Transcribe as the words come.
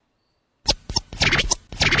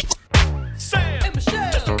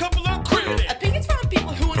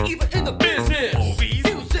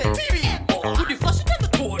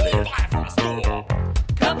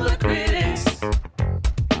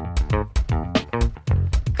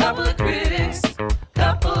critics,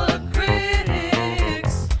 couple of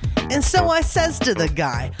critics. And so I says to the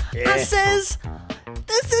guy, I says,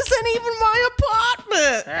 this isn't even my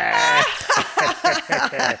apartment.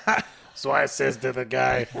 So I says to the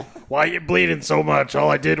guy, why you bleeding so much?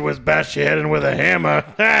 All I did was bash your head in with a hammer.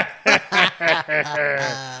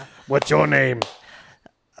 What's your name?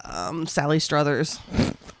 Sally Struthers.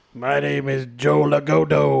 My name is Joe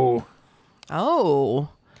Lagodo. Oh,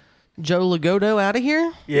 Joe Lagodo out of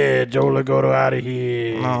here? Yeah, Joe Lagodo out of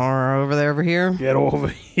here. Or over here? Get over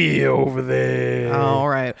here, over there. All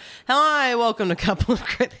right. Hi, welcome to Couple of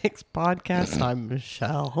Critics Podcast. I'm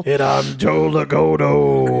Michelle. And I'm Joe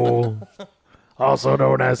Lagodo. Also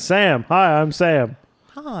known as Sam. Hi, I'm Sam.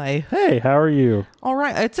 Hi. Hey, how are you? All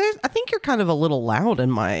right. I think you're kind of a little loud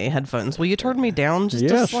in my headphones. Will you turn me down just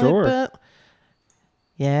a slight sure. bit?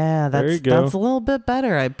 Yeah, There you go. that's a little bit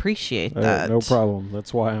better. I appreciate that. No problem.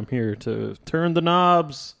 That's why I'm here to turn the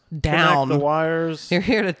knobs, Down. connect the wires. You're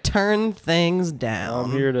here to turn things down.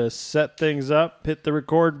 I'm here to set things up, hit the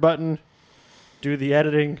record button, do the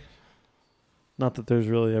editing. Not that there's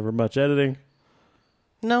really ever much editing.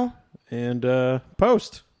 No. And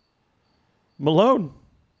Post Malone.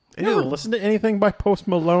 You ever Ew. listen to anything by Post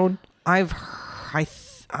Malone? I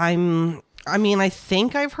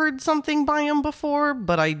think I've heard something by him before,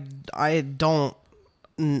 but I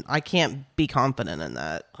can't be confident in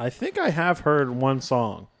that. I think I have heard one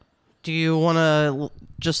song. Do you want to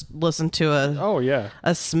just listen to a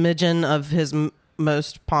smidgen of his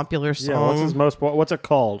most popular song? Yeah, what's it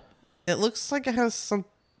called? It looks like it has something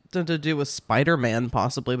to do with Spider-Man,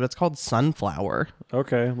 possibly, but it's called Sunflower.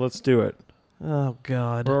 Okay, let's do it. Oh,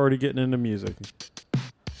 God. We're already getting into music.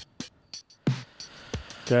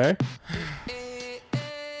 Okay.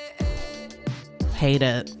 Hate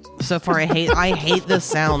it. So far, I hate this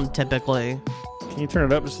sound, typically. Can you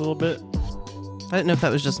turn it up just a little bit? I didn't know if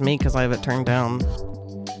that was just me, because I have it turned down.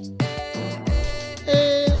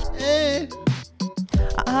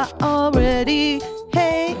 I already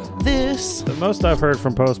hate this. The most I've heard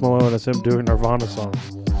from Post Malone is him doing Nirvana songs.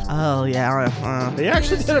 Oh, yeah. He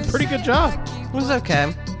actually did a pretty good job. It was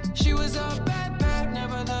okay.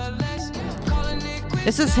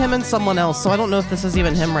 This is him and someone else, so I don't know if this is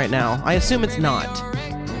even him right now. I assume it's not.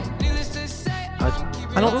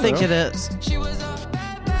 I don't think it is.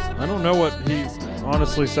 I don't know what he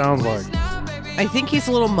honestly sounds like. I think he's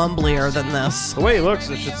a little mumblier than this. The way he looks,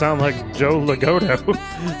 it should sound like Joe Lagodo.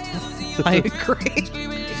 I agree.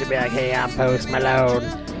 He should be like, hey, I'm Post Malone.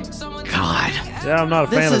 God. Yeah, I'm not a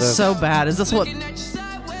fan of this. This is so bad. Is this what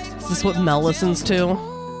Mel listens to?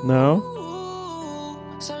 No.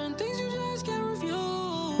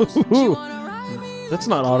 That's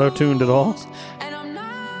not auto-tuned at all.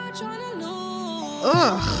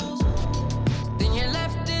 Ugh.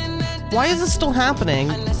 Why is this still happening?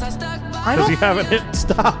 Because you haven't hit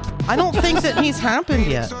stop. I don't think that he's happened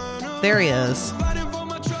yet. There he is.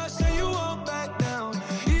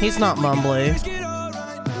 He's not mumbly,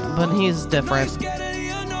 but he's different.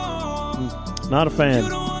 Not a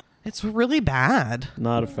fan. It's really bad.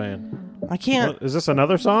 Not a fan. I can't. What, is this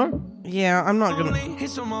another song? Yeah, I'm not gonna. Yeah,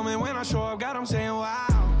 he's a little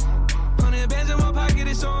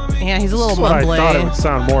That's what mumbly. I thought it would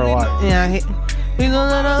sound more like. Yeah, he's a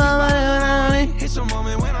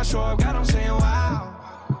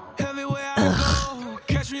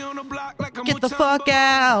Get the fuck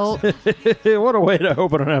out. What a way to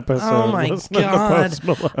open an episode. Oh my Listening to God. Post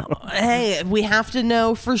Malone. Hey, we have to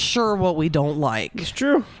know for sure what we don't like. It's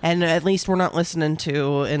true. And at least we're not listening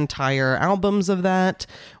to entire albums of that.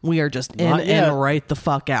 We are just in Not yet. and right the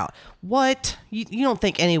fuck out. What? You don't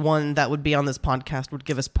think anyone that would be on this podcast would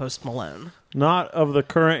give us Post Malone? Not of the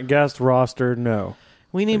current guest roster, no.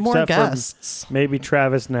 We need more Except for guests. Maybe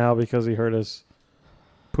Travis now because he heard us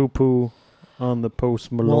poo-poo on the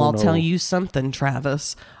Post Malone. Well, I'll tell you something,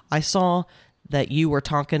 Travis. I saw that you were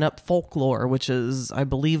talking up Folklore, which is, I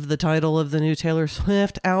believe, the title of the new Taylor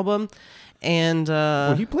Swift album. And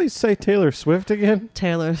Will you please say Taylor Swift again?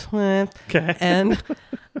 Taylor Swift. Okay. And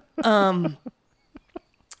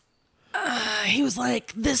he was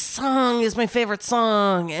like, this song is my favorite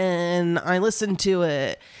song. And I listened to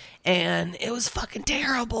it. And it was fucking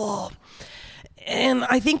terrible. And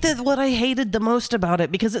I think that what I hated the most about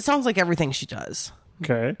it, because it sounds like everything she does.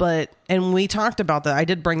 Okay. And we talked about that. I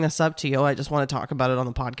did bring this up to you. I just want to talk about it on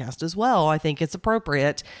the podcast as well. I think it's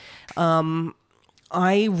appropriate.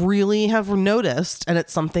 I really have noticed, and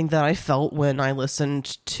it's something that I felt when I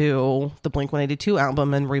listened to the Blink-182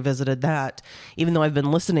 album and revisited that, even though I've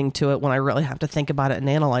been listening to it when I really have to think about it and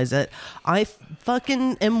analyze it, I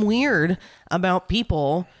fucking am weird about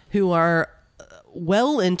people who are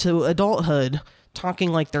well into adulthood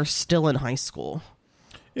talking like they're still in high school.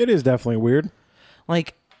 It is definitely weird.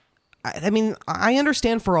 Like, I mean, I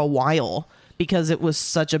understand for a while because it was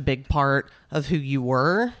such a big part of who you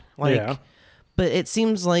were. Like, Yeah. but it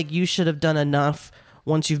seems like you should have done enough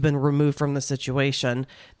once you've been removed from the situation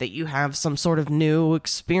that you have some sort of new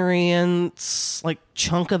experience, like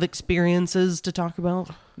chunk of experiences to talk about.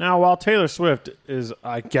 Now, while Taylor Swift is,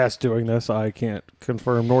 I guess, doing this, I can't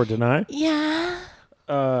confirm nor deny. Yeah.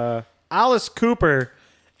 Alice Cooper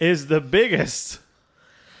is the biggest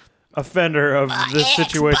offender of this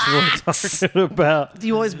situation we're talking about.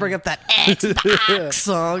 You always bring up that Xbox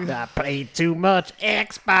song. I played too much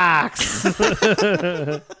Xbox.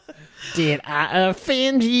 Did I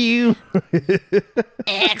offend you?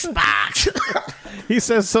 Xbox. He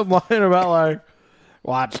says some line about like,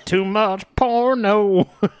 watch too much porno.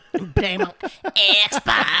 Play my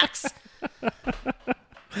Xbox.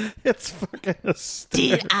 It's fucking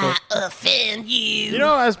hysterical. Did I offend you? You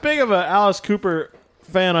know, as big of an Alice Cooper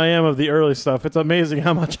fan I am of the early stuff, it's amazing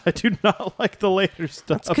how much I do not like the later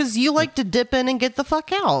stuff. Because you like to dip in and get the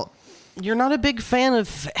fuck out. You're not a big fan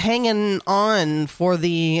of hanging on for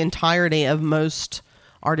the entirety of most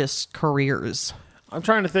artists' careers. I'm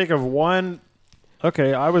trying to think of one.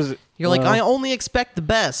 Okay, I was. You're like, I only expect the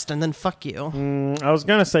best, and then fuck you. I was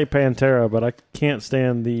gonna say Pantera, but I can't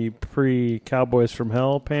stand the pre-Cowboys from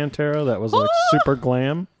Hell Pantera. That was like super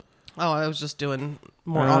glam. Oh, I was just doing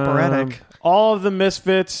more operatic. All of the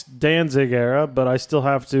Misfits Danzig era, but I still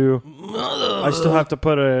have to. I still have to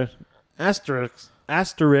put a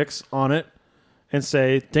asterisk on it and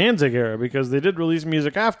say Danzig era because they did release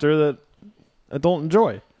music after that I don't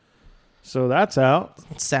enjoy. So that's out.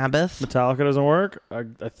 Sabbath, Metallica doesn't work. I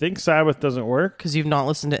think Sabbath doesn't work. because you've not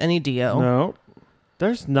listened to any Dio. No,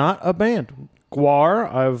 there's not a band.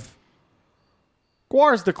 Guar's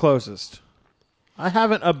the closest. I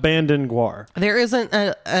haven't abandoned Guar. There isn't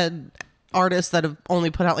a artist that have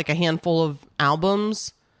only put out like a handful of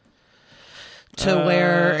albums to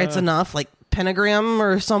where it's enough, like Pentagram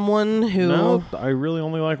or someone who... No, I really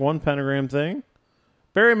only like one Pentagram thing.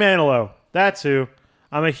 Barry Manilow. That's who.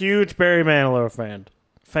 I'm a huge Barry Manilow fan.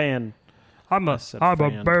 I'm a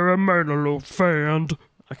fan. Barry Manilow fan.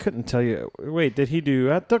 I couldn't tell you. Wait, did he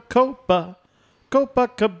do At the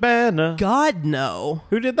Copacabana? God, no.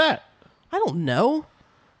 Who did that? I don't know.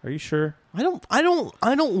 Are you sure? I don't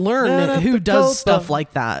learn who does stuff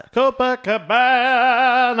like that.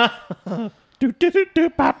 Copacabana.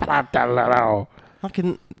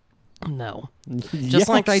 Fucking no. Just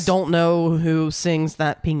like I don't know who sings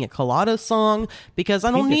that Pina Colada song because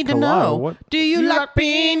I don't Pina need to Colada? know. What? Do you like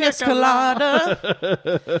Pina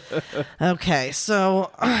Colada? Okay, so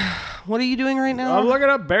what are you doing right now? I'm looking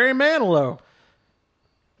up Barry Manilow.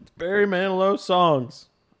 Barry Manilow songs.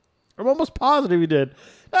 I'm almost positive he did.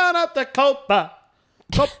 Down at the Copacabana.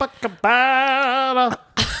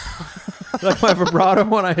 Like my vibrato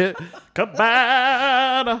when I hit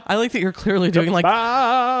Cabana. I like that you're clearly doing like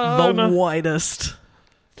the widest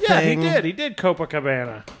thing. He did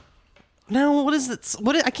Copacabana. No, what is it?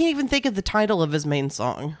 I can't even think of the title of his main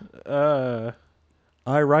song. I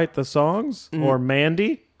write the songs or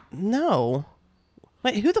Mandy. No.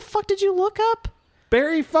 Wait, who the fuck did you look up?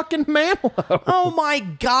 Barry fucking Manilow. Oh my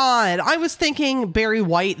God. I was thinking Barry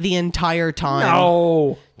White the entire time.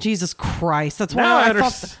 No. Jesus Christ. That's Now why I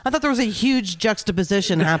I thought there was a huge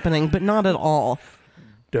juxtaposition happening, but not at all.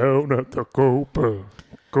 Down at the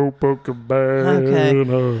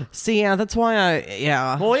Copacabana. See, yeah, that's why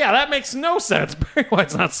Well, yeah, that makes no sense. Barry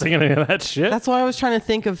White's not singing any of that shit. That's why I was trying to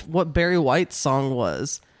think of what Barry White's song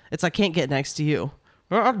was. It's I Can't Get Next to You.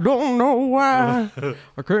 I don't know why.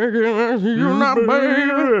 I can't get next to you now,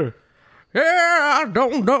 baby. Yeah, I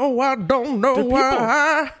don't know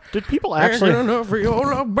why. Did people Can't actually? get enough for your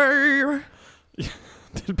love, baby.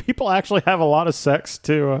 Did people actually have a lot of sex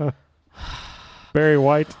to Barry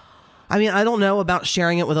White? I mean, I don't know about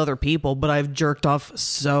sharing it with other people, but I've jerked off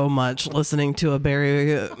so much listening to a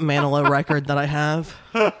Barry Manilow record that I have.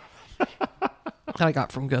 That I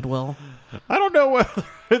got from Goodwill. I don't know whether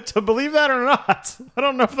to believe that or not. I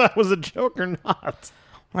don't know if that was a joke or not.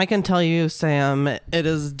 I can tell you, Sam, it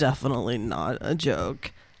is definitely not a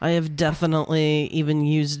joke. I have definitely even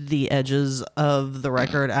used the edges of the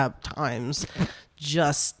record at times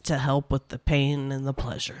just to help with the pain and the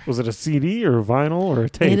pleasure. Was it a CD or vinyl or a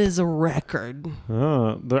tape? It is a record.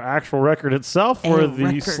 The actual record itself or the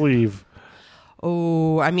record. sleeve?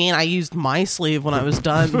 Oh, I mean, I used my sleeve when I was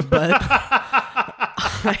done, but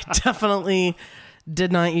I definitely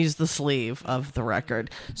did not use the sleeve of the record.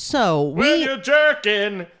 So When you're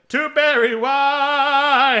jerking to Barry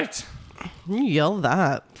White. You yell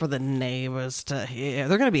that for the neighbors to hear.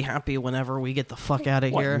 They're going to be happy whenever we get the fuck out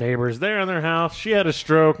of What here. neighbors? They're in their house. She had a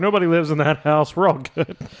stroke. Nobody lives in that house. We're all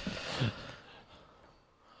good.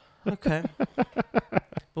 Okay.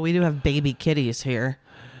 But we do have baby kitties here.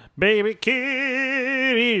 Baby kitties.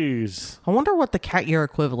 I wonder what the cat year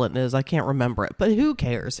equivalent is. I can't remember it, but who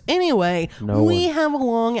cares? Anyway, No we one. have a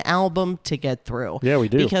long album to get through. Yeah, we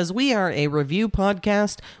do. Because we are a review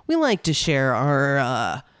podcast. We like to share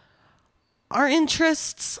our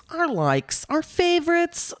interests, our likes, our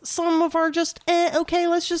favorites, some of our just okay,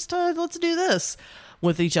 let's do this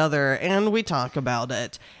with each other, and we talk about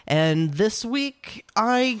it. And this week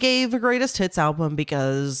I gave a greatest hits album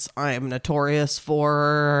because I am notorious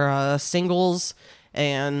for singles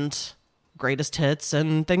and greatest hits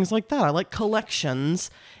and things like that. I like collections,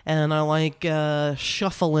 and I like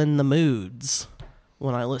shuffling the moods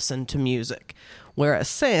when I listen to music, whereas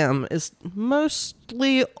Sam is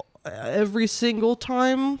mostly every single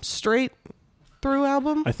time straight through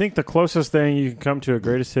album. I think the closest thing you can come to a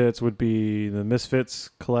greatest hits would be the Misfits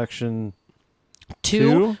collection.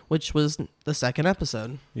 Two, which was the second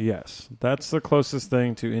episode. Yes, that's the closest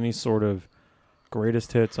thing to any sort of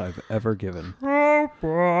greatest hits I've ever given.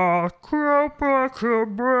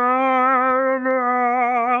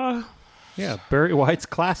 Yeah, Barry White's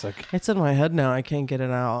classic. It's in my head now. I can't get it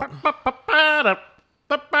out.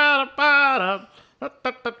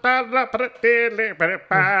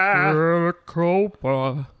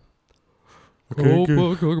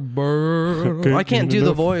 I can't do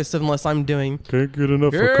the voice unless I'm doing. Can't get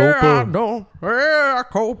enough Yeah, I know. Yeah,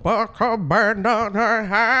 Copa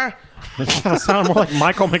Cabana. That sound more like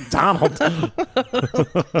Michael McDonald.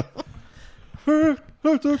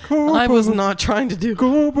 I was not trying to do.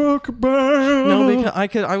 No,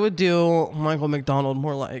 because I would do Michael McDonald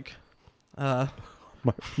more like.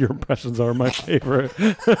 Your impressions are my favorite.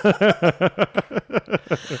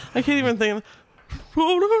 I can't even think of.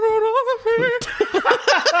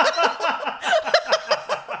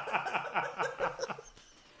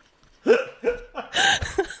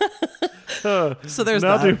 So there's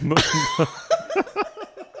Now that. do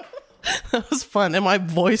That was fun, and my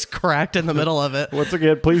voice cracked in the middle of it. once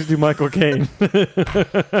again, please do Michael Caine.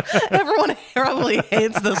 Everyone probably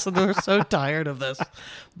hates this, and they're so tired of this.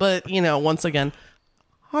 But once again,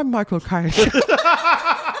 I'm Michael Caine.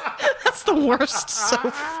 That's the worst so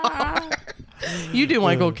far. You do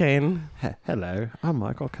Michael Caine. Hello, I'm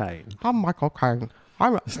Michael Caine. I'm Michael Caine. I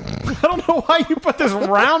don't know why you put this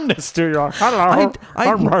roundness to your. Hello,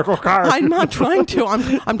 I'm Michael Caine. I'm not trying to.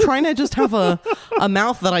 I'm trying to just have a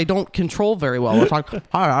mouth that I don't control very well. It's like,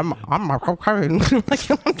 hi, I'm Michael Caine. Like,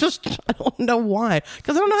 I don't know why,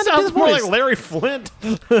 because I don't know how to do Sounds his more voice. like Larry Flint.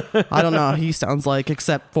 I don't know how he sounds like,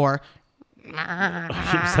 except for Is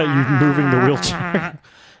that you moving the wheelchair?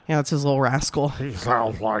 yeah, it's his little rascal. He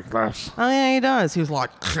sounds like this. Oh yeah, he does. He's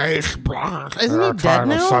like, Case Black. isn't he They're dead trying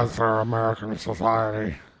to now? censor American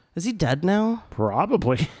society. Is he dead now?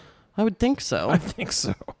 Probably. I would think so. I think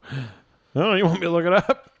so. Oh, you want me to look it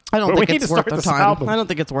up? I don't But we think need it's to worth start our this time. album. I don't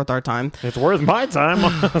think it's worth our time. It's worth my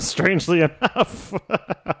time, strangely enough.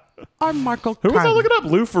 I'm Michael Who Caine. was I looking up?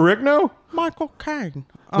 Lou Ferrigno? Michael Caine.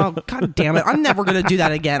 Oh, god damn it. I'm never going to do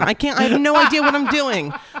that again. I have no idea what I'm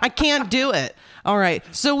doing. I can't do it. All right.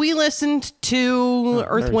 So we listened to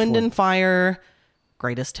Earth, very Wind, fun. and Fire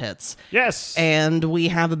greatest hits. Yes. And we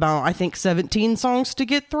have about, I think, 17 songs to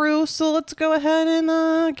get through. So let's go ahead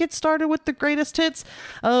and get started with the greatest hits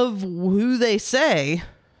of Who They Say.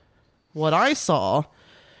 What I saw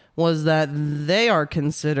was that they are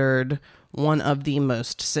considered one of the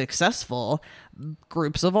most successful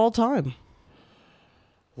groups of all time.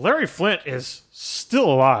 Larry Flint is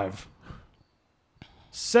still alive.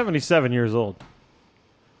 77 years old.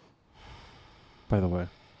 By the way.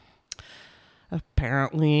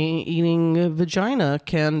 Apparently, eating a vagina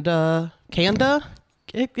can give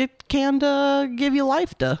you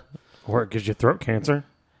life. Or it gives you throat cancer.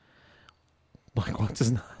 Like, what's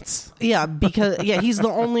his nuts? Yeah, because he's the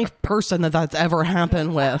only person that's ever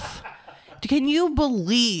happened with. Can you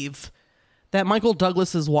believe that Michael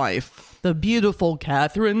Douglas's wife, the beautiful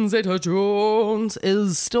Catherine Zeta-Jones,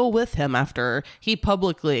 is still with him after he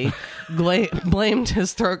publicly blamed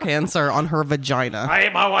his throat cancer on her vagina? I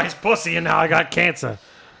ate my wife's pussy and now I got cancer.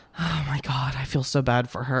 Oh my god, I feel so bad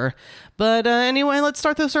for her. But anyway, let's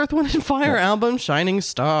start this Earth, Wind, and Fire album, Shining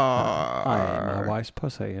Star. I ate my wife's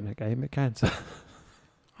pussy and it gave me cancer.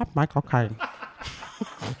 I'm Michael Caine.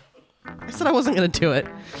 I said I wasn't going to do it.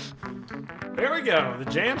 There we go. The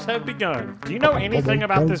jams have begun. Do you know anything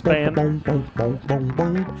about this band? I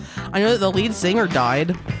know that the lead singer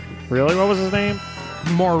died. Really? What was his name?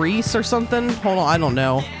 Maurice or something. Hold on, I don't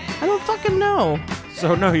know. I don't fucking know.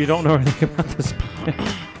 So no, you don't know anything about this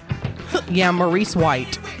band. Yeah, Maurice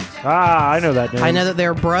White. I know that name. I know that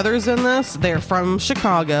they're brothers in this. They're from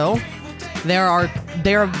Chicago. There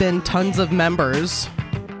have been tons of members.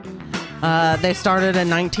 They started in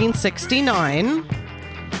 1969.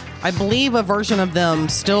 I believe a version of them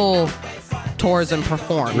still tours and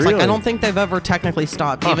performs. Like, Really? I don't think they've ever technically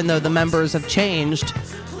stopped, even though the members have changed.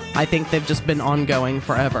 I think they've just been ongoing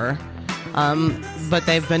forever. But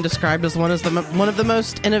they've been described as one of the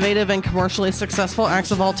most innovative and commercially successful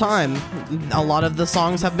acts of all time. A lot of the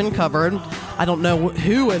songs have been covered. I don't know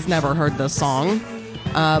who has never heard this song.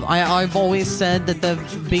 I've always said that the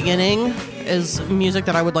beginning is music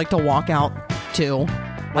that I would like to walk out to.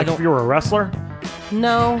 Like if you were a wrestler,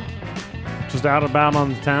 No, just out about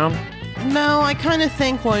on the town. no, I kind of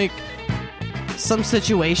think like some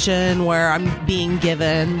situation where I'm being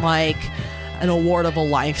given like an award of a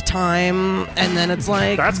lifetime, and then it's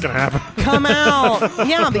like, That's gonna happen. come out.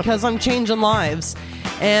 Yeah, because I'm changing lives.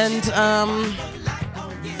 And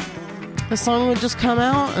the song would just come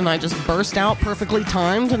out and I just burst out perfectly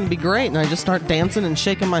timed and it'd be great. And I just start dancing and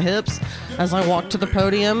shaking my hips as I walk to the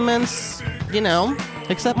podium and,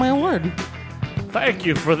 accept my award. Thank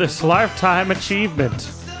you for this lifetime achievement.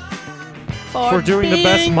 For doing the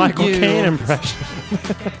best being Michael you. Caine impression.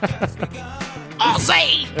 I'll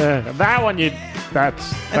say! That one,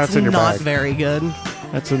 that's It's in your not bag. very good.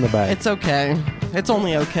 That's in the bag. It's okay. It's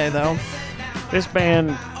only okay, though. This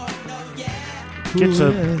band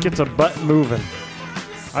gets a butt moving.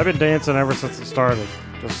 I've been dancing ever since it started.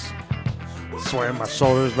 Just swaying my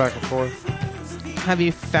shoulders back and forth. Have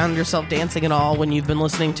you found yourself dancing at all when you've been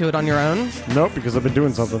listening to it on your own? Nope, because I've been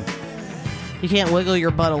doing something. You can't wiggle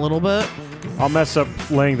your butt a little bit? I'll mess up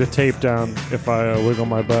laying the tape down if I wiggle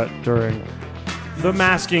my butt during the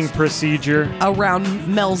masking procedure. Around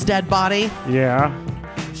Mel's dead body? Yeah.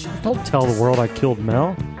 Don't tell the world I killed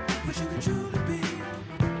Mel.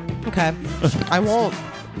 Okay. I won't.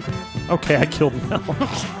 Okay, I killed Mel.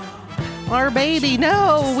 Our baby,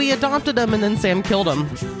 no! We adopted him and then Sam killed him.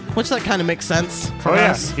 Which that kind of makes sense for Oh, us.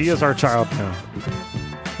 yes, he is our child now.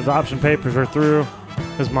 Adoption papers are through.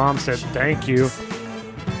 His mom said thank you.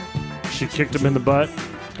 She kicked him in the butt.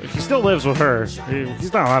 He still lives with her.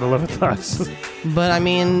 He's not allowed to live with us. But I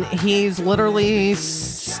mean, he's literally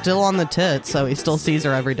still on the tit, so he still sees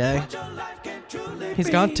her every day. He's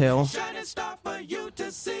got to.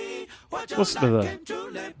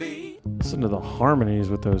 Listen to the harmonies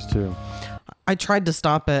with those two. I tried to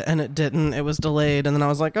stop it and it didn't. It was delayed, and then I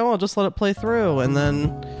was like, oh, I'll just let it play through, and then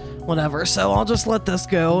whatever. So I'll just let this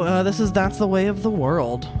go. That's the way of the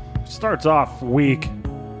world. Starts off weak.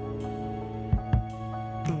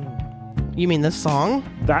 You mean this song?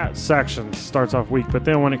 That section starts off weak, but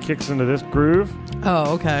then when it kicks into this groove,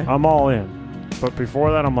 Oh, okay. I'm all in. But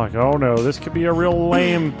before that, I'm like, oh no, this could be a real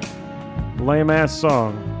lame ass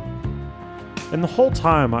song. And the whole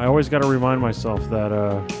time, I always got to remind myself that,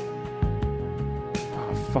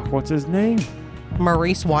 what's his name?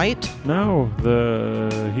 Maurice White? No,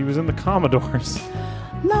 he was in the Commodores.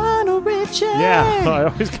 Lionel Richie. Yeah, I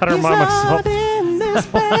always got to He's remind myself. not in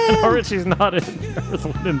this Lionel band. Richie's not in Earth,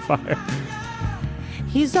 Wind, and Fire.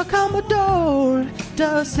 He's a Commodore,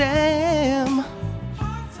 does Sam.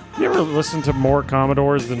 You ever listen to more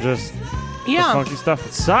Commodores than just the Yeah, funky stuff?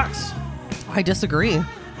 It sucks. I disagree.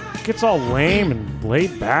 It gets all lame and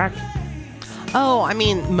laid back. Oh, I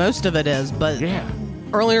mean, most of it is, but Yeah.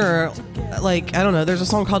 earlier, like, I don't know, there's a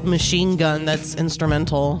song called Machine Gun that's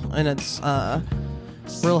instrumental, and it's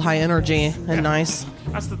real high energy and nice.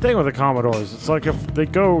 That's the thing with the Commodores. It's like if they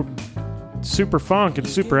go super funk and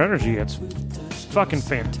super energy, it's fucking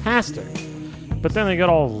fantastic. But then they get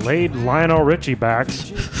all laid Lionel Richie back,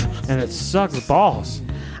 and it sucks balls.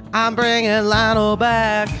 I'm bringing Lionel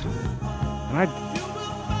back. And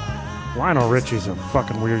Lionel Richie's a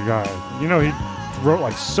fucking weird guy. You know, he wrote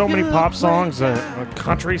like so many pop songs,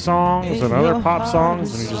 country songs, and other pop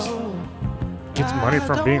songs, and he just gets money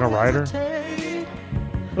from being a writer.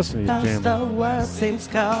 Listen to these jams. world seems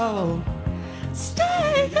cold.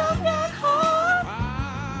 Stay young at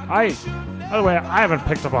heart. By the way, I haven't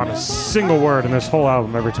picked up on a single word in this whole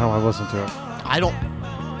album every time I listen to it.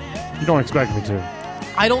 You don't expect me to.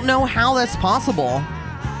 I don't know how that's possible.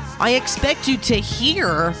 I expect you to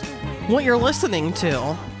hear what you're listening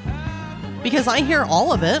to. Because I hear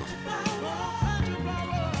all of it.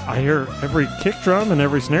 I hear every kick drum and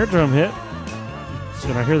every snare drum hit.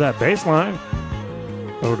 And I hear that bass line.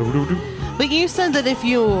 Oh, doo-doo-doo. But you said that if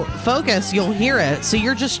you focus, you'll hear it. So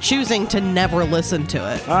you're just choosing to never listen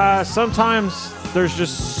to it. Sometimes there's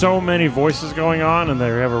just so many voices going on and they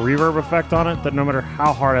have a reverb effect on it that no matter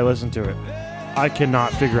how hard I listen to it, I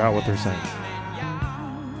cannot figure out what they're saying.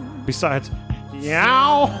 Besides,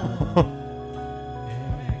 yow!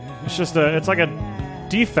 It's like a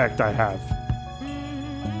defect I have.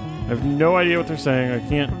 I have no idea what they're saying. I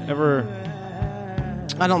can't ever...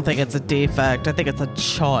 I don't think it's a defect. I think it's a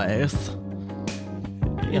choice.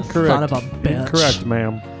 You Incorrect. son of a bitch. Incorrect,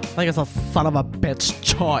 ma'am. I think it's a son of a bitch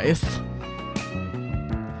choice.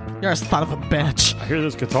 You're a son of a bitch. I hear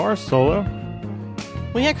this guitar solo.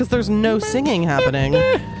 Well, yeah, because there's no singing happening.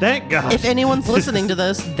 Thank God. If anyone's listening to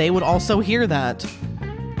this, they would also hear that.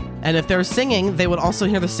 And if they're singing, they would also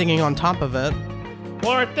hear the singing on top of it.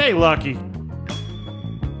 Well, aren't they lucky?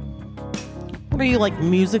 What are you, like,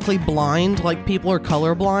 musically blind? Like people are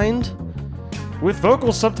colorblind? With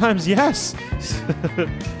vocals, sometimes yes.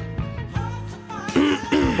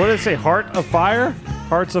 What did it say? Heart of Fire?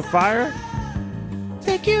 Hearts of Fire?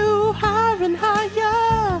 Take you higher and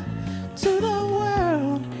higher to the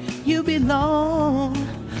world you belong.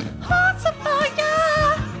 Hearts of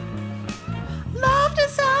fire, love,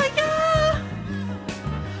 desire,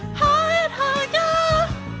 high and higher.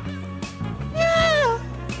 Yeah,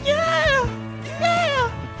 yeah, yeah.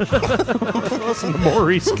 Listen to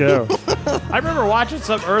Maurice go. I remember watching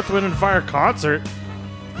some Earth, Wind, and Fire concert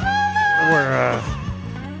where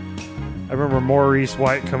I remember Maurice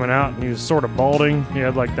White coming out and he was sort of balding. He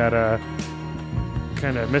had like that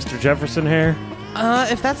kind of Mr. Jefferson hair.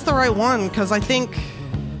 If that's the right one, because I think...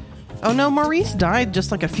 Oh no, Maurice died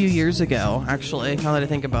just like a few years ago, actually, now that I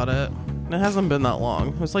think about it. It hasn't been that long.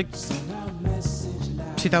 It was like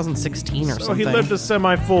 2016 or So something. he lived a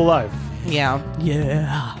semi-full life. Yeah.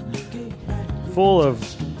 Yeah. Full of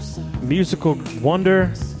musical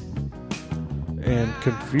wonder and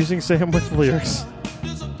confusing Sam with lyrics.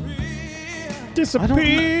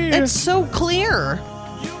 Disappear. It's so clear.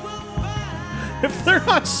 If they're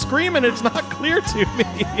not screaming, it's not clear to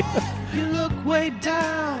me. You look way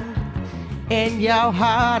down in your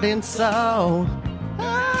heart and soul.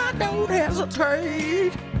 I don't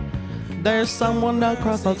hesitate. There's someone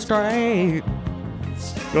across the street.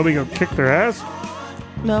 Will we go kick their ass?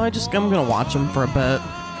 No, I'm gonna watch him for a bit.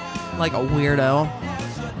 Like a weirdo.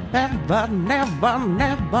 Never, never,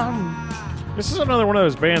 never. This is another one of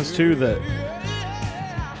those bands, too, that...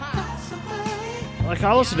 Like,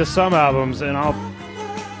 I'll listen to some albums and I'll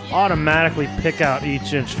automatically pick out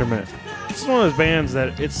each instrument. This is one of those bands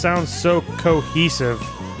that it sounds so cohesive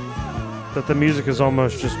that the music is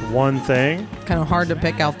almost just one thing. Kind of hard to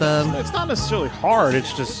pick out the... It's not necessarily hard,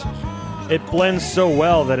 it's just... It blends so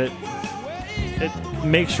well that it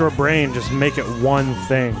makes your brain just make it one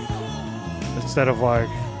thing. Instead of like,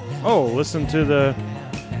 oh, listen to the...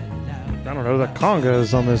 I don't know, the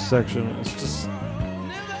congas on this section. It's just...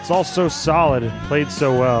 It's all so solid and played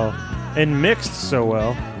so well and mixed so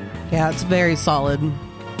well. Yeah, it's very solid.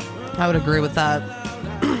 I would agree with that.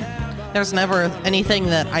 There's never anything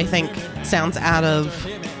that I think sounds out of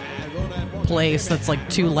place that's like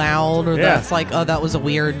too loud or Yeah. that's like, oh, that was a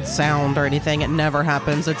weird sound or anything. It never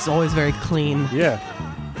happens. It's always very clean. Yeah.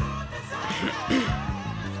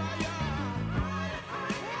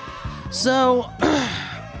 So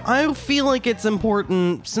I feel like it's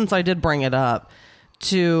important, since I did bring it up,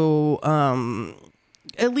 to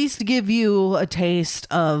at least give you a taste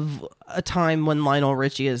of a time when Lionel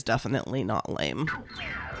Richie is definitely not lame.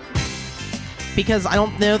 Because I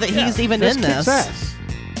don't know that he's even in kicks this. ass.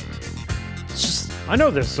 It's just, I know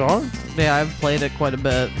this song. yeah, I've played it quite a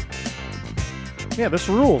bit. Yeah, this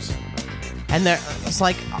rules. And it's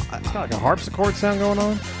like It's got like a harpsichord sound going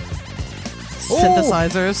on.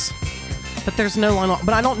 synthesizers. But there's no Lionel.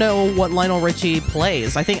 But I don't know what Lionel Richie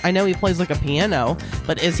plays. I know he plays like a piano,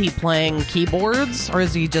 but is he playing keyboards or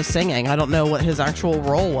is he just singing? I don't know what his actual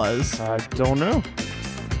role was. I don't know.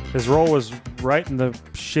 His role was writing the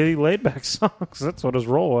shitty laid-back songs. That's what his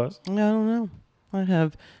role was. I don't know. I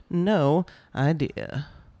have no idea.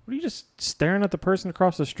 What are you just staring at the person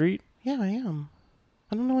across the street? Yeah, I am.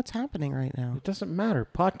 I don't know what's happening right now. It doesn't matter.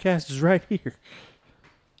 Podcast is right here.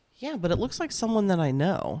 Yeah, but it looks like someone that I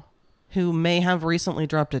know who may have recently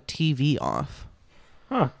dropped a TV off.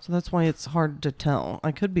 Huh. So that's why it's hard to tell.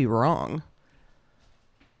 I could be wrong.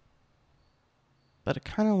 But it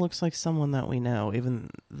kind of looks like someone that we know, even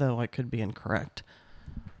though I could be incorrect.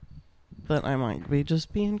 But I might be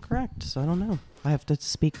just be incorrect, so I don't know. I have to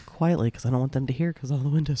speak quietly because I don't want them to hear because all the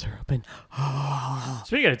windows are open.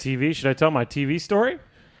 Speaking of TV, should I tell my TV story?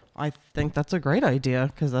 I think that's a great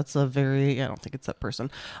idea because that's a very, I don't think it's that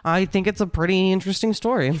person. I think it's a pretty interesting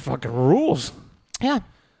story. Fucking rules. Yeah.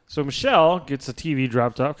 So Michelle gets the TV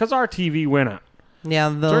dropped off because our TV went out. Yeah.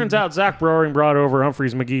 Turns out Zach Browering brought over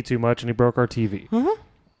Humphreys McGee too much and he broke our TV.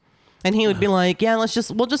 And he would be like, yeah, we'll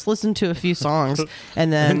just listen to a few songs.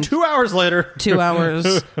 And then And 2 hours later, 2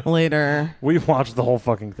 hours later. we watched the whole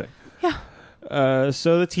fucking thing. Yeah.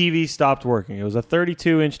 So the TV stopped working. It was a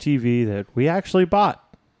 32-inch TV that we actually bought.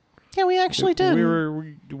 Yeah, we actually did.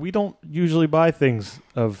 We don't usually buy things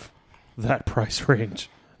of that price range.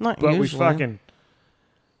 Not But usually.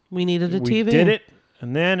 we needed a we TV. did it,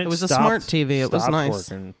 and then it was a stopped- smart TV. It was stopped nice.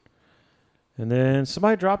 working. And then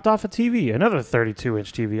somebody dropped off a TV, another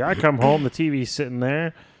 32-inch TV. I come home, the TV's sitting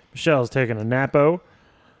there. Michelle's taking a napo,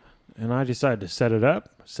 and I decide to set it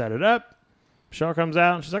up. Michelle comes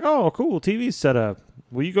out, and she's like, oh, cool, TV's set up.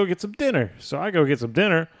 Will you go get some dinner? So I go get some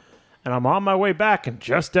dinner, and I'm on my way back, and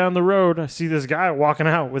just down the road, I see this guy walking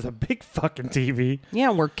out with a big fucking TV. Yeah,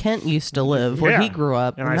 where Kent used to live, where Yeah. he grew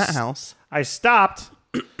up, And in I that s- house. I stopped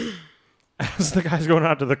as the guy's going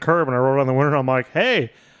out to the curb, and I rolled down the window, and I'm like,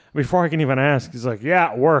 hey, before I can even ask, he's like,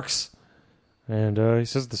 yeah, it works. And he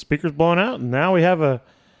says the speaker's blowing out, and now we have a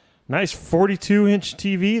nice 42-inch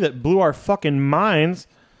TV that blew our fucking minds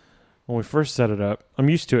when we first set it up. I'm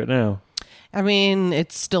used to it now. I mean,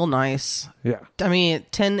 it's still nice. Yeah. I mean,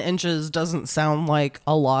 10 inches doesn't sound like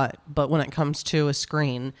a lot, but when it comes to a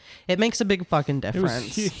screen, it makes a big fucking It was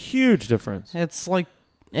difference. a huge difference. It's like,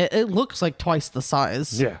 it looks like twice the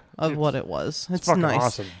size Yeah. of what it was. It's fucking nice.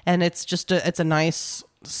 awesome. And it's just it's a nice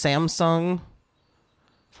Samsung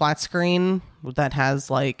flat screen that has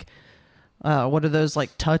like, what are those,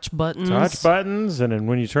 like touch buttons? Touch buttons, and then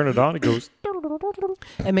when you turn it on, it goes,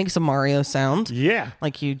 It makes a Mario sound. yeah.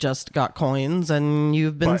 Like you just got coins and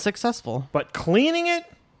you've been But- successful. But cleaning it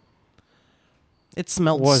It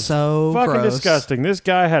smelled was so fucking gross. disgusting. This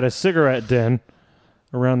guy had a cigarette den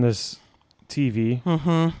around this TV. Mm-hmm.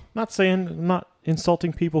 I'm not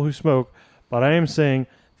insulting people who smoke, but I am saying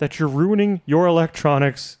that you're ruining your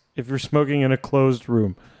electronics if you're smoking in a closed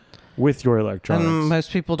room with your electronics. And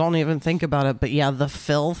most people don't even think about it, but yeah, the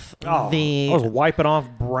filth, I was wiping off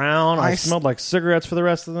brown. I I s- smelled like cigarettes for the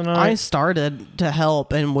rest of the night. I started to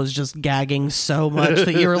help and was just gagging so much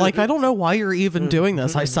that you were like, I don't know why you're even doing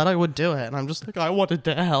this. I said I would do it. And I'm just like, I wanted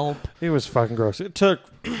to help. It was fucking gross. It took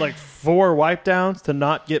like 4 wipe downs to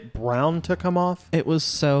not get brown to come off. It was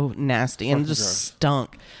so nasty and Fucking just gross.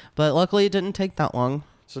 stunk. But luckily it didn't take that long.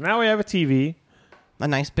 So now we have a TV. A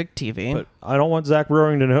nice big TV. But I don't want Zach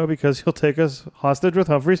Roaring to know because he'll take us hostage with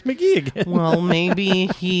Humphreys McGee again. Well, maybe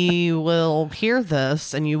he will hear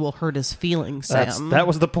this and you will hurt his feelings, Sam. That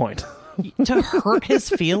was the point. To hurt his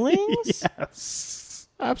feelings? Yes.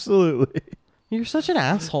 Absolutely. You're such an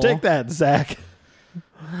asshole. Take that, Zach.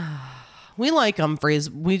 We like Humphreys.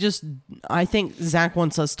 I think Zach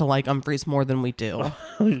wants us to like Humphreys more than we do.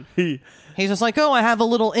 He's just like, oh, I have a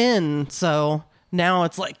little in. So now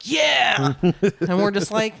it's like, yeah. And we're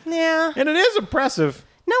just like, yeah. And it is impressive.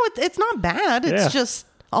 No, it's not bad. It's Yeah. just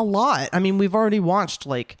a lot. I mean, we've already watched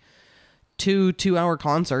like 2-hour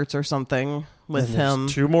concerts or something with him.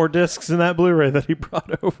 There's 2 more discs in that Blu-ray that he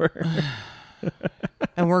brought over.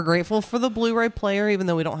 And we're grateful for the Blu-ray player, even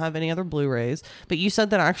though we don't have any other Blu-rays. But you said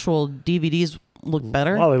that actual DVDs look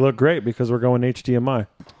better. Well, they look great because we're going HDMI.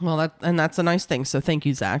 Well, that's a nice thing. So thank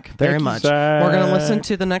you, Zach, very you, much. Zach. We're gonna listen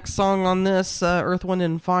to the next song on this Earth, Wind,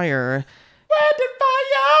 and Fire.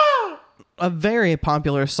 A very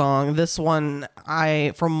popular song. This one,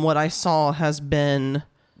 from what I saw, has been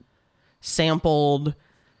sampled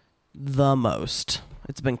the most.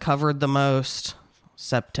 It's been covered the most.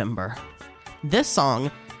 September. This song,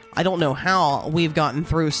 I don't know how we've gotten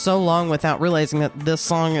through so long without realizing that this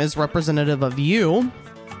song is representative of you.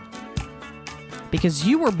 Because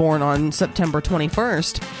you were born on September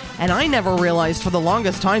 21st, and I never realized for the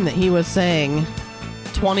longest time that he was saying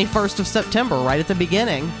 21st of September right at the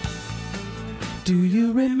beginning. Do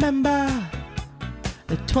you remember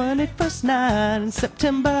the 21st night in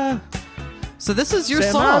September? So this is your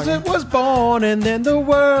Sam song. Isaac was born, and then the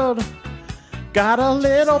world got a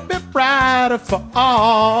little bit brighter for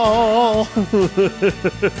all.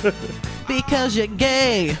 Because you're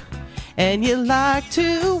gay and you like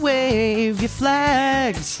to wave your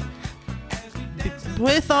flags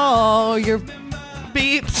with all your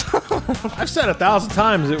beeps. I've said 1,000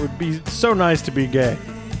 times it would be so nice to be gay.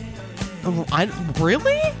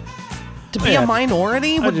 Really? To be Man, a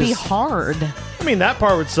minority would be just- hard. I mean, that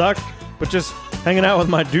part would suck, but just hanging out with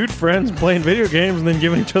my dude friends, playing video games, and then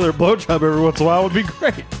giving each other a blowjob every once in a while would be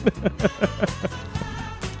great.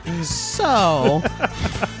 So,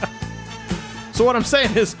 So what I'm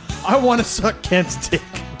saying is, I want to suck Kent's dick.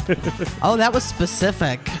 Oh, that was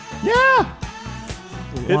specific. Yeah.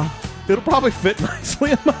 Wow. It'll probably fit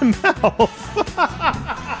nicely in my mouth.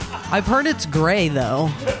 I've heard it's gray though.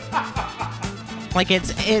 Like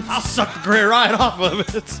it's. I'll suck the gray right off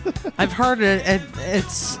of it. I've heard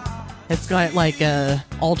it's got like a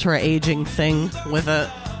ultra aging thing with it.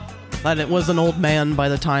 That it was an old man by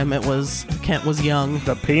the time Kent was young.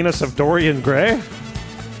 The penis of Dorian Gray?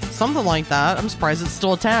 Something like that. I'm surprised it's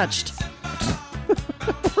still attached.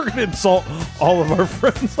 We're going to insult all of our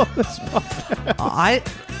friends on this podcast.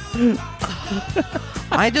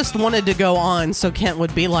 I just wanted to go on so Kent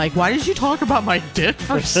would be like, why did you talk about my dick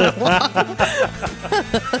for so long?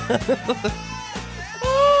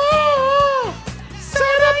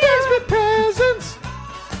 Santa brings me presents.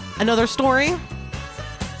 Another story?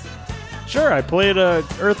 Sure, I played a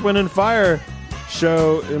Earth, Wind, and Fire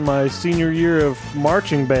show in my senior year of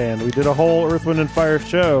marching band. We did a whole Earth, Wind, and Fire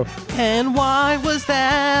show. And why was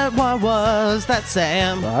that? Why was that,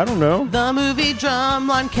 Sam? I don't know. The movie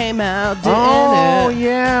Drumline came out, didn't Oh, it?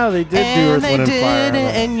 yeah, they did do And Earth, they Wind, and Fire. did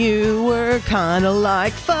it, and you were kind of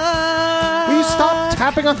like, fuck. Will you stop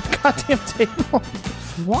tapping on the goddamn table?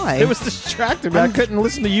 Why? It was distracting me. I couldn't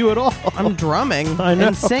listen to you at all. I'm drumming I know.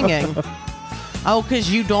 and singing. Oh,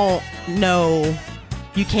 because you don't know,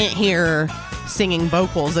 you can't hear singing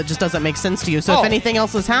vocals. That just doesn't make sense to you. So Oh. if anything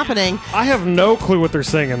else is happening, I have no clue what they're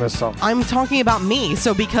saying in this song. I'm talking about me.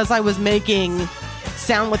 So because I was making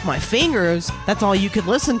sound with my fingers, that's all you could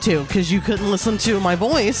listen to, because you couldn't listen to my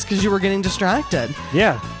voice because you were getting distracted.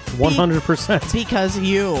 Yeah, 100%. Because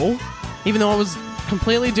you, even though I was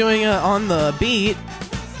completely doing it on the beat,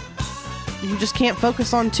 you just can't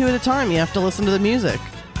focus on two at a time. You have to listen to the music.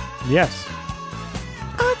 Yes.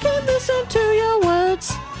 I can listen to your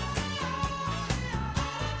words.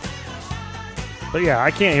 But yeah,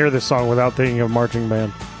 I can't hear this song without thinking of marching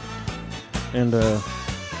band. And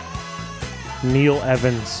Neil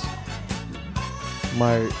Evans,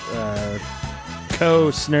 my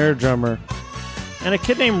co-snare drummer. And a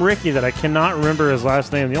kid named Ricky that I cannot remember his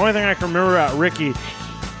last name. The only thing I can remember about Ricky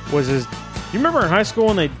was his... You remember in high school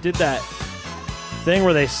when they did that thing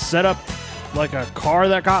where they set up like a car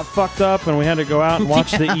that got fucked up and we had to go out and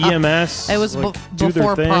watch the EMS It was like, do their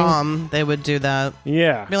before thing? prom. They would do that.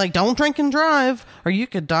 Yeah. Be like, don't drink and drive, or you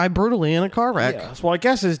could die brutally in a car wreck. Yeah. Well, I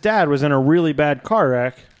guess his dad was in a really bad car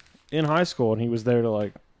wreck in high school, and he was there to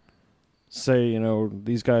like say, you know,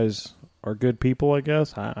 these guys are good people. I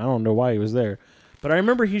guess I don't know why he was there, but I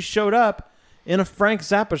remember he showed up in a Frank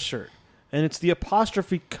Zappa shirt, and it's the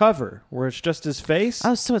apostrophe cover where it's just his face.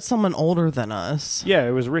 Oh, so it's someone older than us. Yeah,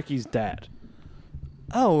 it was Ricky's dad.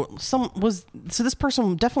 Oh, so this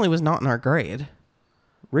person definitely was not in our grade.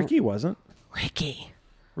 Ricky wasn't. Ricky.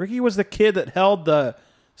 Ricky was the kid that held the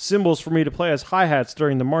cymbals for me to play as hi-hats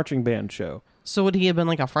during the marching band show. So would he have been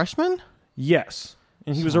like a freshman? Yes.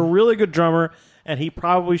 And he was a really good drummer, and he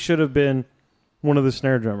probably should have been one of the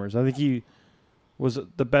snare drummers. I think he was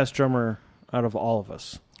the best drummer out of all of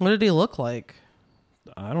us. What did he look like?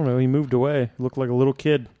 I don't know. He moved away. Looked like a little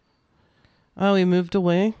kid. Oh, he moved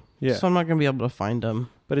away? Yeah. So I'm not going to be able to find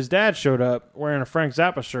him. But his dad showed up wearing a Frank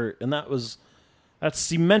Zappa shirt, and that's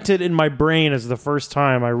cemented in my brain as the first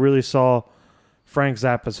time I really saw Frank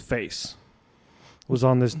Zappa's face was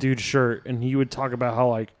on this dude's shirt. And he would talk about how,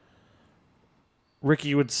 like,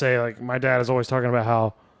 Ricky would say, like, my dad is always talking about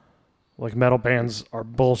how, like, metal bands are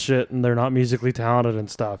bullshit and they're not musically talented and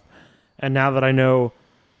stuff. And now that I know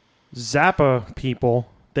Zappa people,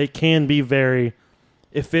 they can be very,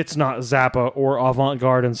 if it's not Zappa or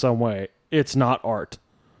avant-garde in some way, it's not art.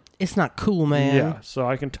 It's not cool, man. Yeah, so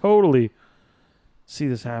I can totally see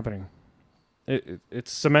this happening.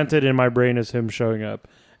 It's cemented in my brain as him showing up.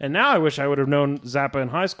 And now I wish I would have known Zappa in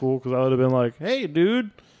high school, because I would have been like, hey,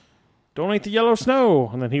 dude, donate the Yellow Snow.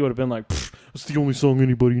 And then he would have been like, that's the only song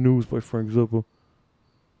anybody knows by Frank Zappa.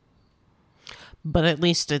 But at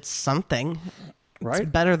least it's something. Right? It's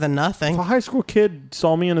better than nothing. If a high school kid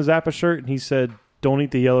saw me in a Zappa shirt and he said, don't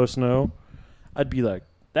eat the Yellow Snow, I'd be like,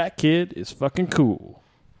 that kid is fucking cool.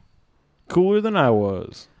 Cooler than I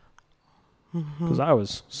was. Because I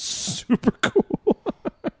was super cool.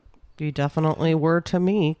 You definitely were to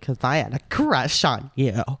me, because I had a crush on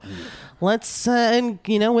you. Let's,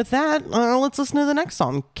 with that, let's listen to the next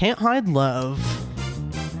song, Can't Hide Love.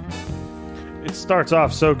 It starts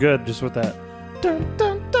off so good just with that. Dun,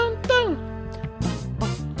 dun, dun, dun.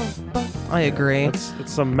 I agree. It's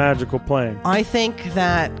some magical playing. I think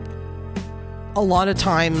that a lot of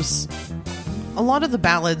times, a lot of the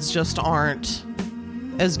ballads just aren't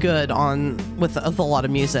as good with a lot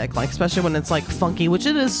of music, like especially when it's like funky, which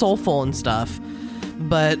it is soulful and stuff.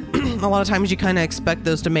 but a lot of times you kind of expect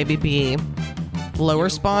those to maybe be lower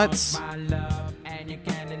spots.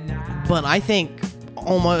 But I think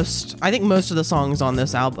most of the songs on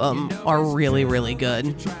this album are really, really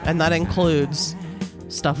good, and that includes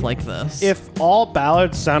stuff like this. If all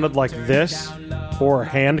ballads sounded like this or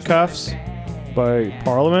Handcuffs by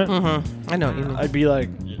Parliament, I know what you mean. I'd be like,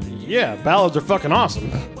 yeah, ballads are fucking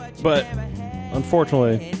awesome. But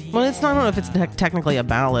unfortunately, Well, I don't know if it's technically a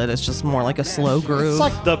ballad. It's just more like a slow groove. it's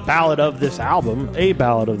like the ballad of this album, a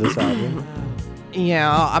ballad of this album.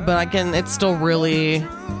 Yeah, but again, it's still really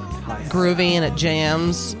groovy and it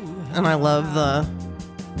jams, and I love the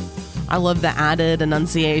added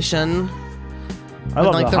enunciation. I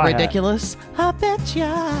love like the hi-hat. ridiculous. I bet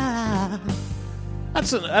ya.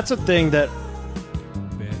 That's a thing that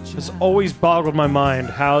has always boggled my mind.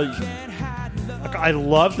 How like, I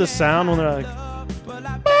love the sound when they're like,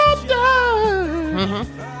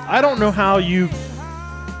 I don't know how you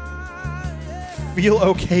feel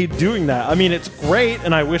okay doing that. I mean, it's great,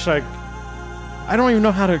 and I wish I don't even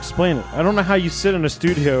know how to explain it. I don't know how you sit in a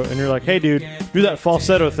studio and you're like, hey, dude, do that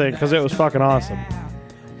falsetto thing because it was fucking awesome.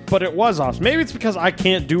 But it was awesome. Maybe it's because I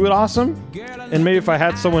can't do it awesome, and maybe if I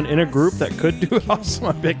had someone in a group that could do it awesome,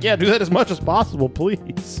 I'd be like, yeah, do that as much as possible,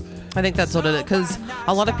 please. I think that's what it is, because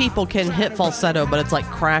a lot of people can hit falsetto, but it's like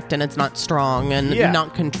cracked and it's not strong and Yeah.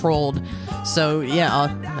 not controlled. So yeah,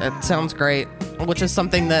 it sounds great, which is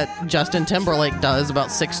something that Justin Timberlake does about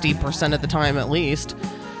 60% of the time at least,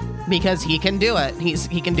 because he can do it.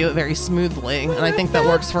 He can do it very smoothly, and I think that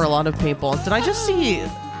works for a lot of people. Did I just see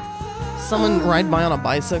someone ride by on a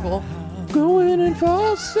bicycle? Going in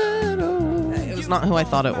falsetto. It was not who I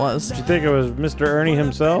thought it was. Did you think it was Mr. Ernie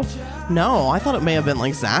himself? No, I thought it may have been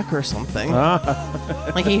like Zach or something.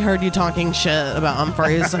 Like he heard you talking shit about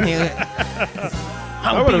Humphreys, and he.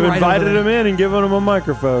 I would have invited him in and given him a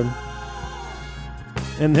microphone.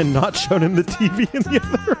 And then not shown him the TV in the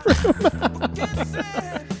other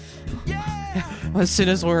room. As soon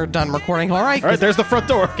as we're done recording, all right, All right, there's the front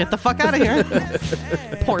door. get the fuck out of here.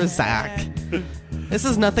 Poor Zach. This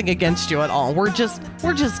is nothing against you at all. We're just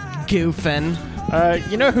goofing.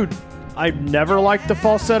 You know who I never liked the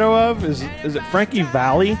falsetto of? Is it Frankie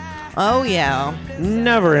Valli? Oh yeah.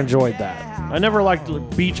 Never enjoyed that. I never liked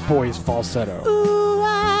Beach Boys falsetto. Ooh,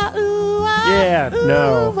 ah, ooh, ah, Yeah,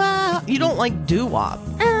 no. ooh, ah. You don't like doo-wop.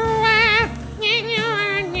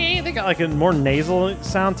 They got like a more nasal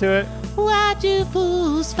sound to it. Why do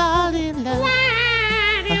fools fall in love?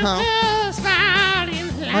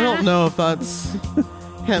 I don't know if that's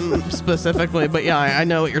him specifically, but yeah, I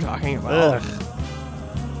know what you're talking about. Ugh.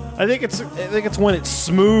 I think it's when it's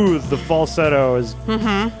smooth. The falsetto is.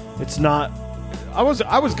 It's not. I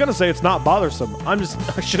was gonna say it's not bothersome. I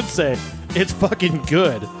should say it's fucking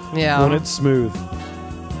good. Yeah. When it's smooth.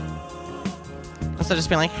 Instead of just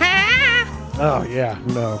being like, ha! Oh yeah,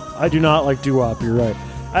 no, I do not like doo-wop. You're right.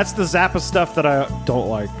 That's the Zappa stuff that I don't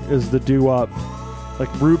like. Is the doo-wop. Like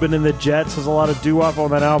Ruben and the Jets has a lot of doo-wop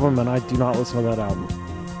on that album, and I do not listen to that album.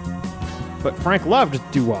 But Frank loved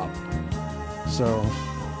doo-wop, so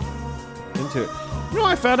into it. You know,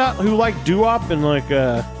 I found out who liked doo-wop and like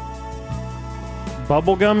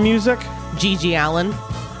bubblegum music. Gigi Allen.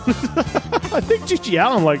 I think Gigi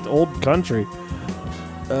Allen liked old country.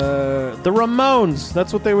 The Ramones.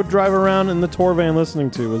 That's what they would drive around in the tour van listening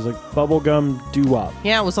to. Was like bubblegum doo-wop.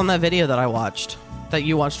 Yeah, it was on that video that I watched, that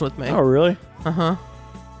you watched with me. Oh, really? Uh-huh.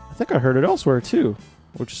 I think I heard it elsewhere too,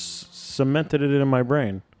 which cemented it in my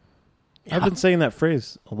brain. I've been saying that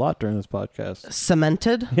phrase a lot during this podcast.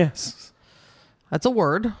 Cemented. Yes. That's a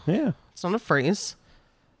word. Yeah. It's not a phrase.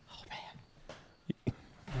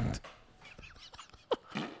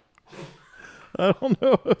 I don't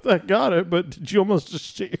know if that got it, but did you almost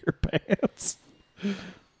just shit your pants?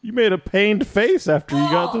 You made a pained face after you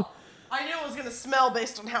got the... I knew it was going to smell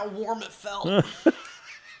based on how warm it felt.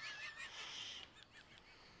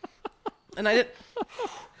 And I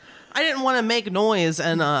didn't want to make noise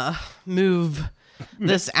and move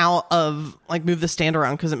this out of, like, move the stand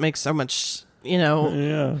around because it makes so much,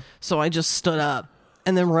 Yeah. So I just stood up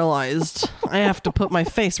and then realized I have to put my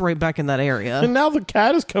face right back in that area. And now the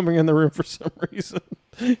cat is coming in the room for some reason.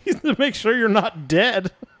 He's to make sure you're not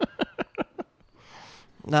dead.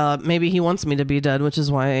 Maybe he wants me to be dead, which is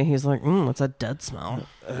why he's like, what's that dead smell?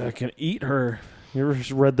 I can eat her. You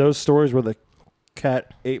ever read those stories where the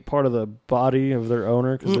cat ate part of the body of their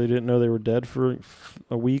owner because they didn't know they were dead for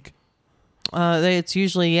a week? It's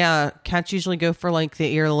usually, cats usually go for like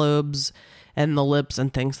the earlobes and the lips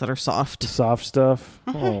and things that are soft. Soft stuff.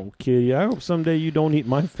 Oh, kitty. I hope someday you don't eat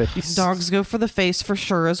my face. Dogs go for the face for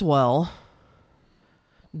sure as well.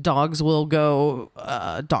 Dogs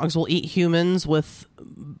will eat humans with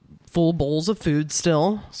full bowls of food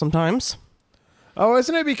still sometimes. Oh,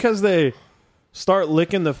 isn't it because they start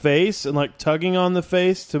licking the face and like tugging on the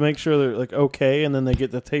face to make sure they're like okay, and then they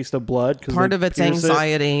get the taste of blood? Part of it's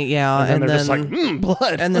anxiety, yeah, and then they're just like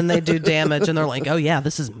blood, and then they do damage, and they're like, "Oh yeah,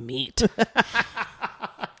 this is meat.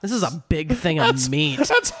 This is a big thing of meat."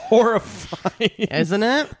 That's horrifying, isn't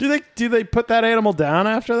it? Do they put that animal down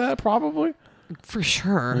after that? Probably, for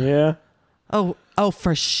sure. Yeah. Oh,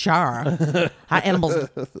 for sure. That animal's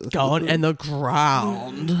going in the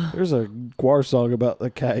ground. There's a Guar song about the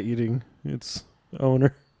cat eating its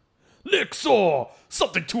owner. Lixor,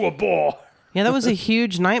 something to a ball. Yeah, that was a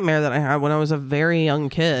huge nightmare that I had when I was a very young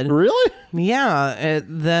kid. Really? Yeah.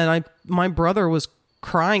 Then my brother was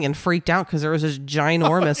crying and freaked out because there was this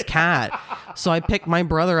ginormous cat. So I picked my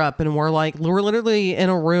brother up and we're literally in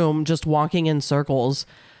a room just walking in circles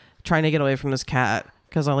trying to get away from this cat.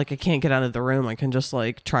 Because I can't get out of the room. I can just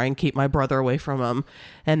try and keep my brother away from him.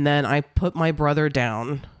 And then I put my brother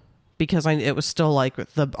down because it was still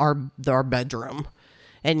our bedroom,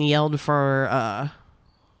 and yelled for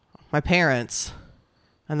my parents.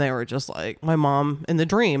 And they were just my mom in the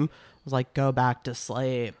dream was like, "Go back to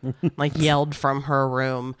sleep." Yelled from her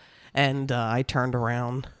room. And I turned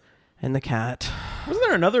around and the cat. Wasn't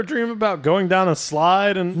there another dream about going down a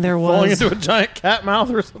slide and there falling was. into a giant cat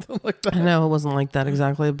mouth or something like that? I know it wasn't like that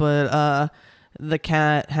exactly, but the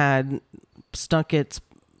cat had stuck its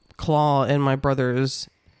claw in my brother's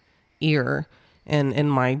ear, and in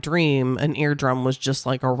my dream, an eardrum was just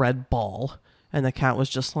like a red ball, and the cat was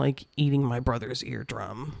just eating my brother's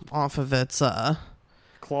eardrum off of its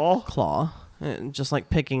claw. And just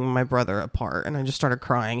picking my brother apart, and I just started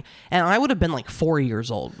crying. And I would have been 4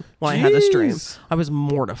 years old when I had this dream. I was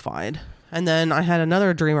mortified. And then I had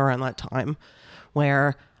another dream around that time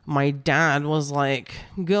where my dad was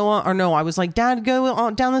 "Go on," or no, I was "Dad, go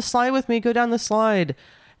on down the slide with me. Go down the slide."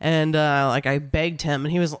 And I begged him,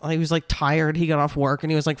 and he was tired. He got off work,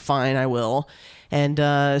 and he was "Fine, I will." And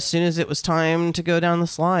as soon as it was time to go down the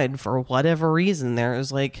slide, for whatever reason, there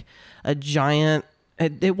was a giant.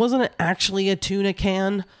 It wasn't actually a tuna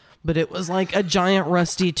can, but it was a giant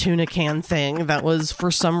rusty tuna can thing that was for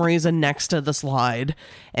some reason next to the slide.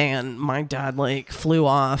 And my dad flew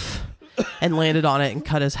off and landed on it and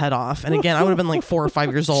cut his head off. And again, I would have been 4 or 5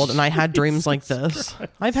 years old, and I had dreams like this.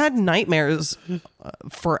 I've had nightmares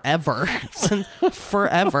forever.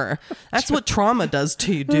 Forever. That's what trauma does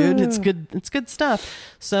to you, dude. It's good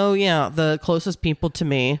stuff. So yeah, the closest people to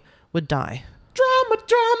me would die.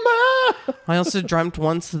 Drama. I also dreamt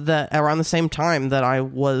once that around the same time that I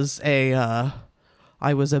was a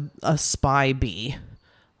spy bee.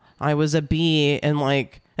 I was a bee, and I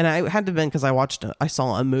had to have been because I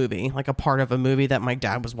saw a movie, a part of a movie that my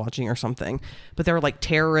dad was watching or something. But there were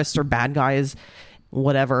terrorists or bad guys,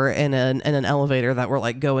 whatever, in an elevator that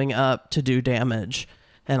were going up to do damage,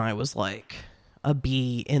 and I was a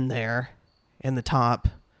bee in there, in the top.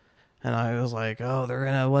 And I was oh, they're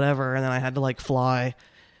gonna whatever. And then I had to fly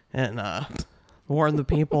and warn the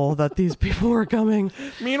people that these people were coming.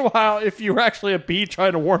 Meanwhile, if you were actually a bee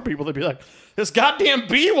trying to warn people, they'd be like, "This goddamn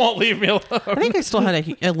bee won't leave me alone." I think I still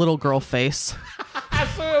had a little girl face.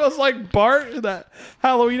 So it was like Bart in that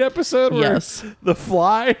Halloween episode where Yes. the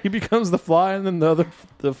fly, he becomes the fly, and then the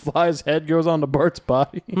fly's head goes onto Bart's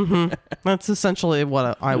body. Mm-hmm. That's essentially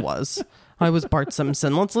what I was. I was Bart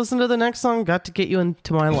Simpson. Let's listen to the next song, Got to Get You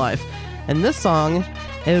Into My Life. And this song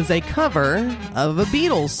is a cover of a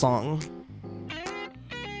Beatles song.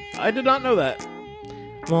 I did not know that.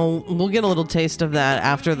 Well, we'll get a little taste of that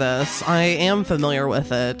after this. I am familiar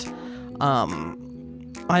with it. I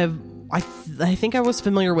think I was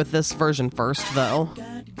familiar with this version first, though.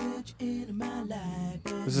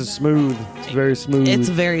 This is smooth. It's very smooth. It's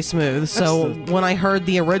very smooth. So when I heard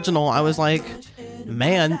the original, I was like,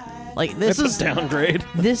 man, this is a downgrade.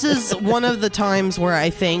 This is one of the times where I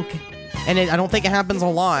think, and I don't think it happens a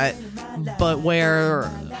lot, but where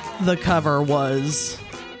the cover was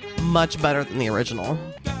much better than the original.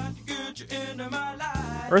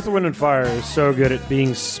 Earth, Wind, and Fire is so good at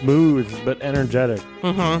being smooth but energetic.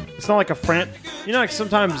 Mm-hmm. It's not like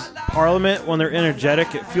sometimes Parliament, when they're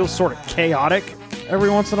energetic, it feels sort of chaotic every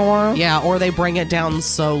once in a while. Yeah, or they bring it down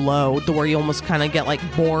so low to where you almost kind of get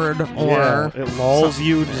bored, or yeah, it lulls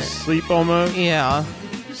you to sleep almost. Yeah,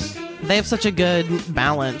 they have such a good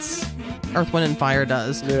balance. Earth, Wind, and Fire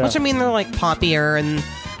does, yeah. Which they're poppier and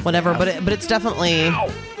whatever, but it's definitely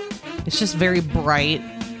it's just very bright,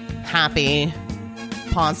 happy,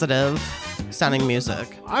 positive sounding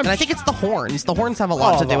music. And I think it's the horns. The horns have a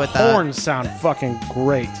lot to do with that. The horns sound fucking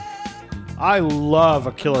great. I love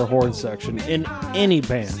a killer horn section in any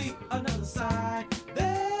band.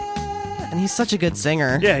 And he's such a good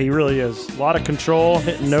singer. Yeah, he really is. A lot of control,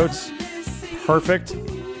 hitting notes, perfect.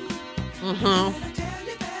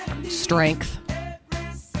 Strength.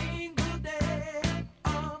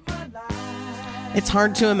 It's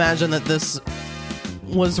hard to imagine that this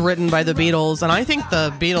was written by the Beatles, and I think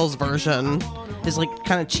the Beatles version is like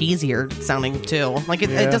kind of cheesier sounding too. Like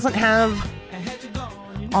it doesn't have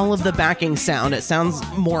all of the backing sound. It sounds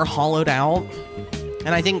more hollowed out.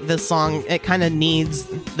 And I think this song, it kind of needs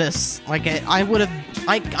this. Like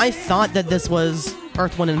I thought that this was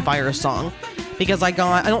Earth, Wind and Fire song because I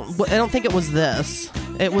don't think it was this.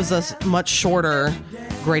 It was a much shorter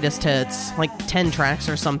greatest hits, like 10 tracks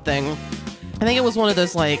or something. I think it was one of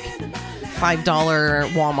those like $5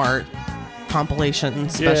 Walmart compilation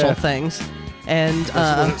special things. And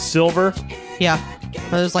Was it silver? yeah,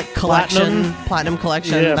 there's like collection, platinum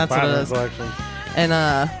collection. Yeah, that's what it platinum is. collection. And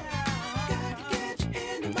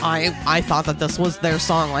I thought that this was their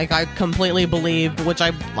song. Like I completely believed, which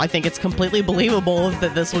I think it's completely believable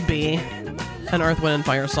that this would be an Earth, Wind and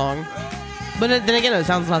Fire song. But then again, it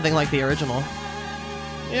sounds nothing like the original.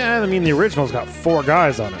 Yeah, I mean the original's got 4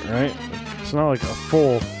 guys on it, right? It's not like a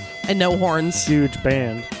full And no horns. huge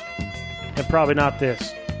band. And probably not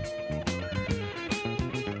this.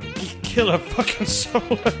 Killer fucking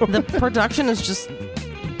solo. The production is just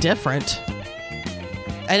different.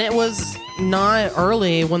 And it was not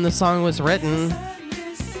early when the song was written.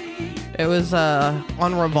 It was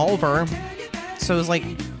on Revolver. So it was like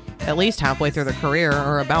at least halfway through their career,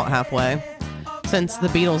 or about halfway, since the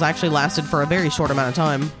Beatles actually lasted for a very short amount of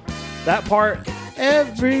time. That part,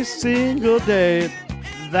 every single day,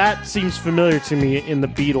 that seems familiar to me in the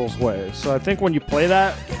Beatles way. So I think when you play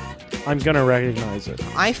that, I'm going to recognize it.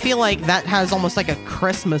 I feel like that has almost like a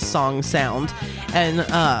Christmas song sound. And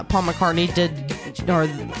Paul McCartney did, or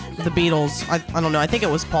the Beatles, I don't know, I think it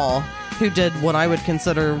was Paul, who did what I would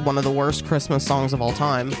consider one of the worst Christmas songs of all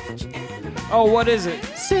time. Oh, what is it?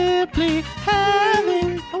 Simply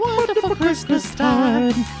having a wonderful Christmas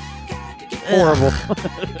time. Horrible.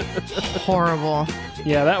 Horrible.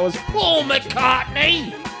 Yeah, that was Paul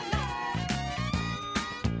McCartney.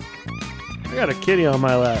 I got a kitty on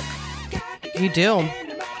my lap. You do.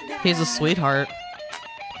 He's a sweetheart.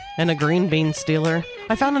 And a green bean stealer.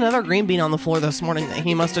 I found another green bean on the floor this morning that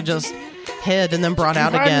he must have just hid and then brought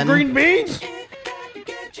out again. Green beans?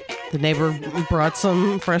 The neighbor brought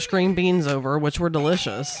some fresh green beans over, which were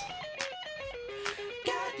delicious.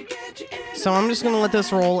 So I'm just going to let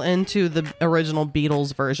this roll into the original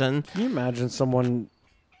Beatles version. Can you imagine someone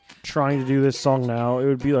trying to do this song now? It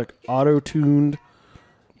would be like auto-tuned.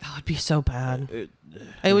 That would be so bad.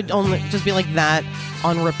 It would only just be like that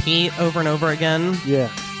on repeat over and over again. Yeah.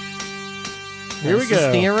 Here we This go.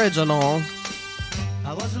 is the original.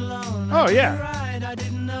 Oh, yeah.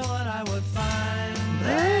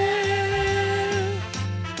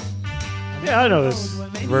 Yeah, I know this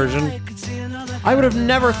version. I would have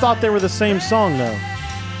never thought they were the same song, though.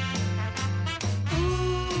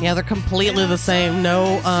 Yeah, they're completely the same.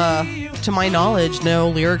 No, to my knowledge, no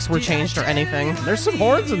lyrics were changed or anything. There's some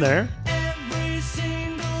horns in there.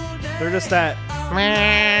 They're just that.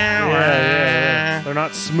 Yeah. They're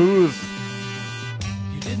not smooth.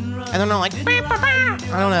 And they're not like, I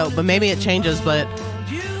don't know, but maybe it changes, but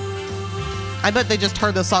I bet they just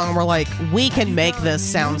heard the song and were like, we can make this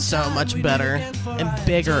sound so much better and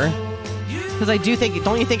bigger. Because I do think,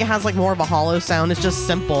 don't you think it has like more of a hollow sound? It's just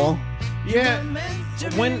simple. Yeah.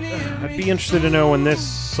 When I'd be interested to know when this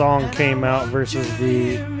song came out versus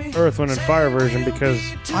the Earth, Wind, and Fire version, because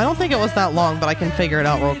I don't think it was that long, but I can figure it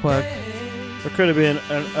out real quick. there could have been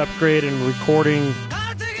an upgrade in recording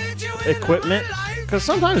equipment. Because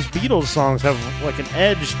sometimes Beatles songs have like an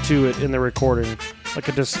edge to it in the recording, like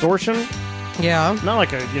a distortion. Yeah. Not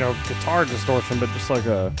like a guitar distortion, but just like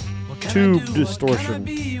a tube distortion.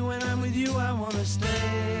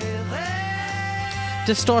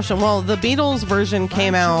 Distortion. Well, the Beatles version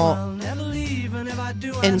came out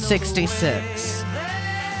in 66.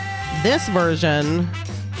 This version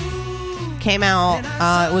came out,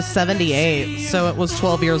 it was 78, so it was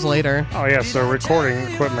 12 years later. Oh yeah, so recording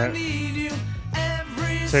equipment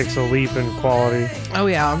takes a leap in quality. Oh,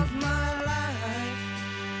 yeah.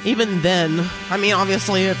 Even then, I mean,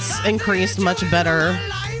 obviously it's increased much better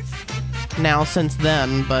now since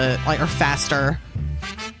then, but, like, or faster.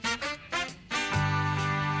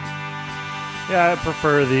 Yeah, I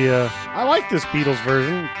prefer the. I like this Beatles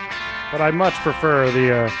version, but I much prefer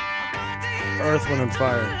the Earth, Wind, and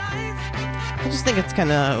Fire. I just think it's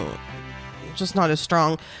kind of just not as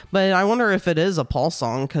strong. But I wonder if it is a Paul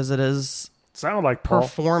song, because it is Sounded like Paul.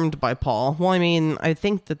 performed by Paul. Well, I mean, I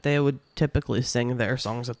think that they would typically sing their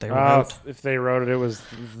songs that they wrote. If they wrote it was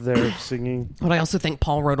their singing. But I also think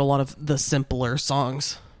Paul wrote a lot of the simpler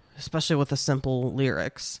songs, especially with the simple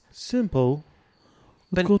lyrics. Simple.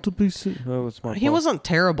 But Got to be oh, it's my he fault. wasn't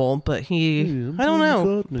terrible, but he, I'm I don't Paul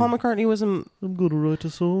know. McCartney. Paul McCartney was in I'm gonna write a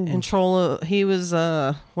song. control. He was,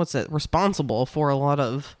 responsible for a lot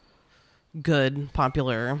of good,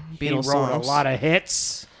 popular He Beatles wrote songs. a lot of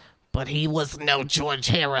hits. But he was no George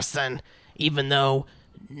Harrison, even though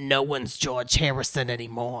no one's George Harrison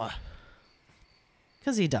anymore.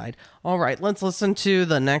 Because he died. All right, let's listen to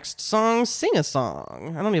the next song, Sing a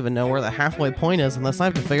Song. I don't even know where the halfway point is unless I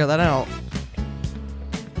have to figure that out.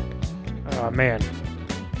 Oh, man.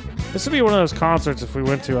 This would be one of those concerts if we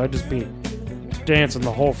went to, I'd just be dancing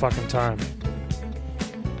the whole fucking time.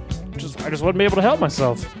 I just wouldn't be able to help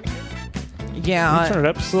myself. Yeah, Turn it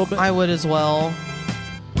up just a little bit. I would as well.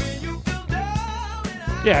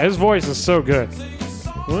 Yeah, his voice is so good.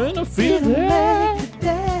 When I feel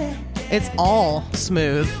that. It's all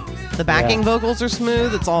smooth. The backing Yeah. vocals are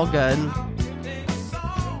smooth. It's all good.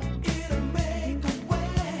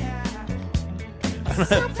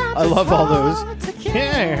 I love all those.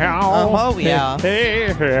 Oh, yeah.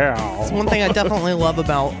 Yeah. It's one thing I definitely love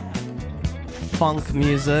about funk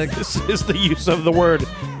music. This is the use of the word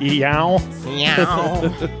yow.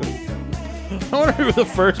 Meow. I wonder who the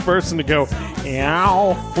first person to go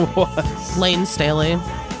yow was. Lane Staley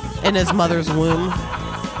in his mother's womb.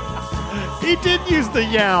 He did use the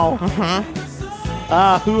yow.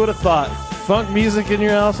 Who would have thought? Funk music in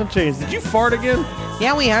your house and chains. Did you fart again?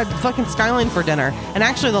 Yeah, we had fucking Skyline for dinner. And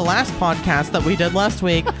actually, the last podcast that we did last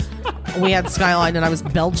week, we had Skyline and I was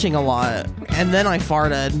belching a lot. And then I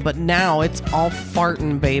farted. But now it's all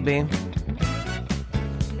farting, baby.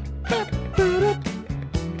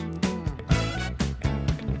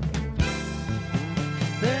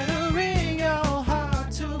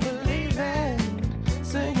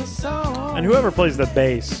 And whoever plays the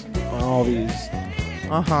bass on all these,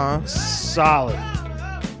 Uh-huh. solid.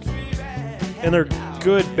 And they're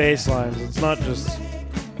good bass lines. It's not just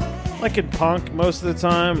like in punk most of the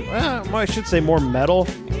time. Well, I should say more metal.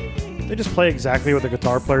 They just play exactly what the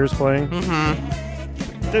guitar player is playing.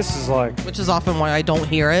 Mm-hmm. This is like, Which is often why I don't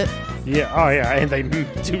hear it. yeah, oh yeah, and they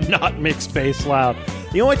do not mix bass loud.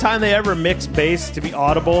 The only time they ever mix bass to be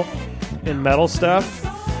audible in metal stuff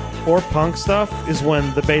or punk stuff is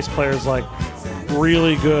when the bass player is like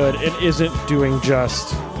really good and isn't doing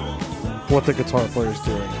just what the guitar player is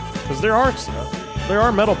doing. Because there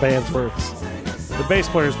are metal bands where it's the bass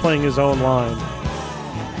player is playing his own line,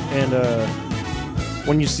 and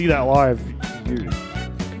when you see that live,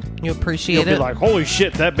 You appreciate you'll be it? like, "Holy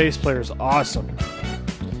shit, that bass player is awesome."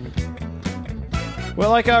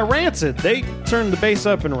 Well, like Rancid, they turned the bass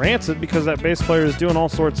up in Rancid because that bass player is doing all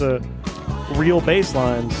sorts of real bass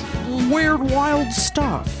lines, Weird, wild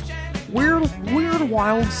stuff. Weird,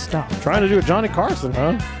 wild stuff. trying to do a Johnny Carson,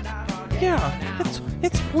 huh? Yeah,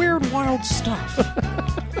 it's weird, wild stuff.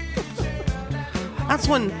 That's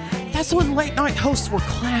when late night hosts were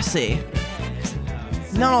classy.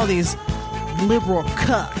 Not all these liberal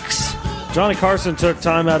cucks. Johnny Carson took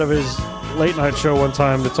time out of his late night show one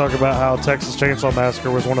time to talk about how Texas Chainsaw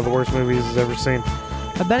Massacre was one of the worst movies he's ever seen.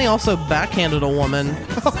 I bet he also backhanded a woman.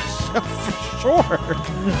 Sure.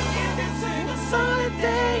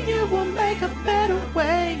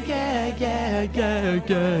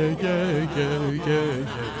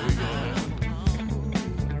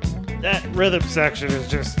 That rhythm section is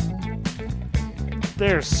just.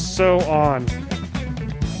 They're so on.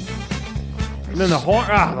 And then the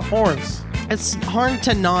horns. It's hard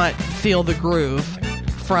to not feel the groove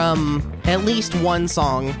from at least one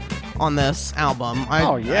song on this album.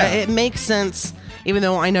 Oh, yeah. It makes sense, even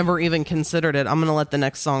though I never even considered it. I'm going to let the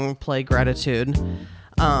next song play, Gratitude.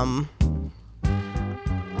 I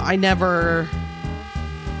never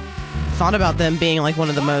thought about them being like one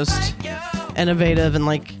of the most innovative and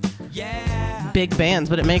like big bands,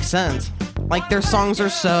 but it makes sense. Like their songs are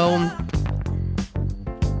so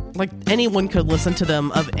like anyone could listen to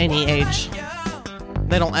them of any age.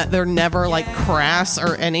 They're never like crass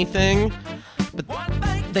or anything, but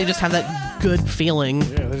they just have that good feeling.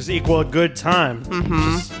 Yeah, they just equal a good time.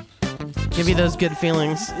 Give you those good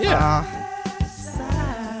feelings. Yeah.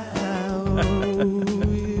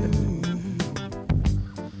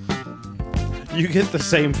 You get the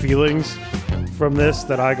same feelings from this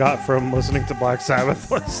that I got from listening to Black Sabbath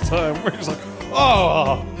last time. Where it's like,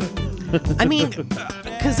 oh, I mean,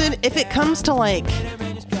 because if it comes to like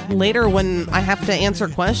later when I have to answer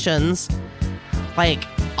questions, like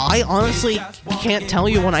I honestly can't tell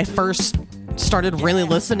you when I first started really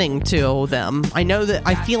listening to them. I know that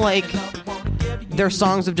I feel like their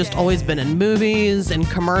songs have just always been in movies and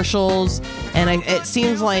commercials, and it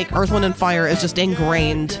seems like Earth, Wind, and Fire is just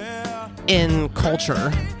ingrained in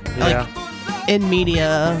culture, Yeah. like in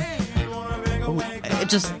media. It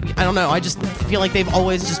just, I don't know. I just feel like they've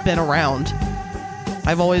always just been around.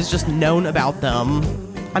 I've always just known about them.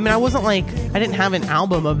 I mean, I didn't have an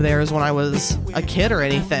album of theirs when I was a kid or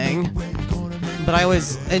anything, but I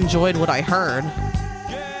always enjoyed what I heard.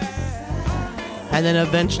 And then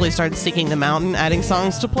eventually started seeking them out and adding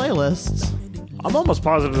songs to playlists. I'm almost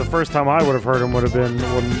positive the first time I would have heard them would have been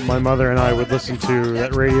when my mother and I would listen to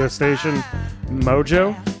that radio station,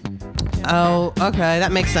 Mojo. Oh, okay,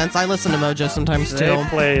 that makes sense. I listen to Mojo sometimes too. They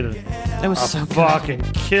played It was a so good. fucking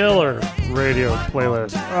killer radio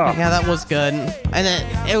playlist. Oh, Yeah, that was good.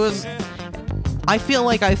 And it was. I feel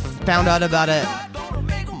like I found out about it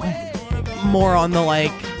more on the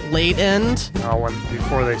late end.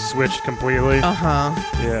 before they switched completely. Uh huh.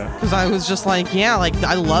 Yeah. Because I was just like, yeah,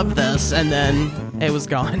 I love this, and then it was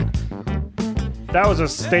gone. That was a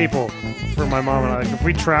staple for my mom and I. If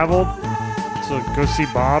we traveled to go see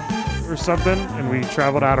Bob or something, and we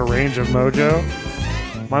traveled out of range of Mojo,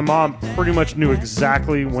 my mom pretty much knew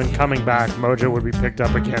exactly when coming back, Mojo would be picked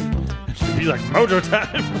up again. She'd be like, Mojo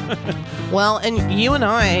time! Well, and you and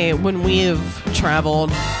I, when we've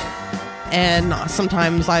traveled, and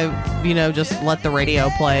sometimes I, just let the radio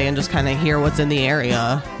play and just kind of hear what's in the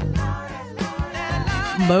area.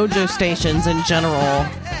 Mojo stations in general,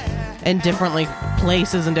 in different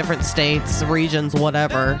places in different states, regions,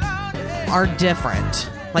 whatever, are different.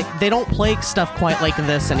 They don't play stuff quite like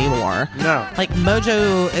this anymore. No.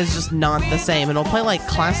 Mojo is just not the same. It'll play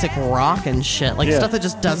classic rock and shit, Yeah. stuff that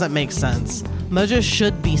just doesn't make sense. Mojo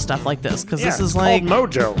should be stuff like this, because this is it's called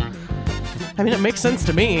Mojo. I mean, it makes sense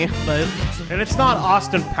to me, but And it's not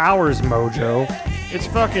Austin Powers Mojo. It's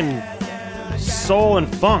fucking soul and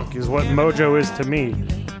funk is what Mojo is to me.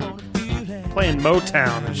 Playing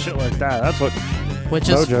Motown and shit like that. That's what which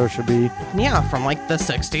is Mojo should be. yeah, from the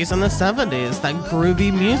 60s and the 70s, that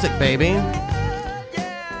groovy music, baby.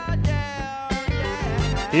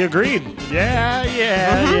 He agreed. Yeah.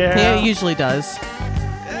 Yeah, it usually does.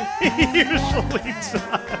 He usually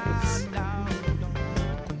does.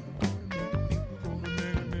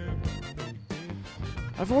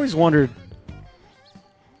 I've always wondered.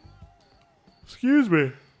 Excuse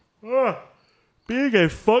me. Being a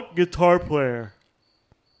funk guitar player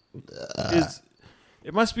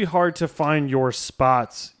it must be hard to find your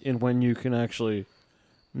spots in when you can actually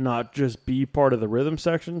not just be part of the rhythm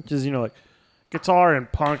section. Because, guitar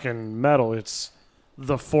and punk and metal, it's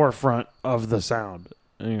the forefront of the sound.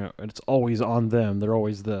 And it's always on them. They're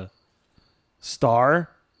always the star.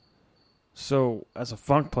 So, as a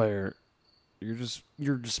funk player, you're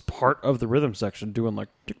just part of the rhythm section doing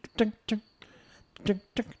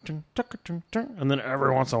and then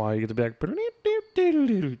every once in a while you get to be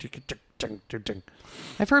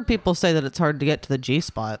I've heard people say that it's hard to get to the G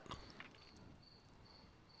spot.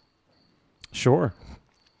 Sure.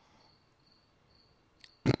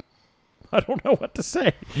 I don't know what to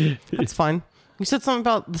say. That's fine. You said something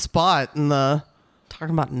about the spot and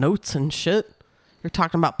talking about notes and shit. You're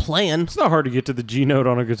talking about playing. It's not hard to get to the G note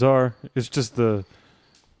on a guitar. It's just the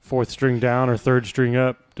fourth string down or third string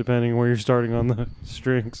up, depending where you're starting on the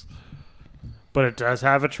strings. But it does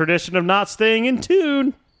have a tradition of not staying in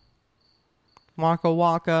tune. Waka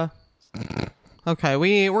waka. Okay,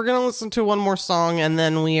 we're gonna listen to one more song and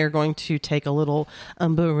then we are going to take a little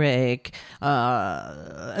break.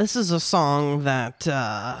 This is a song that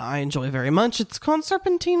I enjoy very much. It's called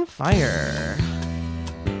Serpentine Fire.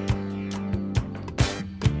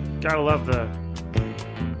 Gotta love the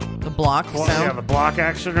block sound. yeah, the block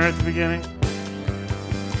action right at the beginning.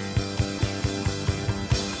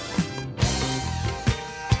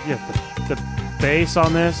 Yeah, the bass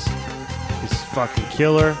on this is fucking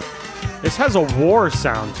killer. This has a war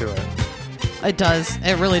sound to it. It does.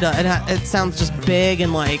 It really does. It sounds just big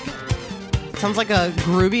and it sounds like a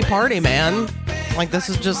groovy party, man. This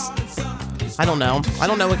is just, I don't know. I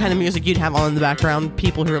don't know what kind of music you'd have on in the background,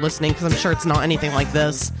 people who are listening, because I'm sure it's not anything like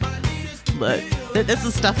this. But this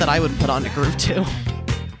is stuff that I would put on to groove to.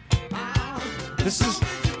 This is...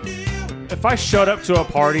 If I showed up to a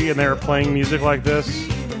party and they were playing music like this,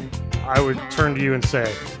 I would turn to you and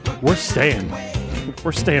say, we're staying.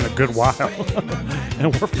 We're staying a good while.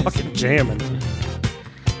 And we're fucking jamming.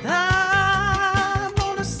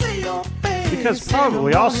 Because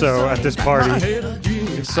probably also at this party,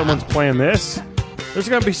 if someone's playing this, there's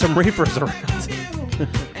going to be some reefers around.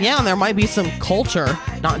 Yeah, and there might be some culture,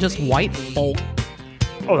 not just white folk.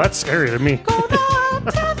 Oh, that's scary to me.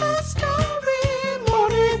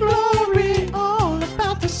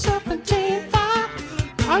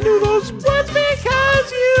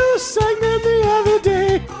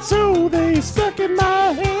 in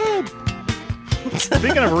my head.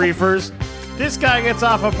 Speaking of reefers, this guy gets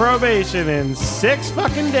off of probation in 6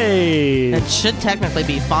 fucking days. It should technically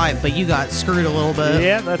be 5, but you got screwed a little bit.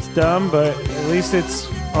 Yeah, that's dumb, but at least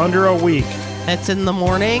it's under a week. It's in the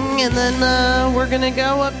morning, and then we're going to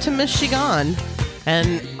go up to Michigan.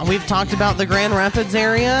 And we've talked about the Grand Rapids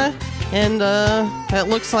area, and it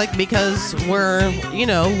looks like because we're,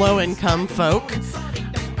 low-income folk,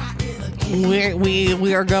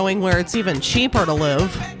 we are going where it's even cheaper to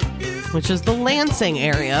live, which is the Lansing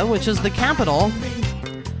area, which is the capital.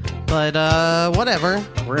 But whatever.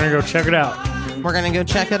 We're going to go check it out. We're going to go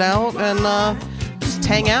check it out and just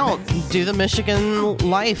hang out, do the Michigan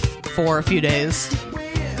life for a few days.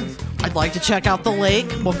 I'd like to check out the lake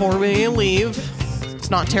before we leave. It's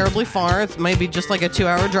not terribly far. It's maybe just like a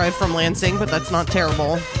 2-hour drive from Lansing, but that's not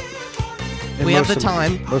terrible. And We have the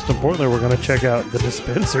time. Most importantly, we're going to check out the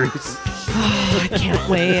dispensaries. I can't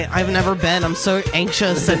wait. I've never been. I'm so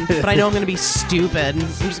anxious, but I know I'm going to be stupid. I'm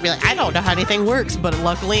just going to be like, I don't know how anything works, but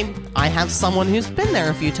luckily I have someone who's been there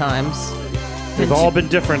a few times. They've all been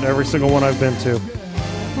different, every single one I've been to.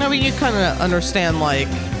 No, but you kind of understand, like,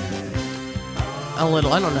 a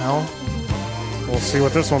little. I don't know. We'll see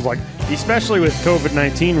what this one's like, especially with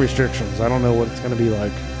COVID-19 restrictions. I don't know what it's going to be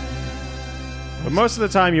like. But most of the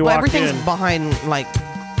time you Well, walk everything's in... behind, like,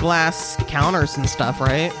 glass counters and stuff,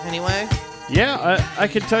 right? Anyway? Yeah, I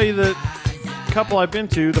could tell you the couple I've been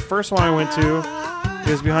to. The first one I went to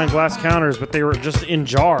is behind glass counters, but they were just in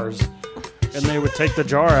jars. And they would take the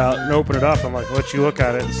jar out and open it up and like let you look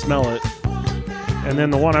at it and smell it. And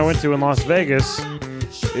then the one I went to in Las Vegas,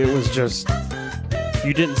 it was just...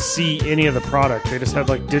 You didn't see any of the product. They just had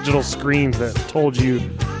like digital screens that told you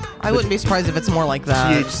I wouldn't be surprised if it's more like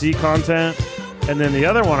that. THC content. And then the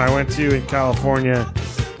other one I went to in California,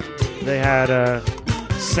 they had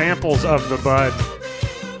samples of the bud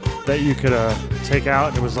that you could take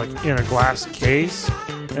out. It was like in a glass case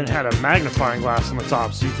and had a magnifying glass on the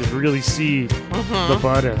top so you could really see the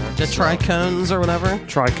bud in it. The trichomes or whatever.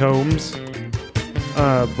 Trichomes.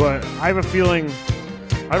 But I have a feeling...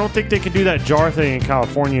 I don't think they can do that jar thing in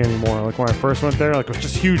California anymore. Like when I first went there, like it was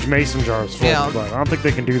just huge mason jars full of bud. I don't think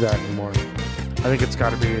they can do that anymore. I think it's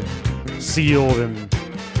got to be sealed and...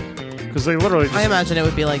 Because they literally just... I imagine it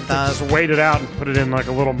would be like that. Just weighed it out and put it in like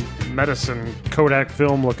a little medicine Kodak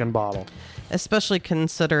film looking bottle. Especially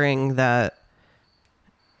considering that,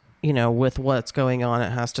 with what's going on,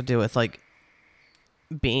 it has to do with like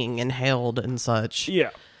being inhaled and such.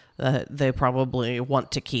 Yeah. That they probably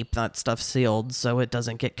want to keep that stuff sealed so it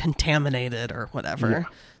doesn't get contaminated or whatever. Yeah.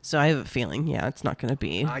 So I have a feeling, it's not going to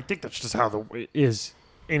be. I think that's just how it is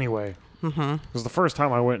anyway. Because the first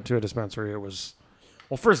time I went to a dispensary, it was...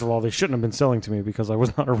 Well, first of all, they shouldn't have been selling to me because I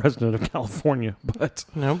was not a resident of California. But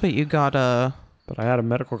You got a... But I had a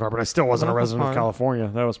medical card, but I still wasn't a resident of California.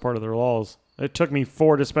 That was part of their laws. It took me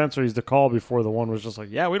 4 dispensaries to call before the one was just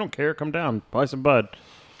like, yeah, we don't care. Come down. Buy some bud.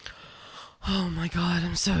 Oh my God,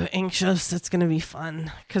 I'm so anxious. It's going to be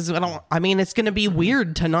fun. Because it's going to be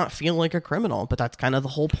weird to not feel like a criminal, but that's kind of the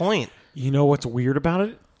whole point. You know what's weird about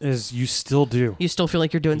it? Is you still do. You still feel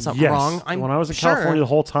like you're doing something Yes. wrong? When I was in California the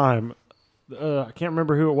whole time, I can't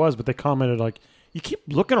remember who it was, but they commented like, you keep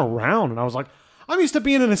looking around. And I was like, I'm used to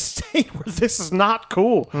being in a state where this is not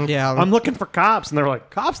cool. Yeah. I'm looking for cops. And they're like,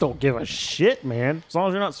 cops don't give a shit, man. As long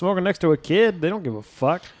as you're not smoking next to a kid, they don't give a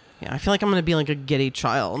fuck. Yeah, I feel like I'm going to be like a giddy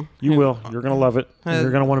child. You will. You're going to love it.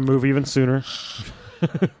 You're going to want to move even sooner.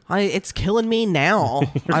 It's killing me now.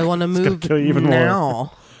 I want to move kill you even more.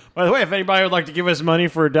 now. By the way, if anybody would like to give us money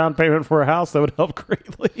for a down payment for a house, that would help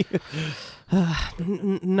greatly.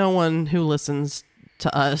 No one who listens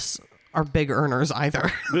to us are big earners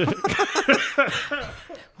either.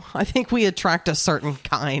 I think we attract a certain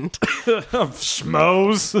kind. Of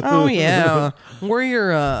schmoes. Oh yeah,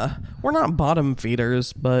 we're not bottom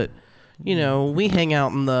feeders, but we hang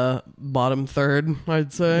out in the bottom third,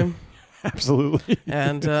 I'd say. Absolutely.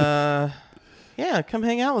 And come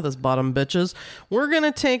hang out with us, bottom bitches. We're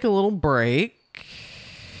gonna take a little break.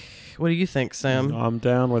 What do you think, Sam? I'm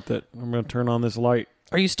down with it. I'm going to turn on this light.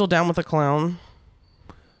 Are you still down with the clown?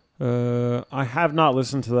 I have not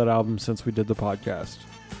listened to that album since we did the podcast.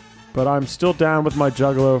 But I'm still down with my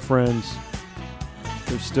Juggalo friends.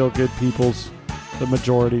 They're still good peoples, the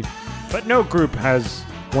majority. But no group has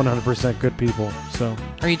 100% good people, so...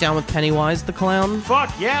 Are you down with Pennywise the Clown?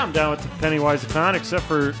 Fuck yeah, I'm down with Pennywise the Clown, except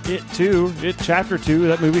for It 2. It Chapter 2,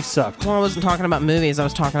 that movie sucked. Well, I wasn't talking about movies. I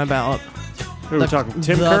was talking about Who are we talking?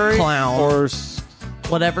 Tim the Curry? Clown. Or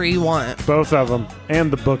whatever you want. both of them. And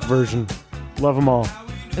the book version. Love them all.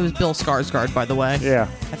 It was Bill Skarsgård, by the way. Yeah.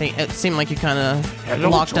 I think it seemed like you kind of Hello,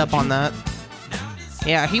 locked up Georgie. on that.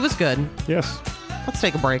 Yeah, he was good. Yes. Let's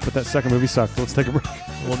take a break. But that second movie sucked. Let's take a break.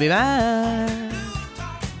 We'll be back.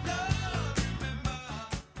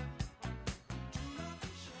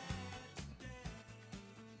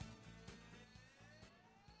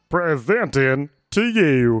 Presenting to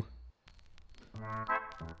you.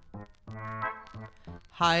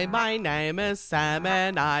 Hi, my name is Sam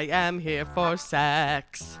and I am here for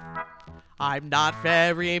sex. I'm not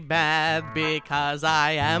very bad because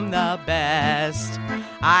I am the best.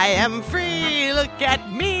 I am free, look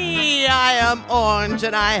at me. I am orange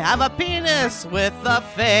and I have a penis with a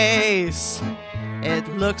face. It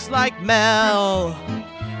looks like Mel.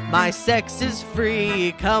 My sex is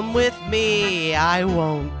free, come with me, I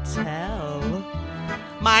won't tell.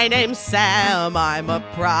 My name's Sam, I'm a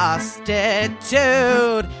prostitute.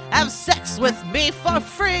 Have sex with me for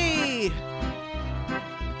free.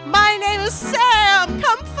 My name is Sam,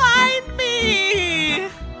 come find me.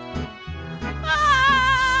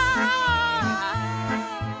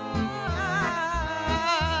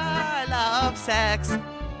 I love sex.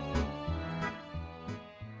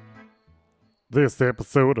 This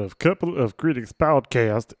episode of Couple of Critics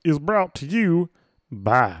Podcast is brought to you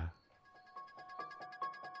by...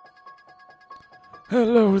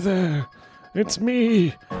 Hello there, it's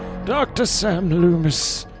me, Dr. Sam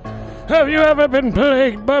Loomis. Have you ever been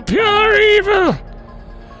plagued by pure evil?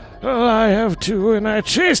 Well, I have too, and I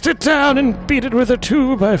chased it down and beat it with a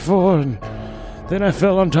 2x4, and then I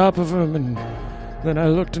fell on top of him, and then I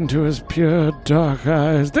looked into his pure dark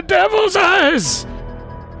eyes, the devil's eyes!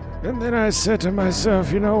 And then I said to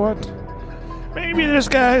myself, you know what? Maybe this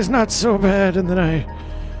guy's not so bad. And then I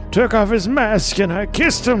took off his mask and I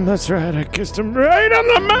kissed him. That's right, I kissed him right on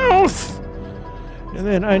the mouth. And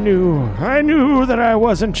then I knew that I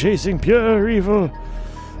wasn't chasing pure evil.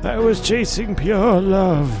 I was chasing pure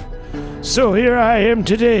love. So here I am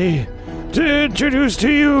today to introduce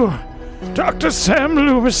to you Dr. Sam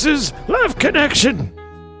Loomis's Love Connection.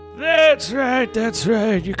 That's right.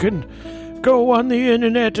 You can go on the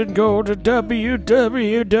internet and go to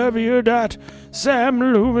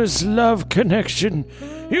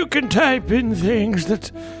www.samloomisloveconnection. You can type in things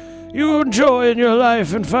that you enjoy in your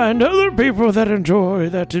life and find other people that enjoy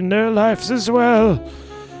that in their lives as well.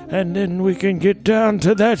 And then we can get down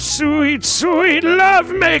to that sweet, sweet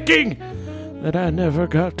lovemaking that I never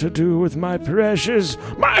got to do with my precious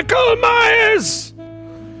Michael Myers.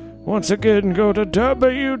 Once again, go to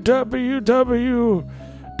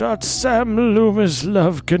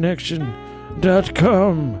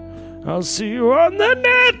www.samloomisloveconnection.com. I'll see you on the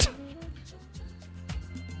net.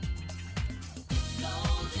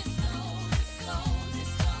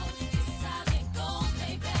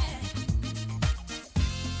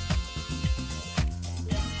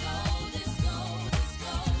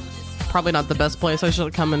 Probably not the best place. I should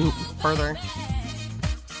have come in further.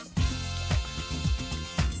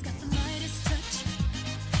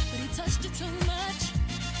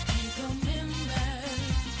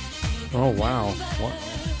 Oh, wow.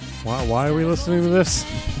 Why are we listening to this?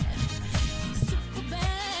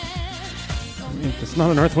 I mean, it's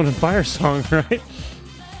not an Earth, Wind, and Fire song, right?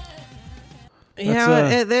 Yeah,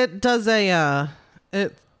 it does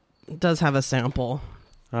it does have a sample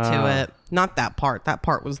to it. Not that part. That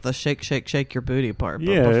part was the shake, shake, shake your booty part.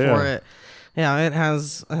 But before it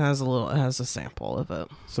has a sample of it.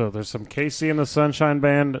 So there's some Casey and the Sunshine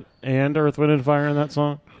Band and Earth, Wind, and Fire in that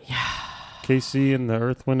song? Yeah. Casey and the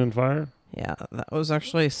Earth, Wind, and Fire? Yeah, that was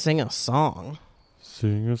actually Sing a Song.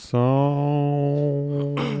 Sing a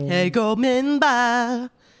song. Hey, go men by.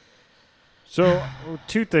 So,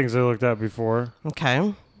 two things I looked at before.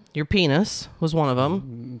 Okay. Your penis was one of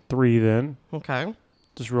them. 3 then. Okay.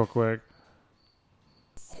 Just real quick.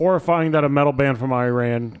 Horrifying that a metal band from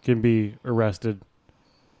Iran can be arrested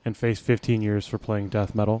and face 15 years for playing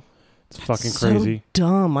death metal. It's fucking crazy. So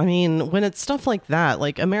dumb. I mean, when it's stuff like that,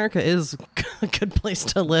 like America is a good place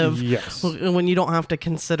to live. Yes. When you don't have to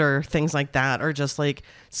consider things like that or just like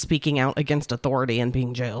speaking out against authority and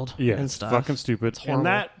being jailed Yeah, and it's stuff. fucking stupid. horrible. And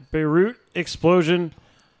that Beirut explosion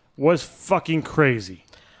was fucking crazy.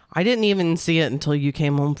 I didn't even see it until you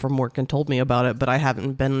came home from work and told me about it, but I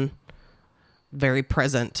haven't been very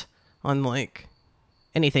present on like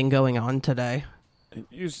anything going on today.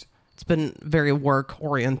 It's been very work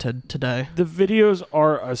oriented today. The videos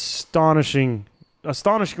are astonishingly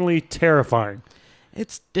terrifying.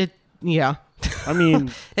 Yeah. I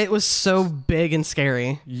mean, it was so big and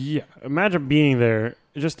scary. yeah. Imagine being there,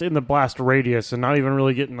 just in the blast radius, and not even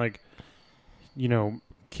really getting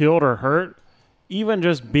killed or hurt. Even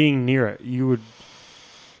just being near it, you'd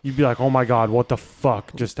be like, "Oh my god, what the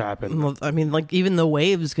fuck just happened?" I mean, like even the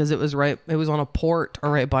waves, because it was on a port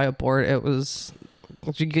or right by a port. It was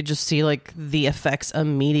You could just see like the effects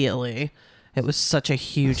immediately. It was such a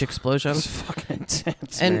huge explosion. It's fucking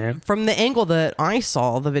intense, And man. from the angle that I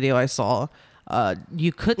saw, the video I saw,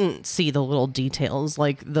 you couldn't see the little details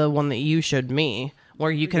like the one that you showed me,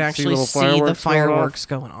 where you can could see actually little see the fireworks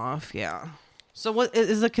going off? fireworks going off. Yeah. So what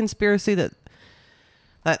is the conspiracy that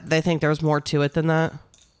they think there's more to it than that?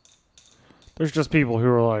 There's just people who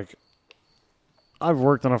are like, I've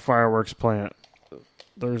worked on a fireworks plant.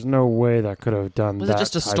 There's no way that could have done Was that it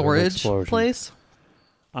just a type of storage explosion. place?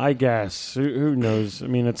 I guess. Who knows? I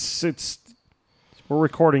mean, it's. We're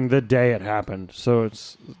recording the day it happened, so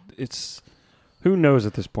it's. Who knows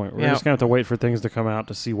at this point? We're Yeah. just gonna have to wait for things to come out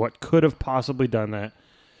to see what could have possibly done that,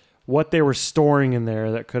 what they were storing in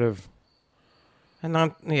there that could have. And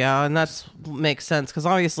that's makes sense because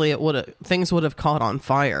obviously things would have caught on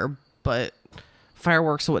fire, but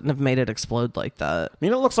fireworks wouldn't have made it explode like that. I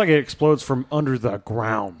mean, it looks like it explodes from under the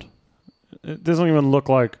ground. It doesn't even look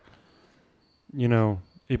like,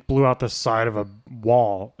 it blew out the side of a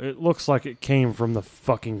wall. It looks like it came from the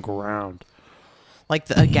fucking ground. Like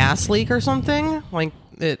a gas leak or something? Like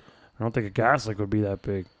it I don't think a gas leak would be that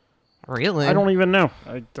big. really? I don't even know.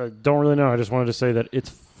 I don't really know. I just wanted to say that it's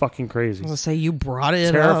fucking crazy. I was gonna say you brought it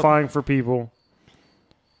up. Terrifying for people.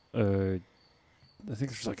 I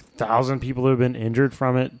think there's like 1,000 people who have been injured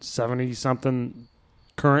from it. 70 something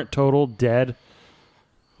current total dead. I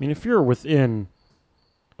mean, if you're within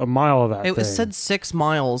a mile of that It thing, said 6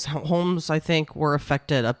 miles. Homes, I think, were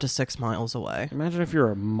affected up to 6 miles away. imagine if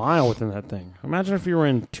you're a mile within that thing. Imagine if you were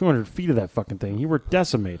in 200 feet of that fucking thing. You were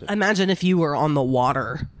decimated. Imagine if you were on the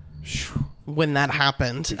water when that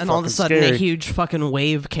happened, and all of a fucking sudden a scary. huge fucking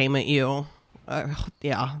wave came at you.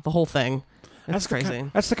 Yeah, the whole thing. It's crazy.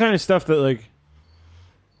 That's the kind of stuff that, like,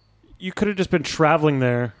 you could have just been traveling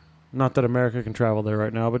there. Not that America can travel there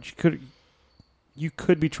right now, but you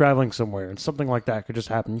could be traveling somewhere, and something like that could just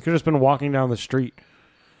happen. You could have just been walking down the street,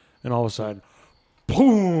 and all of a sudden,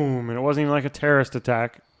 boom! And it wasn't even like a terrorist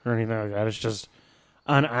attack or anything like that. It's just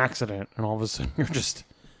an accident, and all of a sudden you're just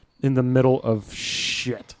in the middle of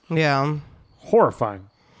shit. Yeah. Horrifying.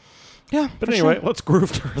 Yeah. But for anyway, sure. let's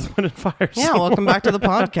groove to Earth, Wind, and Fire. Yeah, welcome back to the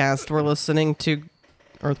podcast. We're listening to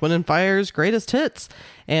Earth, Wind, and Fire's greatest hits,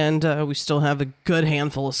 and we still have a good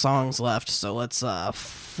handful of songs left, so let's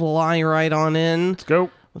fly right on in Let's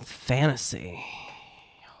go. with Fantasy.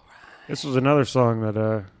 This was another song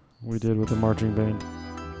that we did with the marching band.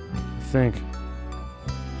 I think.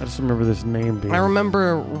 I just remember this name being. I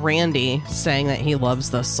remember Randy saying that he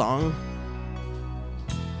loves this song.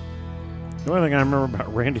 The only thing I remember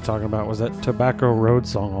about Randy talking about was that Tobacco Road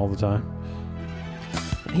song all the time.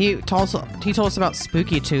 He told us about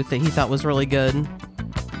Spooky Tooth that he thought was really good,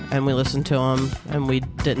 and we listened to him, and we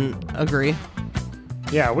didn't agree.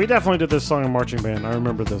 Yeah, we definitely did this song in marching band. I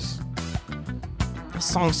remember this. This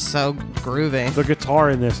song's so groovy. The guitar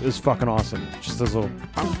in this is fucking awesome. Just this little.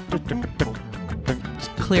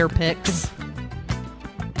 Clear picks.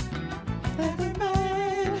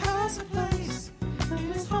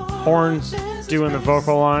 Horns doing the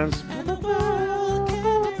vocal lines.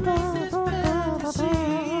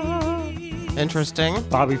 Interesting.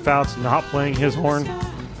 Bobby Fouts not playing his horn.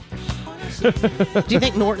 Do you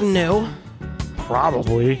think Norton knew?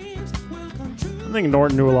 Probably. I think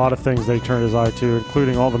Norton knew a lot of things that he turned his eye to,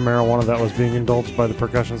 including all the marijuana that was being indulged by the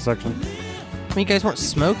percussion section. I mean, you guys weren't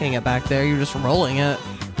smoking it back there. You were just rolling it.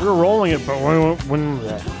 We were rolling it, but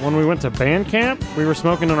when we went to band camp, we were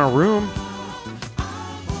smoking in our room.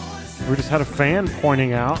 We just had a fan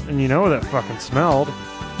pointing out, and you know that fucking smelled.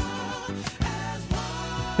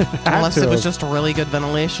 Unless to it was have. just really good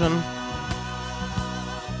ventilation.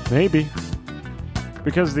 Maybe.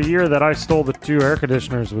 Because the year that I stole the 2 air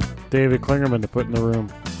conditioners with David Klingerman to put in the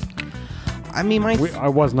room, I mean, I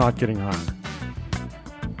was not getting hot.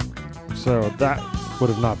 So that would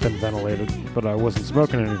have not been ventilated, but I wasn't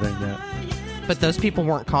smoking anything yet. but those people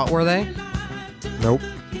weren't caught, were they? Nope.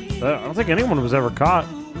 I don't think anyone was ever caught.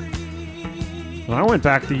 And I went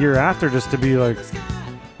back the year after just to be like,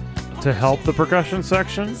 to help the percussion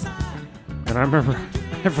section. And I remember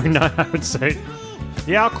every night I would say,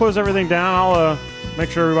 yeah, I'll close everything down. I'll make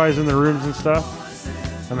sure everybody's in their rooms and stuff.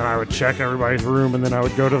 And then I would check everybody's room, and then I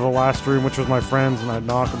would go to the last room, which was my friend's, and I'd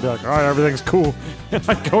knock and be like, all right, everything's cool. And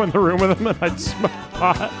I'd go in the room with him, and I'd smoke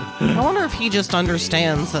pot. I wonder if he just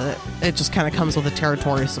understands that it just kind of comes with the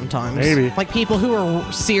territory sometimes. Maybe. Like people who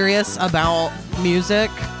are serious about music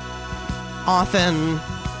often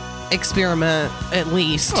experiment at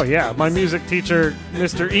least. Oh, yeah. My music teacher,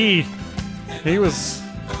 Mr. E, he was...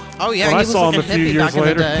 Oh, yeah. when he I was saw like him a few hippie years back in the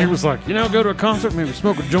later, day. he was like, go to a concert, maybe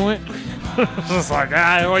smoke a joint. I was just like,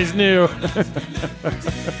 I always knew.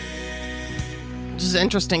 Which is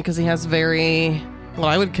interesting because he has what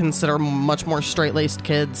I would consider much more straight-laced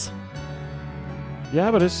kids.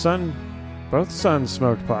 Yeah, but both sons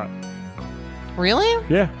smoked pot. Really?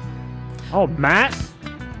 Yeah. Oh, Matt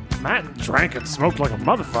drank and smoked like a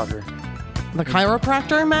motherfucker. The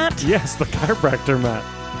chiropractor, Matt? Yes, the chiropractor Matt.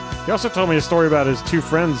 He also told me a story about his two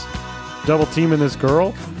friends double teaming this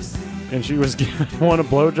girl, and she was giving one a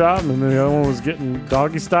blowjob, and the other one was getting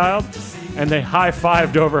doggy styled, and they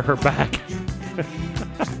high-fived over her back.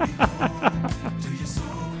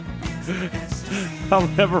 I'll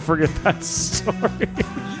never forget that story.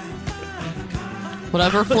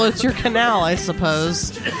 Whatever floats your canal, I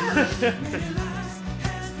suppose.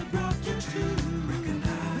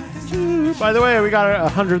 By the way, we got a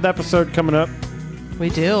 100th episode coming up We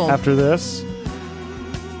do. after this.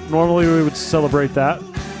 Normally we would celebrate that,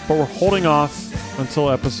 but we're holding off until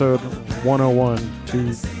episode 101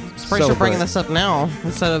 to Surprised you're bringing this up now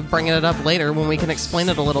instead of bringing it up later when we can explain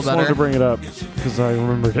it a little I wanted to better. bring it up because I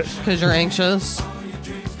remembered it. Because you're anxious.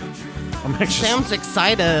 I'm anxious Sam's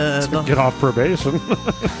excited. to get off probation.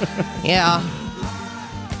 Yeah.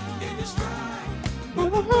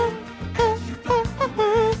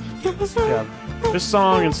 Yeah, this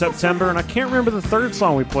song in September, and I can't remember the third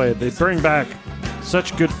song we played. They bring back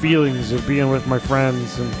such good feelings of being with my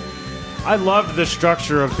friends, and I loved the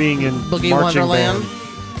structure of being in Boogie marching Wonderland?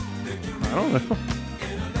 band. I don't know.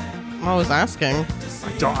 I was asking.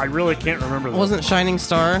 I really can't remember. Wasn't Shining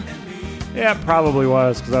Star? Yeah, it probably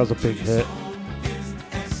was because that was a big hit.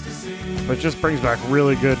 But it just brings back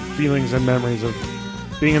really good feelings and memories of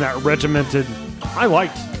being in that regimented. I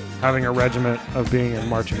liked having a regiment of being in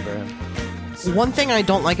marching band. One thing I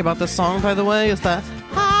don't like about this song, by the way, is that.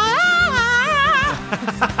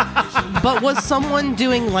 But was someone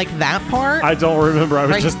doing like that part? I don't remember. I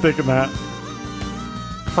was Right. just thinking that.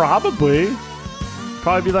 Probably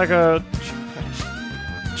be like a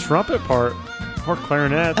trumpet part or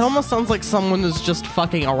clarinet. It almost sounds like someone is just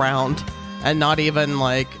fucking around and not even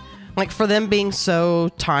like for them being so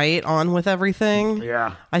tight on with everything.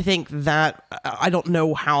 Yeah, I think that I don't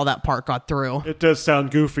know how that part got through. it does sound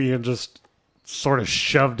goofy and just sort of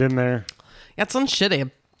shoved in there. Yeah, it sounds shitty.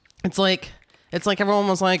 It's like everyone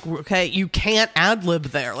was like, okay, you can't ad lib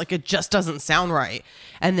there. Like it just doesn't sound right.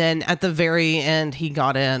 And then at the very end, he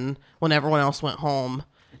got in when everyone else went home,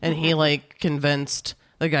 and he like convinced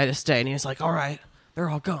the guy to stay. And he was like, all right, they're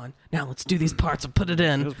all gone. Now let's do these parts and put it It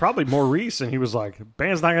in. was probably Maurice, and he was like,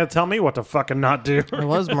 "Band's not going to tell me what to fucking not do." It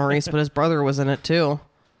was Maurice, but his brother was in it too.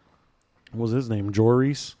 What was his name?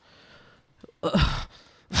 Joris?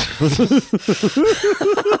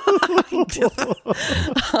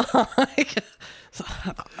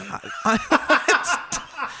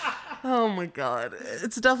 Oh my god,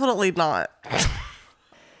 it's definitely not.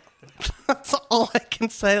 That's all I can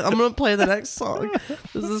say. I'm gonna play the next song.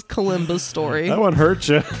 This is Kalimba's story. That one hurt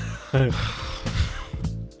you.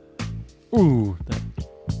 Ooh.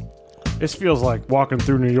 This feels like walking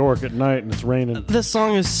through New York at night and it's raining. This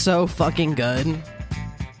song is so fucking good.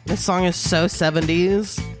 This song is so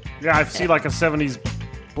 70s. Yeah, I see like a 70s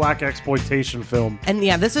black exploitation film. And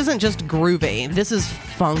yeah, this isn't just groovy. This is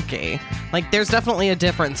funky. Like, there's definitely a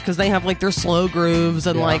difference because they have like their slow grooves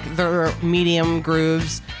and Yeah. like their medium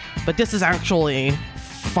grooves. But this is actually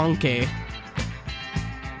funky.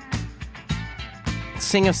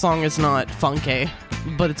 Sing a Song is not funky,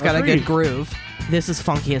 but it's got a Agreed. good groove. This is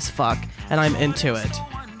funky as fuck, and I'm into it.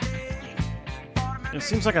 It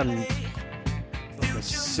seems like a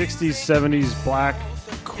 60s, 70s black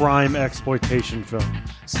crime exploitation film.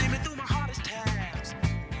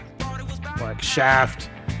 Like Shaft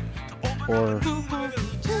or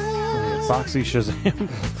Foxy Shazam.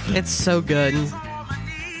 It's so good.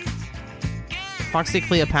 Foxy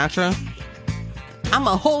Cleopatra. I'm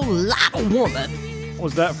a whole lot of woman.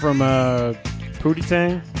 Was that from Pootie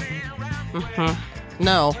Tang?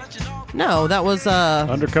 No, that was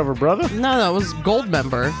Undercover Brother? no, that was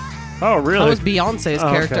Goldmember. Oh, really? That was Beyonce's Oh,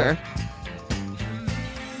 okay. character.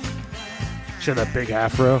 She had that big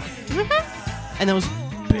afro. And those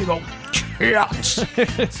big old tits.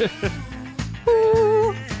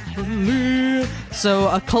 So,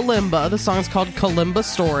 Kalimba. The song's called Kalimba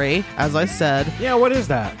Story, as I said. Yeah, what is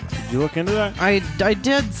that? Did you look into that? I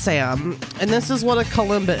did, Sam. And this is what a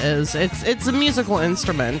kalimba is. It's a musical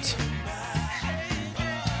instrument.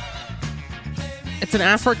 It's an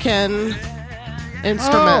African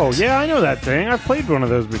instrument. Oh, yeah, I know that thing. I've played one of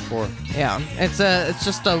those before. Yeah.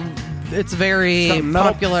 It's very It's got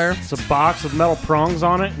metal- popular. It's a box with metal prongs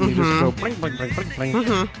on it, and you just go bling, bling, bling, bling,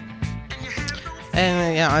 bling.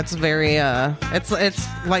 And yeah, it's very it's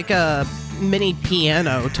like a mini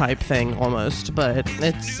piano type thing almost, but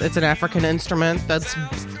it's an African instrument that's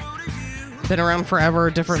been around forever,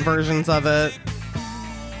 different versions of it.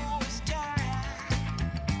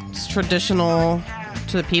 It's traditional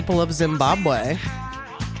to the people of Zimbabwe.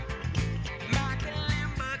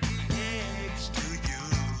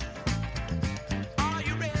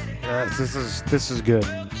 Yes, this is good.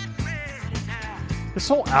 This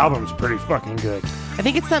whole album's pretty fucking good. I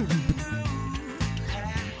think it's that.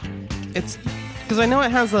 It's because I know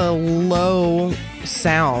it has a low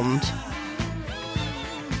sound,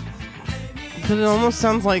 but it almost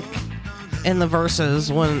sounds like in the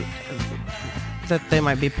verses when that they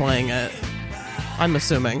might be playing it. I'm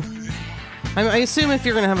assuming. I assume if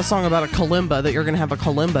you're going to have a song about a kalimba, that you're going to have a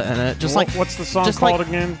kalimba in it. Just like What's the song just called like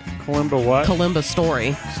again? Kalimba what? Kalimba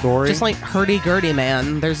story. Story? Just like hurdy-gurdy,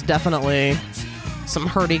 man. There's definitely some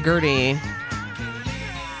hurdy-gurdy.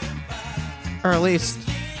 Or at least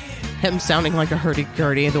him sounding like a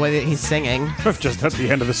hurdy-gurdy, the way that he's singing. Just at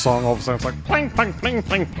the end of the song, all of a sudden it's like pling, pling, pling,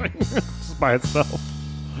 pling, pling. Just by itself.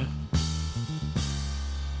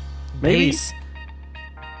 Bass.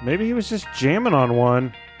 Maybe he was just jamming on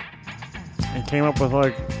one and came up with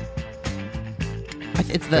like...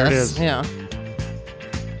 It's There it this. is. Yeah.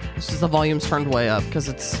 This is the volume's turned way up because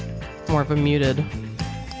it's more of a muted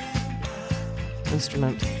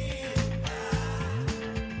instrument.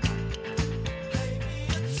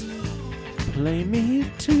 Play me a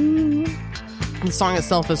tune. The song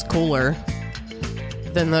itself is cooler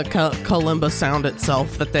than the kalimba sound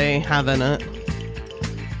itself that they have in it.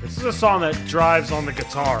 This is a song that drives on the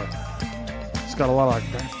guitar. It's got a lot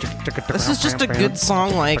of like... This is just a good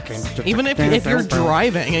song, like, even if you're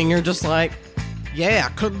driving and you're just like, yeah,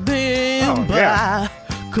 kalimba, Oh, yeah.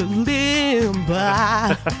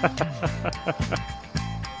 kalimba.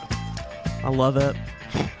 I love it.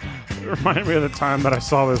 It reminded me of the time that I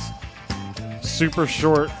saw this super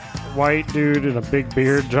short white dude in a big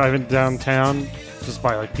beard driving downtown just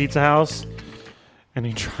by like Pizza House, and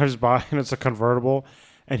he drives by and it's a convertible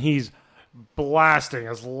and he's blasting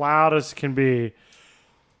as loud as can be.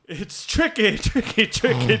 It's tricky, tricky,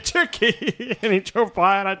 tricky, tricky. And he drove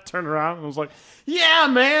by and I turned around and was like, yeah,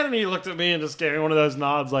 man. And he looked at me and just gave me one of those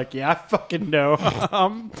nods like, yeah, I fucking know.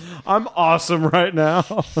 I'm awesome right now.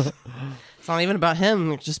 It's not even about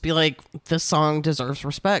him. It'd just be like, this song deserves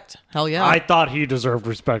respect. Hell yeah. I thought he deserved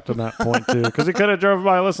respect on that point too, because he could have drove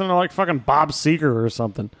by listening to like fucking Bob Seger or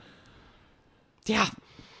something. Yeah.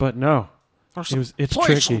 But no, it's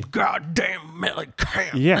tricky. Goddamn Millican.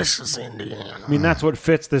 Yeah. This is Indiana. I mean, that's what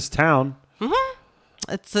fits this town.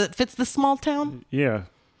 It fits the small town. Yeah,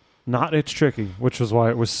 not it's tricky, which was why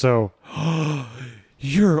it was so.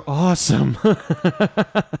 You're awesome, and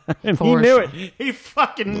he For knew sure. it. He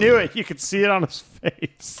fucking knew it. You could see it on his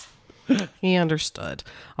face. He understood.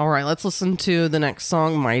 All right, let's listen to the next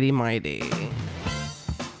song, Mighty Mighty.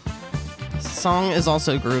 Song is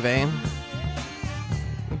also groovy.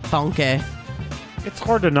 Funky. It's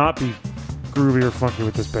hard to not be groovy or funky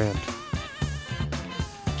with this band.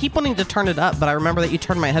 Keep wanting to turn it up, but I remember that you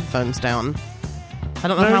turned my headphones down. I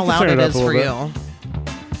don't know No, you how can loud turn it it up is a for little you.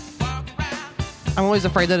 I'm always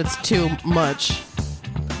afraid that it's too much.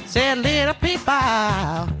 Say little people,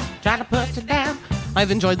 try to put you down.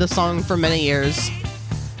 I've enjoyed this song for many years.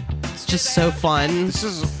 It's just so fun. This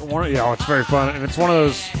is one. Yeah, it's very fun, and it's one of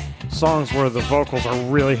those songs where the vocals are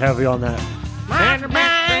really heavy on that.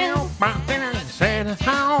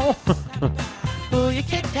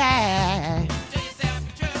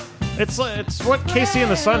 It's what Casey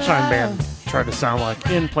and the Sunshine Band tried to sound like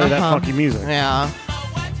in Play That Funky Music. Yeah.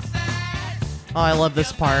 Oh, I love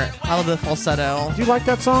this part. I love the falsetto. Do you like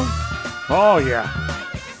that song? Oh yeah.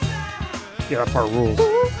 Yeah, that part rules.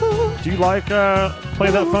 Do you like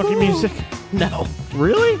Play That Funky Music? No.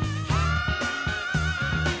 Really?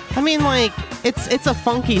 I mean, like, it's a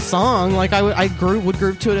funky song. Like, I would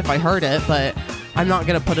groove to it if I heard it, but I'm not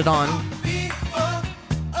gonna put it on.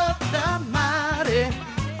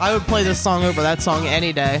 I would play this song over that song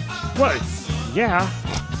any day. What? Yeah.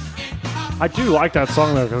 I do like that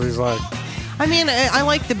song though, because he's like, I mean, I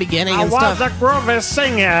like the beginning I and was stuff. a groovy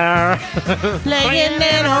singer. Playing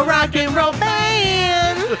in a rock and roll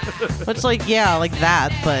band. It's like, yeah, like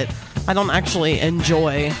that, but I don't actually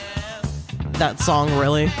enjoy that song,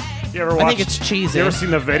 really. You ever I watched, think it's cheesy. You ever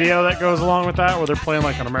seen the video that goes along with that, where they're playing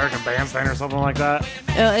like an American Bandstand or something like that?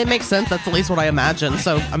 It makes sense. That's at least what I imagine,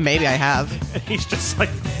 so maybe I have. He's just like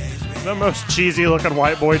the most cheesy looking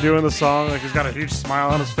white boy doing the song. Like he's got a huge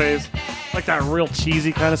smile on his face, like that real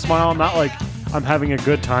cheesy kind of smile. Not like I'm having a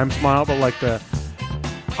good time smile, but like the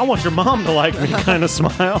I want your mom to like me kind of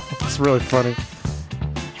smile. It's really funny.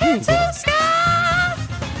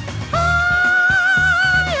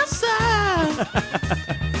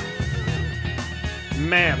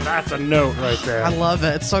 Man, that's a note right there. I love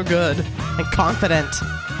it. It's so good. And confident.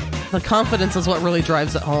 The confidence is what really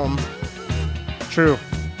drives it home. True.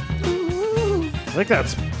 I think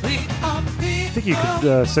that's. I think you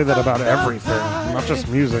could say that about everything, not just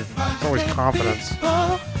music. It's always confidence.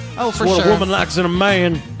 Oh, for What sure. a woman likes in a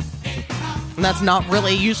man. And that's not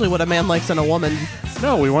really usually what a man likes in a woman.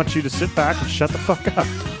 No, we want you to sit back and shut the fuck up.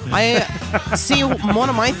 I see one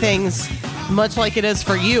of my things, much like it is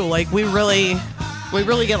for you, like we really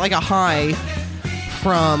get like a high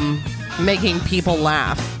from making people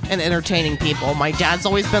laugh and entertaining people. My dad's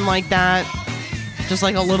always been like that, just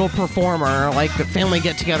like a little performer, like at family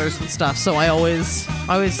get-togethers and stuff. So I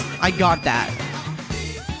got that.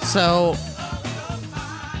 So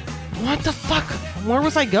what the fuck? Where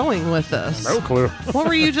was I going with this? No clue. What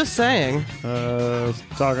were you just saying?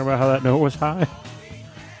 Talking about how that note was high.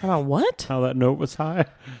 About what? How that note was high.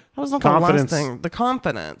 That was not Confidence. the last thing. The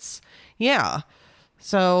confidence. Yeah.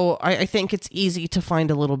 So I think it's easy to find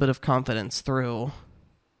a little bit of confidence through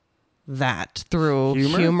that, through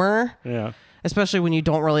humor. Yeah. Especially when you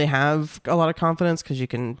don't really have a lot of confidence, because you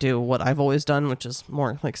can do what I've always done, which is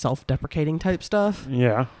more like self-deprecating type stuff.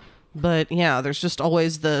 Yeah. But yeah, there's just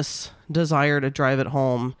always this desire to drive it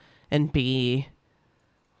home and be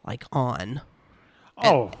like on.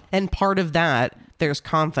 Oh. And part of that, there's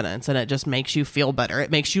confidence, and it just makes you feel better. It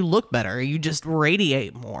makes you look better. You just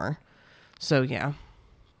radiate more. So yeah,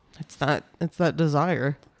 it's that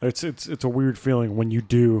desire. It's a weird feeling when you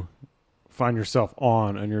do find yourself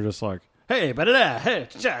on and you're just like, hey, ba-da-da, hey,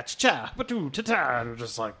 cha-cha, ba-doo, ta-ta, and you're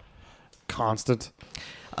just like constant.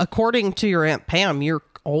 According to your Aunt Pam, you're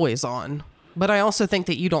always on. But I also think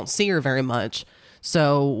that you don't see her very much.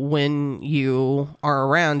 So when you are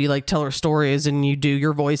around, you like tell her stories and you do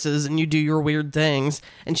your voices and you do your weird things,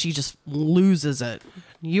 and she just loses it.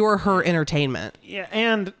 You are her entertainment. Yeah,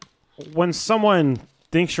 and when someone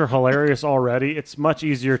thinks you're hilarious already, it's much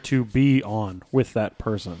easier to be on with that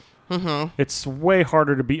person. Mm-hmm. It's way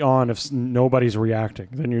harder to be on if nobody's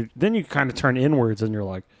reacting. Then you kind of turn inwards and you're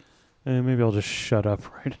like, maybe I'll just shut up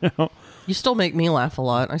right now. You still make me laugh a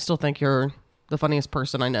lot. I still think you're the funniest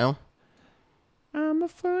person I know. I'm a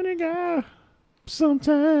funny guy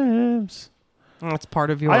sometimes. That's part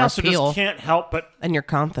of your I also appeal just can't help but and your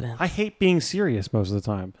confidence. I hate being serious most of the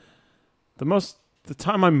time. The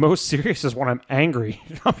time I'm most serious is when I'm angry.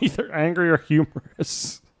 I'm either angry or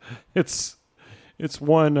humorous. It's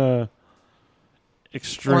one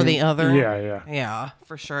extreme or the other. Yeah. Yeah,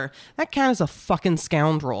 for sure. That cat is a fucking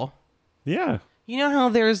scoundrel. Yeah. You know how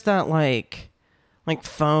there's that like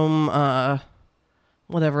foam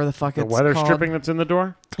whatever the fuck The it's weather called. stripping that's in the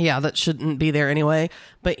door? Yeah, that shouldn't be there anyway.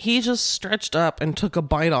 But he just stretched up and took a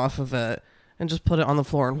bite off of it and just put it on the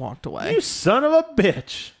floor and walked away. You son of a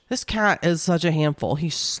bitch. This cat is such a handful.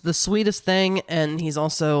 He's the sweetest thing, and he's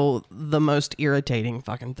also the most irritating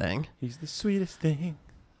fucking thing. He's the sweetest thing.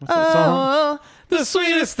 What's that song? Oh, the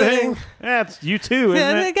sweetest thing. That's you too, isn't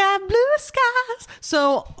And it it? got blue skies.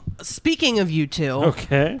 So, speaking of you two,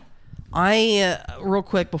 Okay. I real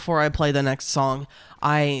quick before I play the next song,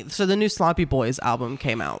 so the new Sloppy Boys album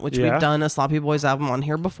came out, which Yeah. we've done a Sloppy Boys album on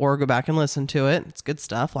here before. Go back and listen to it. It's good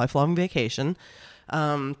stuff. Lifelong Vacation.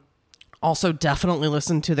 Also, definitely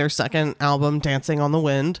listen to their second album, Dancing on the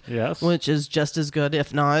Wind. Yes. Which is just as good,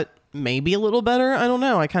 if not maybe a little better. I don't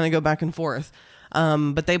know. I kind of go back and forth.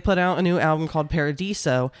 But they put out a new album called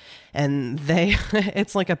Paradiso, and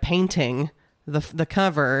it's like a painting, the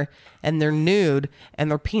cover, and they're nude,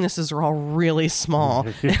 and their penises are all really small.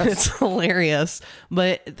 Yes. It's hilarious.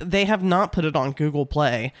 But they have not put it on Google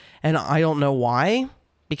Play, and I don't know why,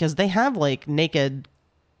 because they have like naked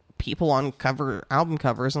people on album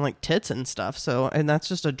covers and like tits and stuff. So, and that's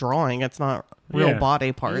just a drawing. It's not real Yeah.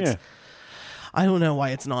 body parts. Yeah. I don't know why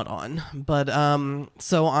it's not on, but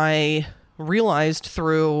so I realized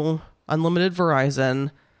through unlimited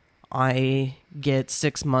Verizon, I get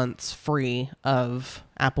 6 months free of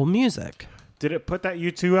Apple Music. Did it put that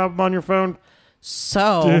U2 album on your phone?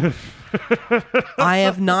 So I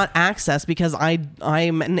have not accessed because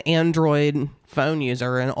I'm an Android phone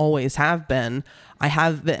user and always have been. I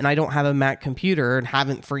have been, and I don't have a Mac computer and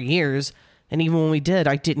haven't for years. And even when we did,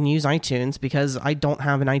 I didn't use iTunes because I don't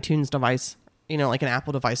have an iTunes device, like an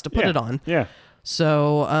Apple device to put it on. Yeah.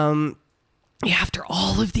 So, after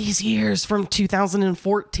all of these years from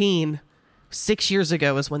 2014, 6 years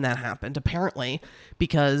ago is when that happened, apparently,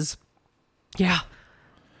 because,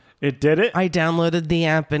 It did it? I downloaded the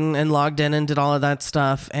app and logged in and did all of that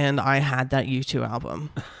stuff, and I had that U2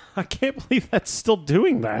 album. I can't believe that's still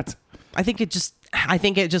doing that. I think it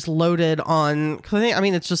just loaded on. 'Cause I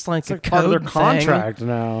mean, it's just like It's a like part of code their contract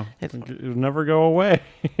now. It- It would never go away.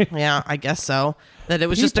 thing. Yeah, I guess so. That it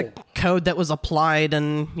was just a code that was applied,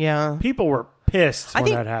 and yeah. People were pissed when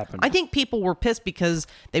that happened. I think people were pissed because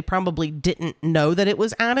they probably didn't know that it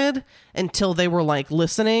was added until they were like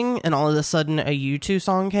listening, and all of a sudden a U2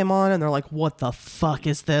 song came on, and they're like, "What the fuck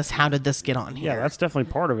is this? How did this get on here?" yeah, that's definitely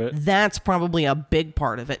part of it. That's probably a big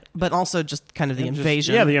part of it, but also just kind of the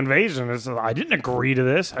invasion. Yeah, the invasion is. I didn't agree to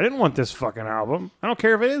this. I didn't want this fucking album. I don't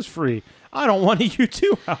care if it is free. I don't want a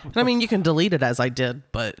U2 album. I mean, you can delete it as I did,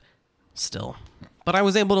 but still. But I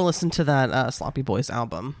was able to listen to that Sloppy Boys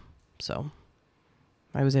album, so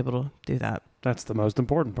I was able to do that. That's the most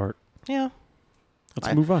important part. Yeah.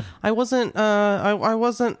 Let's move on. I wasn't I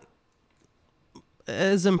wasn't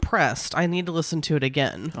as impressed. I need to listen to it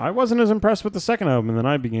again. I wasn't as impressed with the second album, and then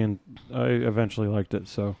I eventually liked it.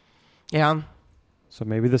 So Yeah.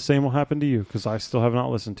 maybe the same will happen to you, because I still have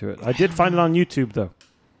not listened to it. I did find it on YouTube though.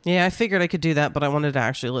 Yeah, I figured I could do that, but I wanted to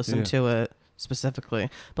actually listen Yeah. to it specifically.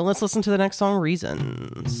 But let's listen to the next song,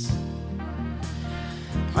 Reasons.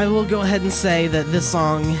 I will go ahead and say that this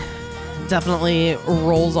song definitely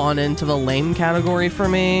rolls on into the lame category for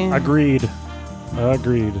me. Agreed.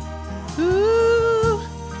 Ooh.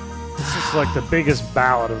 This is like the biggest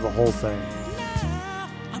ballad of the whole thing.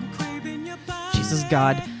 Jesus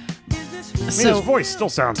God. I mean, his voice still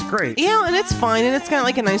sounds great. Yeah, and it's fine, and it's got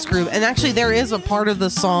like a nice groove. And actually, there is a part of the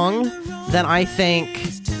song that I think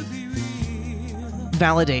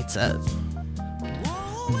validates it.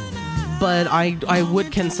 But I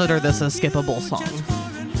would consider this a skippable song.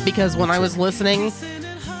 Because when I was listening,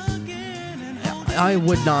 I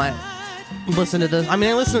would not listen to this. I mean,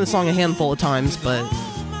 I listened to the song a handful of times, but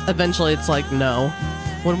eventually it's like, no.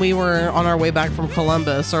 When we were on our way back from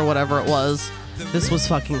Columbus or whatever it was, this was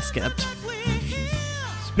fucking skipped.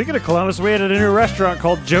 Speaking of Columbus, we had a new restaurant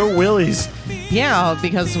called Joe Willie's. Yeah,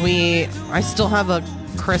 because I still have a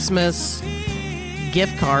Christmas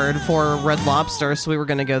gift card for Red Lobster, so we were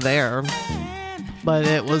going to go there. But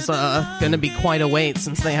it was going to be quite a wait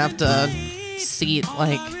since they have to seat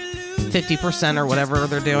like 50% or whatever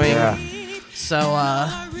they're doing. Yeah. So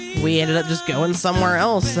we ended up just going somewhere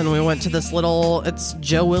else, and we went to this it's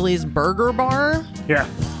Joe Willie's Burger Bar, Yeah.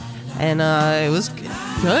 and it was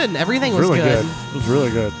good. Everything was Really good. good. It was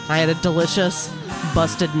really good. I had a delicious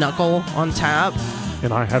busted knuckle on tap.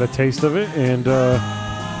 And I had a taste of it, and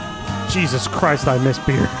Jesus Christ, I miss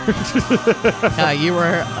beer.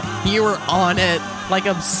 You were on it, like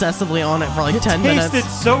obsessively on it for like 10 minutes. Tasted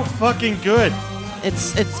so fucking good.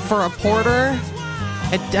 It's for a porter.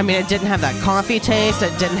 It didn't have that coffee taste.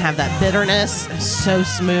 It didn't have that bitterness. It's so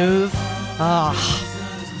smooth.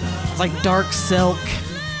 It's like dark silk.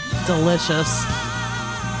 Delicious.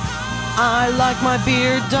 I like my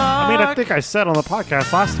beer dark. I mean, I think I said on the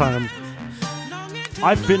podcast last time,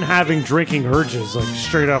 I've been having drinking urges, like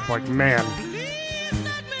straight up, like, man,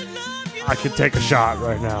 I could take a shot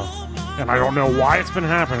right now. And I don't know why it's been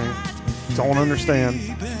happening. Don't understand.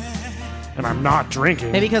 And I'm not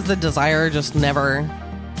drinking. Maybe because the desire just never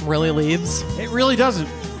really leaves. It really doesn't.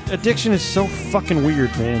 Addiction is so fucking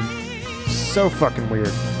weird, man. So fucking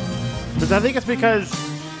weird. But I think it's because...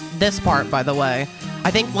 This part, by the way.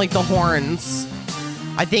 I think, like, the horns.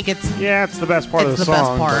 I think it's... Yeah, it's the best part of It's the the best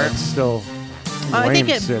song, part. but it's still I lame think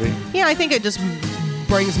it... city. Yeah, I think it just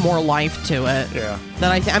brings more life to it. Yeah.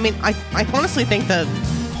 That I honestly think that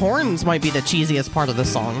horns might be the cheesiest part of the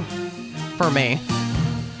song. For me.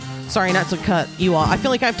 Sorry not to cut you off. I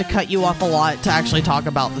feel like I have to cut you off a lot to actually talk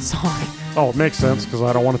about the song. Oh, it makes sense, because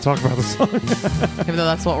I don't want to talk about the song. Even though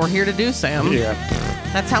that's what we're here to do, Sam. Yeah.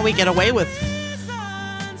 That's how we get away with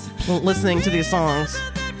listening to these songs.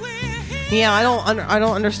 Yeah, I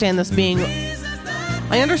don't understand this being...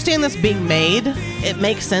 I understand this being made. It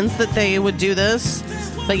makes sense that they would do this.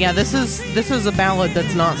 But yeah, this is a ballad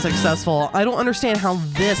that's not successful. I don't understand how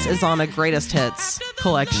this is on a greatest hits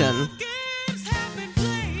collection.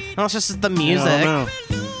 No, it's just the music. I don't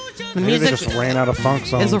know. The Maybe they music just ran out of funk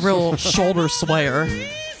songs. is a real shoulder swayer.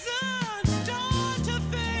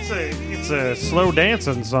 It's a slow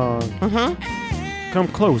dancing song. Mm-hmm. Come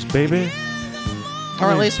close, baby. Or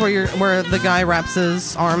at least where the guy wraps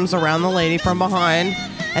his arms around the lady from behind,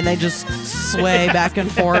 and they just sway back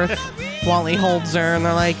and forth while he holds her, and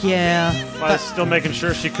they're like, yeah. While still making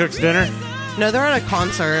sure she cooks dinner. No, they're at a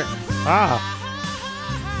concert, Ah.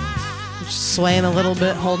 just swaying a little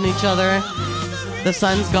bit, holding each other. The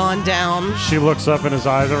sun's gone down. She looks up in his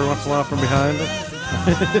eyes every once in a while from behind.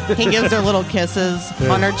 He gives her little kisses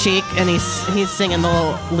Yeah. on her cheek, and he's singing the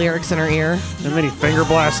little lyrics in her ear. And then he finger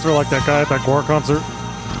blasts her like that guy at that Gore concert.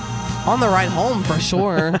 On the ride home, for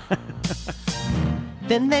sure.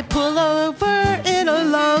 Then they pull over in a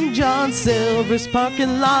Long John Silver's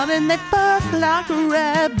parking lot and they fuck like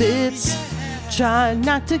rabbits. Try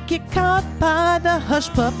not to get caught by the hush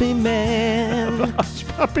puppy man. Hush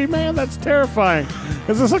puppy man, that's terrifying.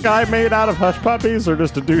 Is this a guy made out of hush puppies or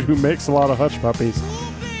just a dude who makes a lot of hush puppies?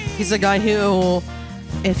 He's a guy who,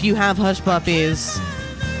 if you have hush puppies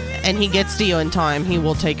and he gets to you in time, he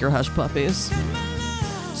will take your hush puppies.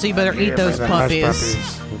 So you better eat those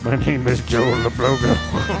puppies. My name is Joe LeBlogo.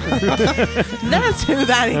 That's who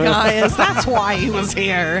that guy is. That's why he was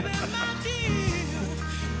here.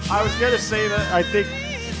 I was going to say that I think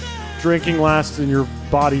drinking lasts in your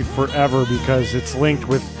body forever because it's linked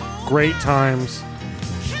with great times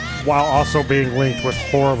while also being linked with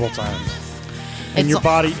horrible times. And your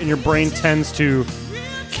body and your brain tends to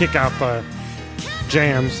kick out the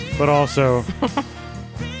jams, but also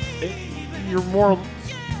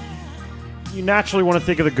you naturally want to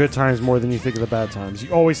think of the good times more than you think of the bad times.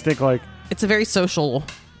 You always think like it's a very social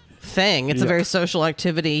thing. It's a very social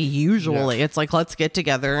activity usually. Yeah. It's like, let's get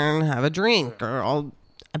together and have a drink, or I'll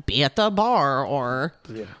be at the bar, or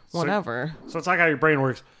whatever. So it's like how your brain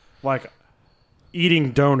works. Like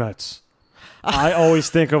eating donuts. I always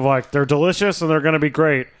think of like they're delicious and they're going to be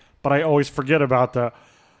great, but I always forget about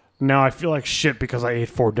now I feel like shit because I ate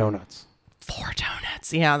 4 donuts. 4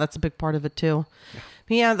 donuts. Yeah, that's a big part of it too.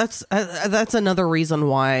 Yeah, that's another reason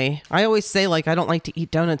why I always say, like, I don't like to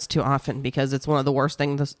eat donuts too often because it's one of the worst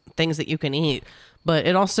things that you can eat. But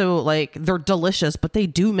it also, like, they're delicious, but they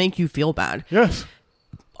do make you feel bad. Yes.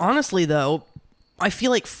 Honestly, though, I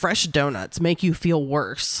feel like fresh donuts make you feel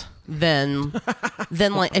worse than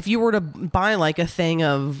like if you were to buy like a thing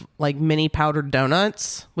of like mini powdered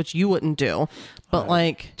donuts, which you wouldn't do, but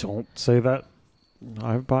like don't say that.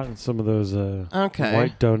 I've bought some of those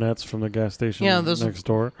white donuts from the gas station next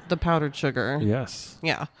door. The powdered sugar. Yes.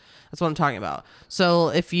 Yeah. That's what I'm talking about. So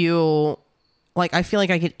if you like, I feel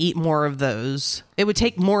like I could eat more of those. It would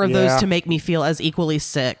take more of those to make me feel as equally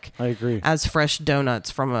sick. I agree. As fresh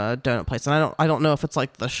donuts from a donut place. And I don't know if it's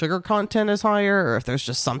like the sugar content is higher or if there's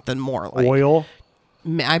just something more like oil.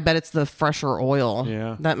 I bet it's the fresher oil.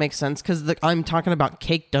 Yeah. That makes sense because I'm talking about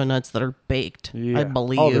cake donuts that are baked, I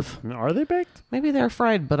believe. Are they baked? Maybe they're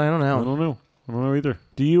fried, but I don't know. I don't know either.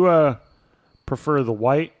 Do you prefer the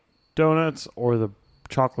white donuts or the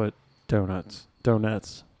chocolate donuts? The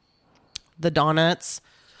donuts.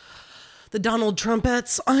 The Donald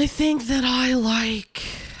Trumpets. I think that I like...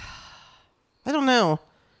 I don't know.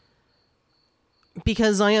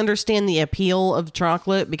 Because I understand the appeal of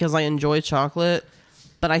chocolate because I enjoy chocolate.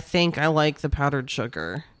 But I think I like the powdered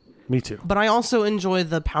sugar. Me too. But I also enjoy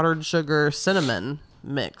the powdered sugar cinnamon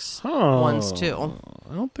mix ones too.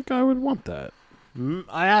 I don't think I would want that.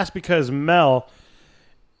 I asked because Mel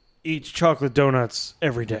eats chocolate donuts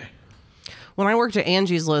every day. When I worked at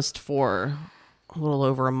Angie's List for a little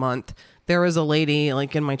over a month, there was a lady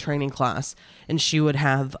like in my training class, and she would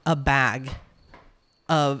have a bag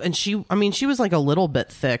of, and she was like a little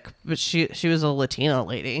bit thick, but she was a Latina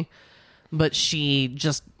lady. But she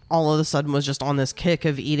just all of a sudden was just on this kick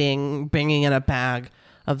of bringing in a bag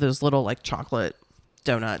of those little like chocolate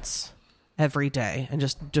donuts every day and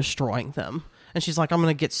just destroying them. And she's like, I'm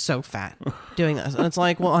going to get so fat doing this. And it's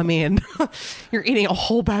like, well, I mean, you're eating a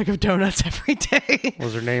whole bag of donuts every day.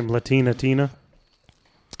 Was her name Latina Tina?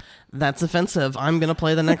 That's offensive. I'm going to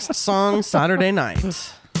play the next song Saturday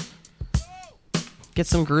night. Get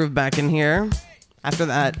some groove back in here after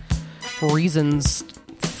that Reasons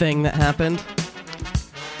thing that happened.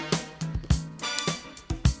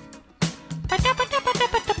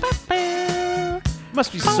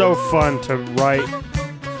 Must be so fun to write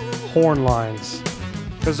horn lines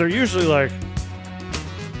because they're usually like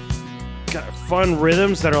got fun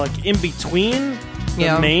rhythms that are like in between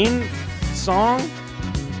the main song.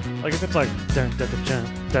 Like if it's like dun, dun, dun, dun,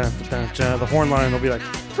 dun, dun, dun, the horn line will be like.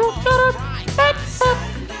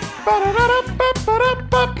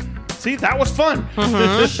 See, that was fun.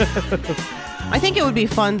 I think it would be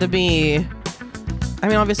fun to be... I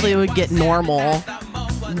mean, obviously it would get normal,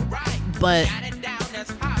 but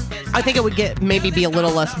I think it would be a little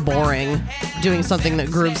less boring doing something that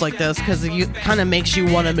grooves like this because it kind of makes you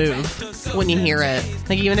want to move when you hear it.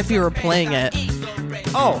 Like even if you were playing it.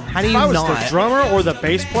 Oh, how do you if I was not? the drummer or the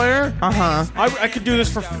bass player, I could do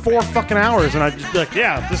this for 4 fucking hours and I'd just be like,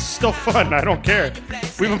 yeah, this is still fun. I don't care.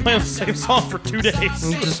 We've been playing the same song for 2 days.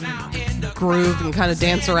 And just groove and kind of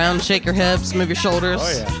dance around, shake your hips, move your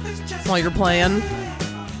shoulders while you're playing.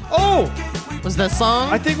 Oh! Was this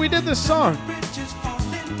song? I think we did this song.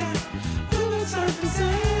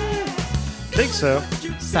 Think so.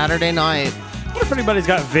 Saturday night. What if anybody's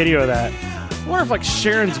got video of that? I wonder if like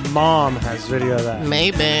Sharon's mom has video of that.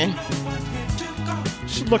 Maybe.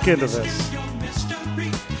 Should look into this.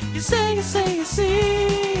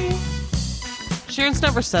 See. Sharon's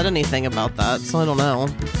never said anything about that, so I don't know.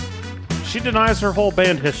 She denies her whole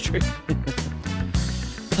band history.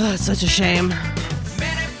 It's such a shame.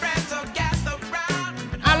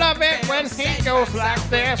 I love it when he goes like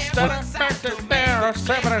this.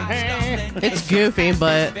 It's goofy,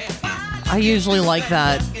 but I usually like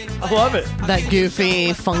that I love it.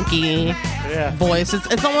 goofy, funky Yeah. voice.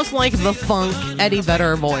 It's almost like the funk Eddie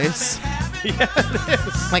Vedder voice. Yeah, it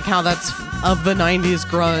is. Like how that's of the 90s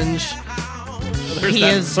grunge. There's He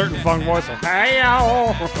that is- certain funk voice. Like,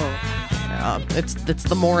 hey-o. It's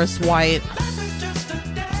the Morris White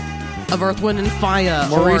of Earth, Wind, and Fire.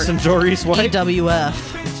 Maurice or and Joris White. EWF.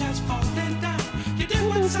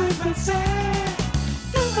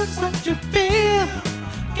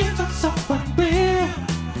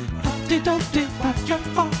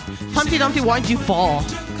 Humpty Dumpty, why'd you fall?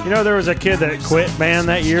 You know, there was a kid that quit band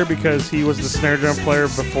that year because he was the snare drum player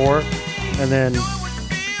before, and then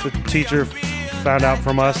the teacher found out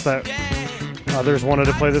from us that others wanted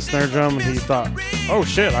to play the snare drum, and he thought, oh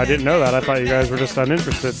shit, I didn't know that. I thought you guys were just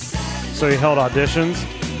uninterested. So he held auditions,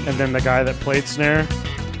 and then the guy that played snare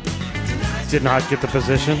did not get the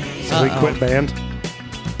position, so he quit band.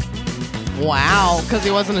 Wow, because he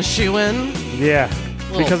wasn't a shoo-in? Yeah,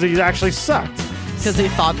 because he actually sucked. Because he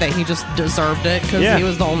thought that he just deserved it because Yeah. he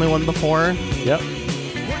was the only one before. Yep.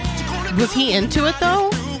 Was he into it,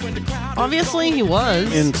 though? Obviously, he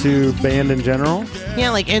was. Into band in general.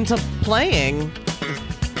 Yeah, like into playing.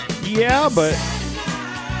 Yeah, but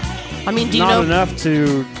I mean, do you not know? enough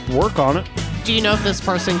to work on it. Do you know if this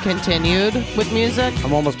person continued with music?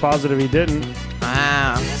 I'm almost positive he didn't.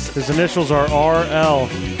 Ah, His initials are RL.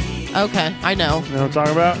 okay, I know. You know what I'm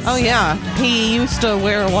talking about? Oh yeah, he used to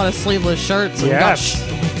wear a lot of sleeveless shirts. And Yes.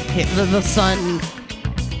 the sun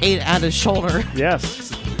ate at his shoulder.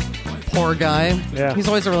 Yes. Poor guy. Yeah. He's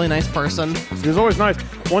always a really nice person. He was always nice.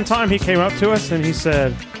 One time he came up to us and he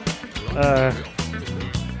said, can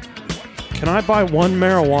I buy one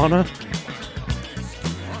marijuana?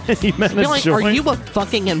 And he meant You're a like, joint. are you a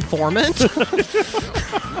fucking informant? I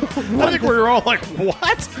think we were all like,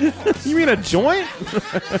 what? You mean a joint?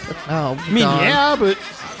 Oh, I mean, God. yeah, but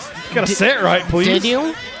you gotta say it right, please. Did you?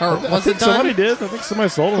 Or I was think it done? somebody did. I think somebody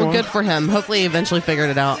sold him Well, one. good for him. Hopefully, he eventually figured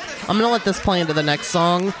it out. I'm gonna let this play into the next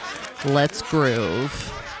song. Let's groove.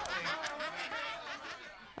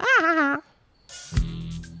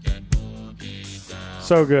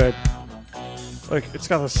 So good. Like, it's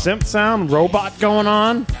got a synth sound, robot going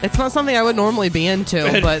on. It's not something I would normally be into,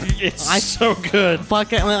 but It's I so good.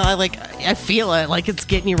 fucking I feel it. Like it's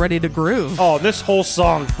getting you ready to groove. Oh, this whole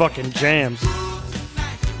song fucking jams.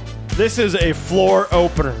 This is a floor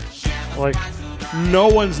opener. Like, no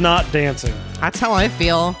one's not dancing. That's how I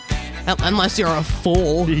feel. Unless you're a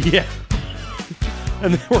fool. Yeah.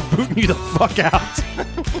 And they were booting you the fuck out.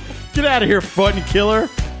 Get out of here, fun killer.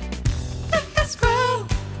 Let's groove.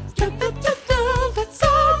 It's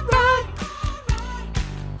alright.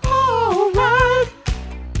 Alright.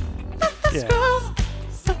 Yeah.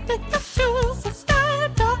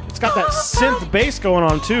 It's got that synth bass going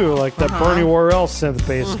on too, like that Bernie Worrell synth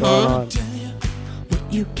bass going on.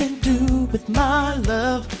 You can do with my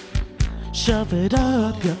love. Shove it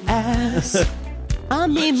up your ass. I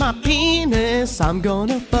mean my penis. I'm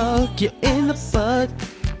gonna fuck you in the butt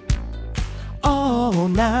all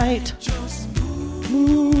night.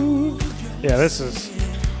 Ooh. Yeah, this is.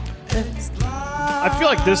 I feel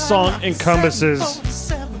like this song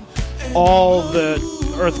encompasses all the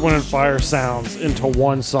Earth, Wind, and Fire sounds into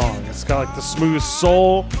one song. It's got like the smooth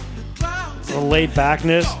soul, the laid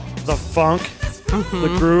backness, the funk,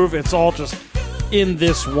 the groove. It's all just in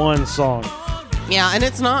this one song. Yeah, and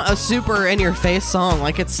it's not a super in-your-face song.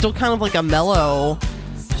 Like, it's still kind of like a mellow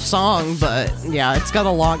song, but yeah, it's got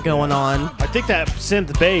a lot going on. I think that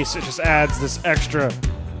synth bass, it just adds this extra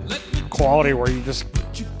quality where you just.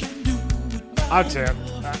 I'd say,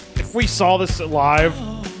 if we saw this live,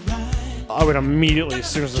 I would immediately, as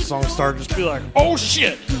soon as the song started, just be like, oh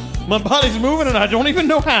shit, my body's moving and I don't even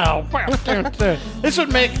know how. This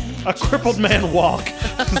would make a crippled man walk.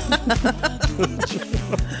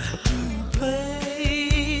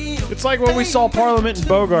 It's like when we saw Parliament and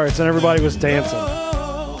Bogarts and everybody was dancing.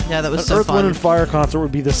 Yeah, that was An so Earth, Wind, fun. and Fire concert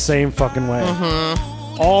would be the same fucking way.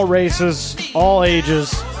 All races, all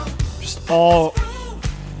ages, just all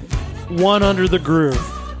one under the groove.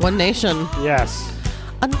 One Nation. Yes.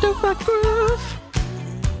 Under a groove.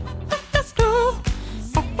 Let's go.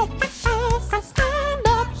 Stand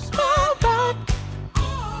up, alright.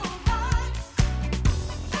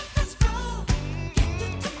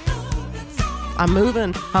 I'm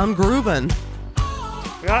moving. I'm grooving.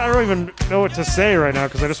 I don't even know what to say right now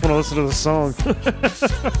because I just want to listen to the song.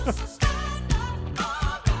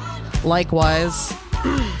 Likewise.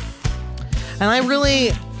 And I really,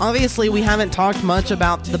 obviously, we haven't talked much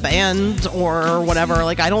about the band or whatever.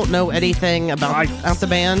 Like, I don't know anything about the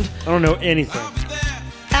band. I don't know anything.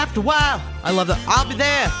 After a while, I love that. I'll be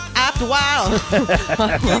there after a while.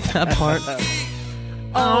 I love that part.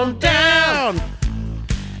 On down,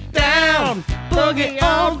 down, boogie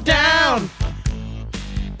on down,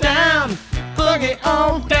 down, boogie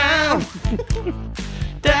on down,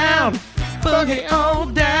 down, boogie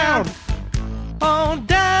on down, on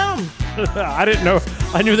down. I didn't know.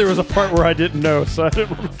 I knew there was a part where I didn't know, so I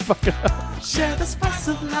didn't want to fuck it up. Share the spice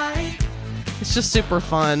of life. It's just super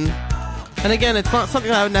fun. And again, it's not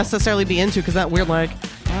something I would necessarily be into because that weird, like,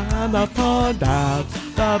 I'm up on down,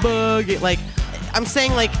 the boogie. Like, I'm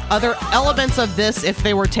saying, like, other elements of this, if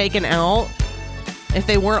they were taken out, if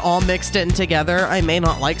they weren't all mixed in together, I may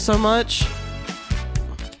not like so much.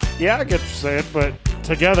 Yeah, I get what you're saying, but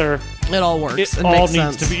together, It all works. it It all makes needs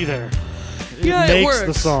sense. to be there. Yeah, it makes the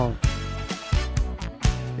works. song.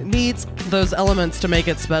 It needs those elements to make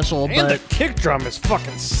it special, And but the kick drum is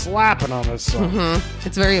fucking slapping on this song.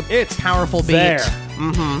 it's very powerful beat. There.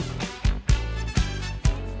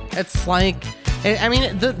 It's like, I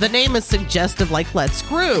mean, the name is suggestive, like, let's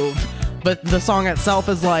groove. But the song itself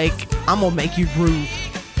is like, I'm gonna make you groove.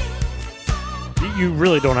 You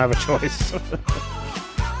really don't have a choice.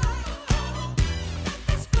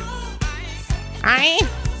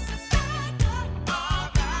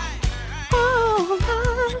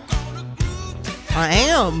 I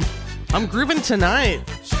am. I'm grooving tonight.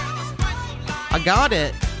 I got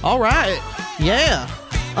it. All right. Yeah.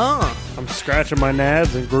 I'm scratching my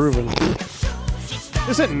nads and grooving.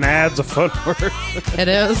 Isn't nads a fun word? It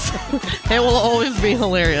is. It will always be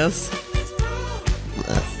hilarious.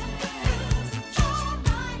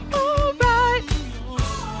 All right.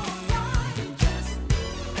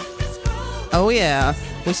 Oh yeah.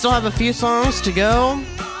 We still have a few songs to go.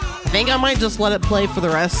 I think I might just let it play for the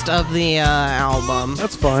rest of the album.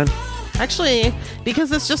 That's fine. Actually,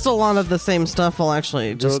 because it's just a lot of the same stuff, I'll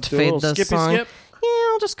actually just Do a fade little this skippy song. skip? Yeah,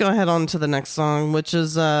 I'll just go ahead on to the next song, which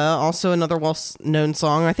is also another well-known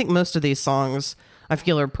song. I think most of these songs I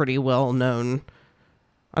feel are pretty well known.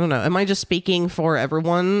 I don't know. Am I just speaking for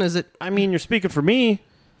everyone? Is it I mean, you're speaking for me.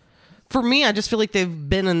 for me? I just feel like they've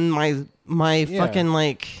been in my fucking,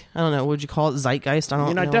 like, I don't know. What would you call it? Zeitgeist? I don't I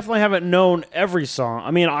mean, know. I definitely haven't known every song.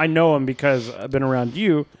 I mean, I know them because I've been around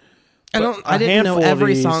you. I a didn't know handful of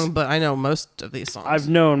every these song, but I know most of these songs. I've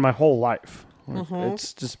known my whole life. Like,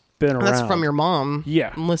 it's just been around. That's from your mom.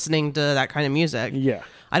 Yeah. Listening to that kind of music. Yeah.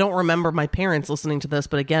 I don't remember my parents listening to this,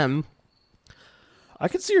 but again, I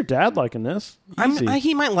could see your dad liking this. Easy.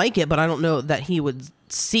 he might like it, but I don't know that he would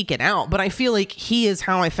seek it out. But I feel like he is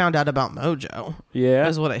how I found out about Mojo. Yeah.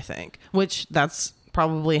 Is what I think. Which that's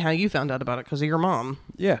probably how you found out about it because of your mom.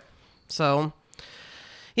 Yeah. So,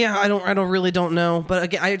 yeah, I don't know. But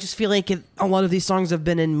again, I just feel like a lot of these songs have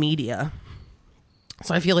been in media.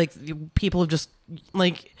 So I feel like people have just,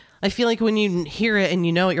 like, I feel like when you hear it and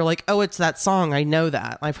you know it, you're like, oh, it's that song. I know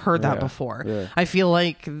that. I've heard that Yeah, before. yeah. I feel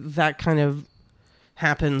like that kind of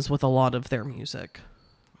happens with a lot of their music.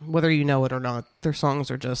 Whether you know it or not, their songs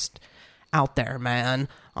are just out there, man.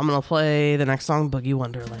 I'm going to play the next song, Boogie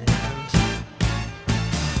Wonderland.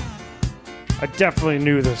 I definitely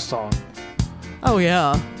knew this song. Oh,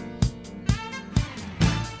 yeah.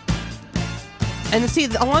 And see,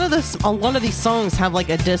 a lot of these songs have like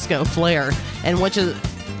a disco flair, and which is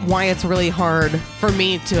why it's really hard for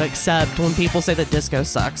me to accept when people say that disco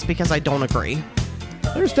sucks, because I don't agree.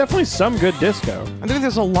 There's definitely some good disco. I think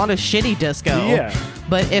there's a lot of shitty disco. Yeah.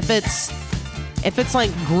 But if it's like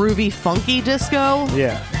groovy, funky disco,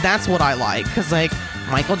 Yeah. that's what I like. Because like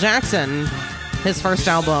Michael Jackson, his first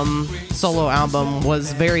album, solo album,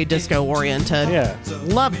 was very disco oriented. Yeah.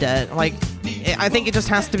 Loved it. Like, I think it just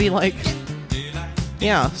has to be like,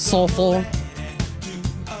 yeah, soulful,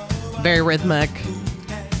 very rhythmic.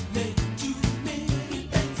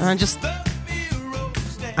 And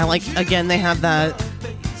I like, again, they have that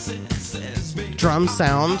drum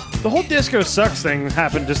sound. The whole disco sucks thing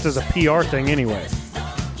happened just as a PR thing anyway.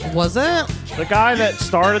 Was it? The guy that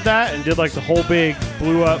started that and did like the whole big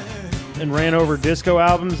blew up and ran over disco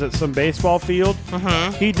albums at some baseball field,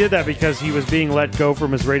 he did that because he was being let go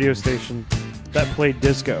from his radio station that played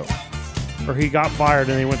disco. Or he got fired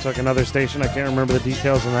and he went to like another station. I can't remember the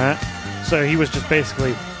details on that. So he was just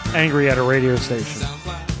basically angry at a radio station.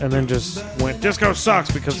 And then just went, disco sucks,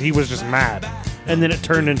 because he was just mad. And then it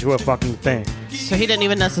turned into a fucking thing. So he didn't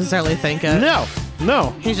even necessarily think it. No.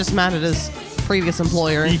 He's just mad at his previous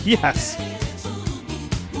employer. Yes.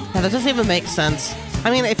 Yeah, that doesn't even make sense. I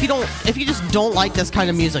mean, if you just don't like this kind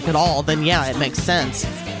of music at all, then yeah, it makes sense.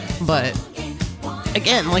 But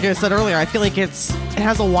again, like I said earlier, I feel like it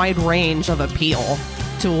has a wide range of appeal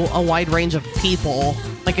to a wide range of people.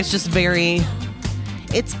 Like it's just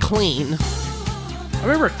it's clean. I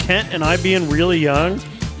remember Kent and I being really young,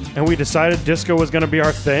 and we decided disco was going to be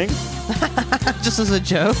our thing. Just as a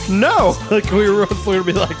joke. No, like we were going to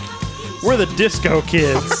be like, we're the disco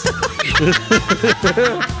kids.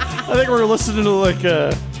 I think we were listening to like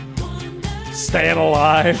Staying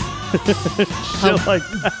Alive, shit like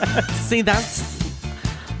that. See,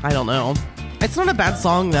 I don't know. It's not a bad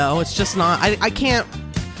song though. It's just not. I can't.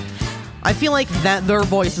 I feel like that their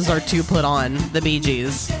voices are too put on, the Bee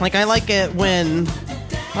Gees. Like I like it when.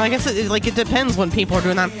 Well, I guess it depends when people are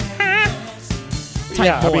doing that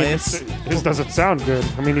type voice. His doesn't sound good.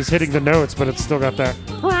 I mean, he's hitting the notes, but it's still got that.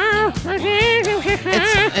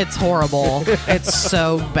 It's horrible. It's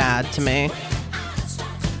so bad to me.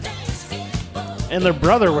 And their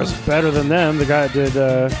brother was better than them. The guy that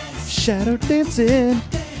did Shadow Dancing.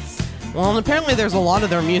 Well, and apparently there's a lot of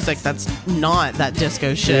their music that's not that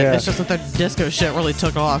disco shit. Yeah. It's just that their disco shit really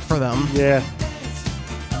took off for them. Yeah.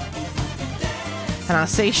 And I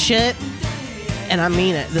say shit, and I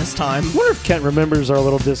mean it this time. I wonder if Kent remembers our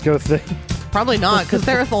little disco thing. Probably not, because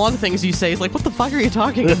there are a lot of things you say. He's like, what the fuck are you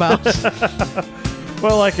talking about?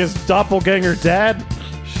 Well, like his doppelganger dad.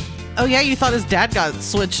 Oh, yeah, you thought his dad got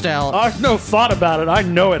switched out. I've no thought about it. I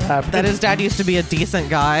know it happened. That his dad used to be a decent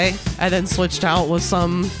guy, and then switched out with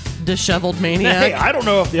some disheveled maniac. Hey, I don't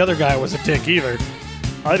know if the other guy was a dick either.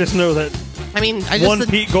 I just know that I mean, one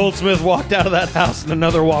Pete Goldsmith walked out of that house and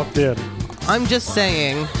another walked in. I'm just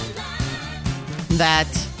saying that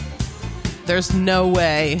there's no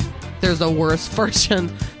way there's a worse version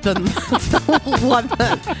than the one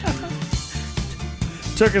that...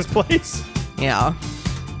 Took his place. Yeah.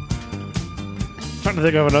 Trying to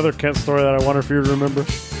think of another Kent story that I wonder if you remember.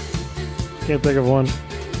 Can't think of one.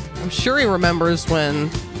 I'm sure he remembers when...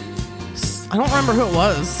 I don't remember who it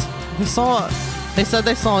was. They said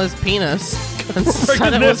they saw his penis and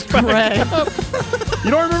said it was Greg. You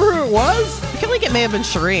don't remember who it was? I feel like it may have been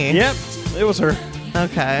Cherie. Yep, it was her.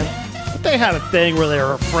 Okay. But they had a thing where they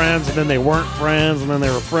were friends and then they weren't friends and then they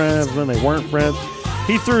were friends and then they weren't friends.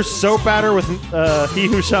 He threw soap at her with He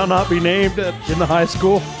Who Shall Not Be Named in the high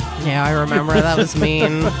school. Yeah, I remember. That was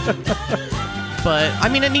mean. But, I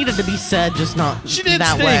mean, it needed to be said, just not She did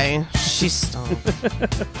that stink. way. She stunk.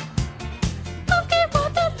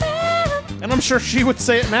 And I'm sure she would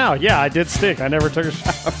say it now. Yeah, I did stink. I never took a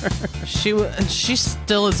shower. She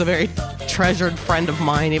still is a very treasured friend of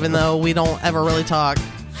mine, even though we don't ever really talk.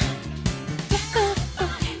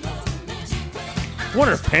 I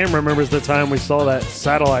wonder if Pam remembers the time we saw that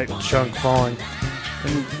satellite chunk falling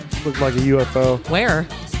and it looked like a UFO. Where?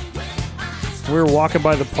 We were walking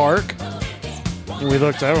by the park and we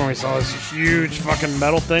looked out and we saw this huge fucking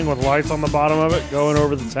metal thing with lights on the bottom of it going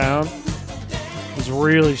over the town. It was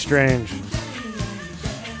really strange.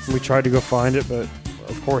 We tried to go find it, but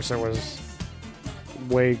of course it was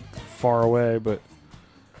way far away, but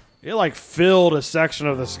it like filled a section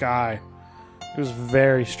of the sky. It was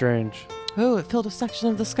very strange. Oh, it filled a section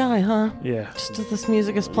of the sky, huh? Yeah. Just as this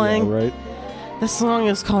music is playing. Yeah, right. This song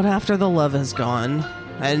is called After the Love Is Gone.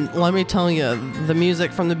 And let me tell you, the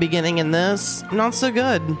music from the beginning in this, not so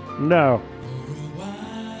good. No.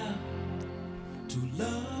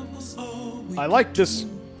 I like this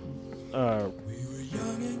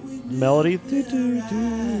melody.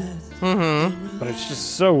 Mm-hmm. But it's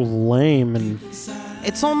just so lame and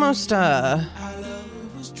It's almost,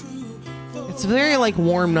 it's very like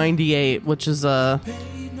Warm 98, which is a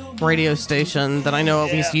radio station that I know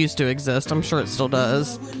at least used to exist. I'm sure it still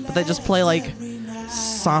does. But they just play like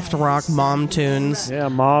soft rock mom tunes. yeah,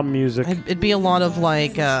 mom music. It'd be a lot of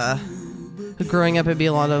like, growing up, it'd be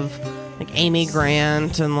a lot of like Amy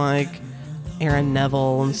Grant and like Aaron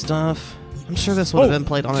Neville and stuff. I'm sure this would have been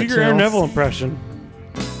played on do it your too. Aaron Neville impression.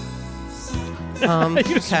 You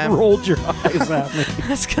just Okay. rolled your eyes at me.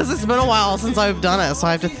 It's because it's been a while since I've done it, so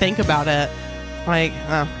I have to think about it. Like,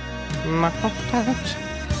 no touch,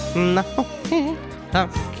 no fear, no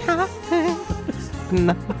counting,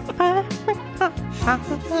 no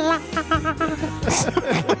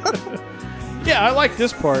Yeah, I like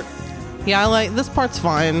this part. Yeah, I like this part's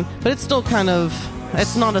fine, but it's still kind of.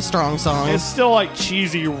 It's not a strong song. It's still like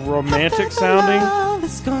cheesy romantic sounding, Love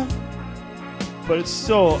is gone. but it's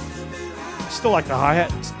still like the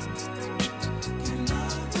hi-hat.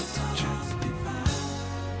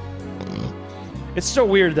 It's so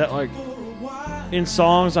weird that like in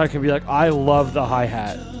songs I can be like, I love the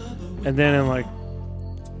hi-hat, And then in like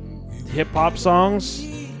hip hop songs,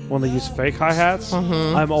 when they use fake hi-hats,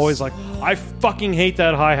 I'm always like, I fucking hate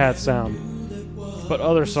that hi-hat sound. But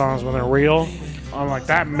other songs, when they're real, I'm like,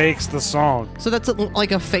 that makes the song. So that's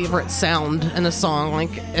like a favorite sound in a song. Like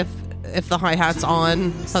if the hi-hat's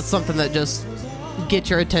on, that's something that just gets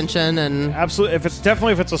your attention. And Absolutely. If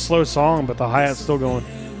it's a slow song, but the hi-hat's still going.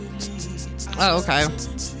 oh, okay.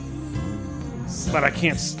 But I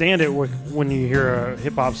can't stand it when you hear a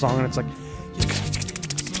hip hop song and it's like,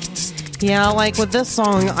 Yeah, like with this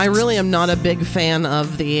song, I really am not a big fan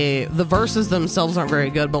of the verses themselves aren't very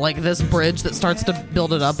good, but like this bridge that starts to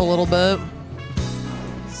build it up a little bit.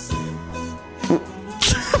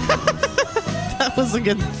 That was a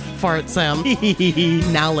good fart, Sam.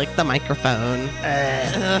 Now lick the microphone.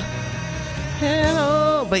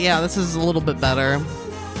 Hello. But yeah, this is a little bit better.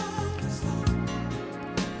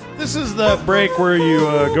 this is the break where you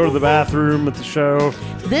go to the bathroom at the show.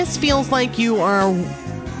 This feels like you are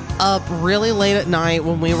up really late at night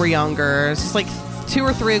when we were younger. It's just like 2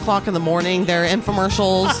 or 3 o'clock in the morning. There are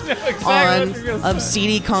infomercials exactly what you're gonna of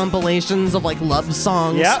CD compilations of like love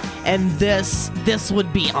songs. Yep. And this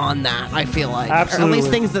would be on that, I feel like. Or Absolutely. at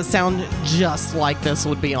least things that sound just like this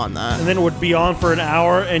would be on that. And then it would be on for an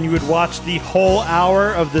hour, and you would watch the whole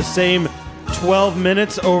hour of the same 12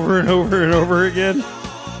 minutes over and over and over again.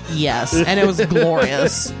 Yes, and it was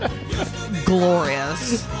glorious.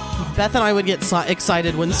 Glorious. Beth and I would get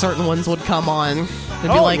excited when certain ones would come on. They'd be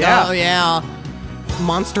Oh, like, yeah. oh yeah,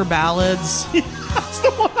 Monster Ballads. That's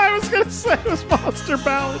the one I was going to say was Monster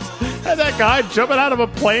Ballads. And that guy jumping out of a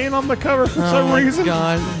plane on the cover for Oh some my reason.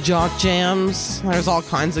 God, Jock Jams. There's all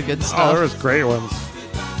kinds of good Oh, stuff. there was great ones.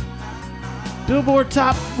 Billboard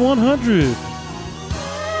Top 100.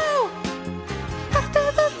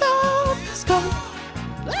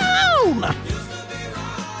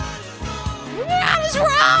 What is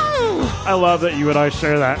wrong? I love that you and I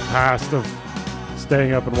share that past of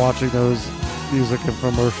staying up and watching those music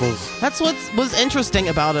infomercials. That's what was interesting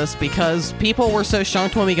about us, because people were so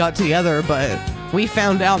shocked when we got together, but we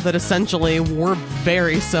found out that essentially we're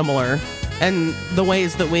very similar. And the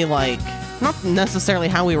ways that we like, not necessarily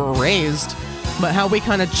how we were raised, but how we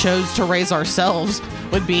kind of chose to raise ourselves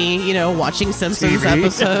would be, you know, watching Simpsons TV.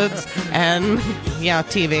 episodes and, yeah,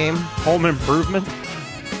 TV. Home Improvement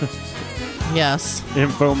Yes.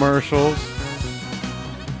 infomercials.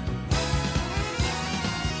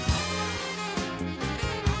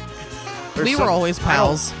 We were always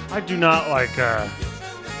pals. I do not like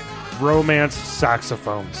romance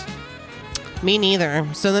saxophones. Me neither.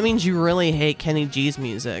 So that means you really hate Kenny G's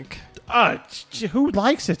music. Who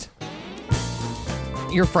likes it?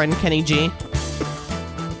 Your friend Kenny G.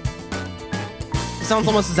 Sounds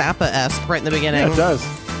almost Zappa-esque right in the beginning. Yeah, it does.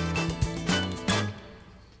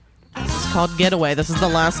 It's called Getaway. This is the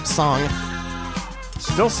last song.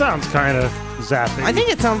 Still sounds kind of zappy. I think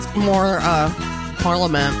it sounds more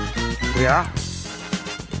Parliament. Yeah.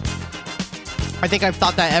 I think I've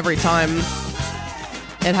thought that every time.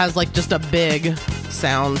 It has like just a big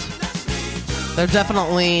sound. They're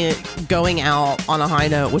definitely going out on a high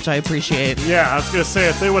note, which I appreciate. Yeah, I was going to say,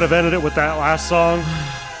 if they would have ended it with that last song,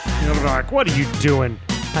 you would have been like, what are you doing?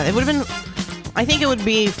 It would have been. I think it would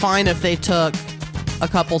be fine if they took a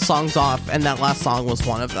couple songs off and that last song was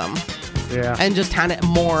one of them. Yeah. And just had it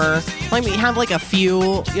more. Like, we have like a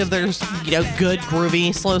few. You know, there's, you know, good,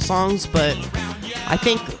 groovy, slow songs, but I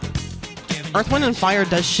think Earth, Wind, and Fire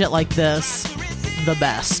does shit like this the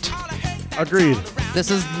best. Agreed.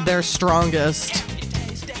 This is their strongest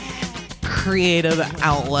creative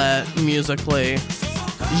outlet musically,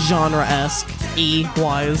 genre-esque,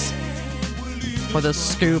 E-wise, with a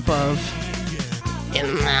scoop of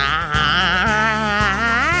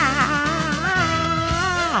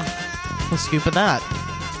a scoop of that.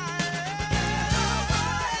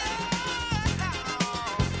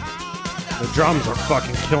 The drums are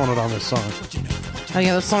fucking killing it on this song. Oh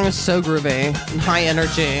yeah, this song is so groovy and high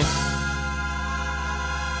energy.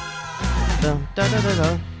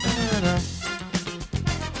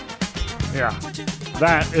 Yeah.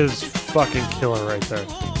 That is fucking killer right there.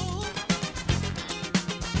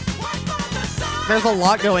 There's a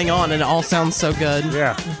lot going on and it all sounds so good.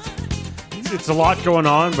 Yeah. It's a lot going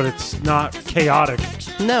on, but it's not chaotic.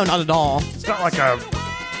 No, not at all. It's got like a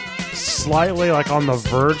slightly like on the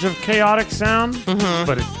verge of chaotic sound,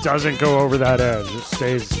 but it doesn't go over that edge. It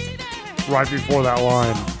stays right before that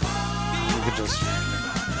line. You can just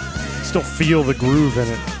still feel the groove in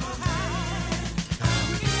it.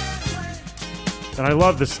 And I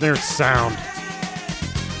love the snare sound.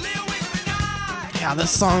 Yeah,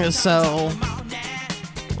 this song is so...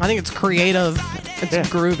 I think it's creative. It's Yeah.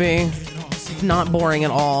 groovy. It's not boring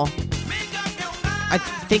at all. I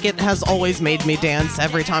think it has always made me dance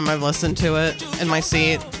every time I've listened to it in my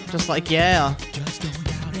seat. Just like, yeah.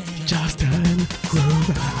 Justin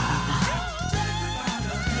Gruber.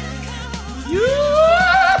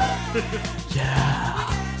 Yeah.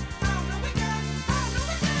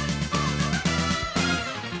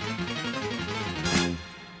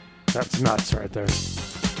 That's nuts right there.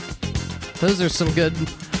 Those are some good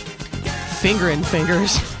fingering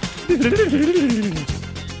fingers.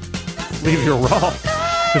 Leave you raw.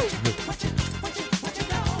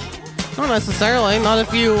 Not necessarily. Not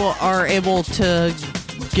if you are able to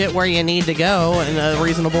get where you need to go in a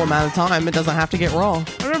reasonable amount of time. It doesn't have to get raw.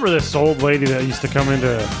 I remember this old lady that used to come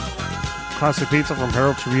into Classic Pizza from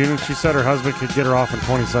Herald Tribune, and she said her husband could get her off in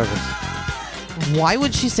 20 seconds. Why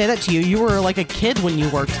would she say that to you? You were like a kid when you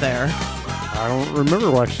worked there. I don't remember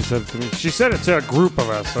why she said it to me. She said it to a group of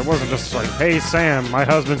us. It wasn't just like, hey, Sam, my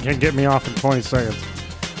husband can get me off in 20 seconds.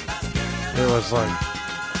 It was like...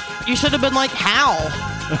 You should have been like, how?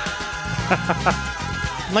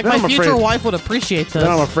 Like, Then my I'm future afraid- wife would appreciate this.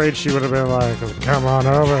 Then I'm afraid she would have been like, come on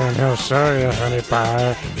over and he'll show you, honey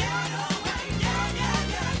pie.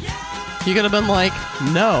 You could have been like,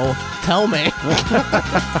 no, tell me.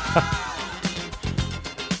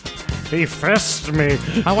 He fessed me.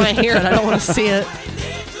 I want to hear it. I don't want to see it.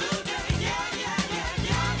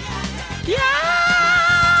 Yeah!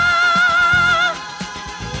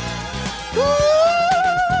 Woo!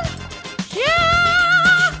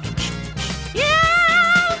 Yeah!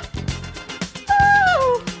 Yeah!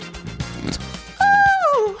 Ooh!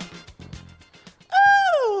 Ooh!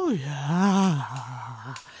 Ooh! Yeah!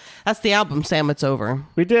 That's the album, Sam. It's over.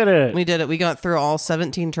 We did it. We did it. We got through all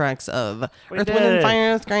 17 tracks of Earth, did Wind, and it.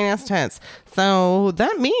 Fire's Greatest Hits. So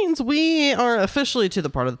that means we are officially to the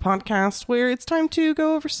part of the podcast where it's time to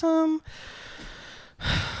go over some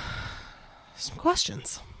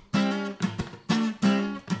questions.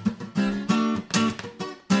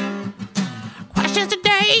 Questions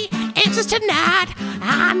today, answers tonight.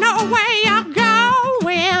 I know where you're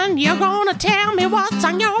going. You're gonna tell me what's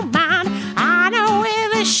on your mind. I know where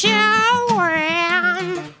the show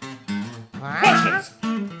ends. Questions.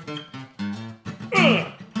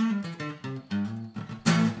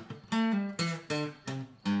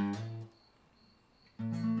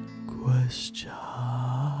 Questions.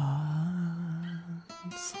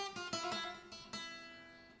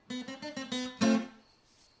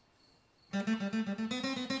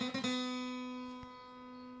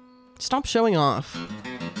 Stop showing off.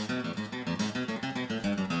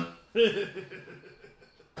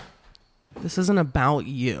 This isn't about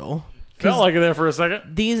you. Felt like it there for a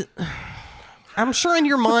second. These, I'm sure in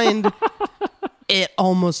your mind, it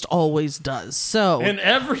almost always does. So In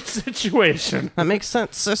every situation. that makes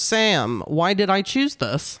sense. So Sam, why did I choose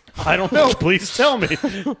this? I don't know. Please tell me.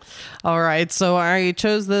 All right, so I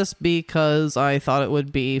chose this because I thought it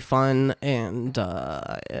would be fun and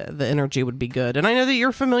the energy would be good. And I know that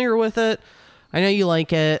you're familiar with it. I know you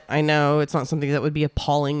like it. I know it's not something that would be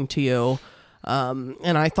appalling to you.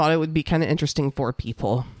 And I thought it would be kind of interesting for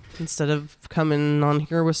people instead of coming on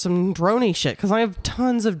here with some droney shit, because I have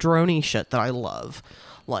tons of droney shit that I love.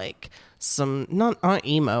 Like some, not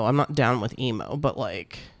emo, I'm not down with emo, but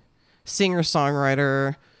like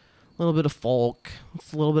singer-songwriter, a little bit of folk,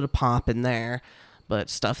 a little bit of pop in there, but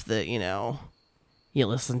stuff that, you know, you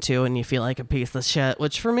listen to and you feel like a piece of shit,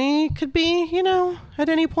 which for me could be, you know, at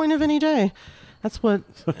any point of any day. That's what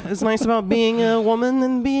is nice about being a woman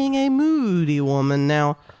and being a moody woman.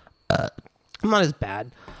 Now, I'm not as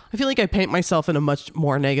bad. I feel like I paint myself in a much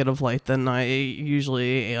more negative light than I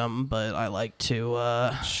usually am, but I like to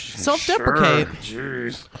self-deprecate. Sure.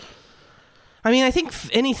 Jeez. I mean, I think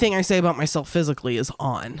anything I say about myself physically is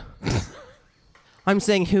on. I'm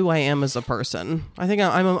saying who I am as a person. I think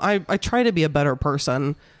I try to be a better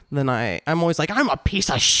person than I'm always like, I'm a piece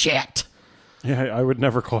of shit. Yeah, I would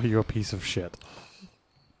never call you a piece of shit.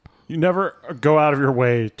 You never go out of your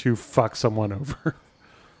way to fuck someone over.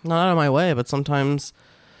 Not out of my way, but sometimes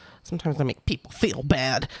I make people feel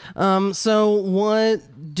bad. So what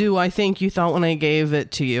do I think you thought when I gave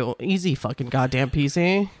it to you? Easy fucking goddamn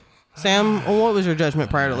PC. Sam, what was your judgment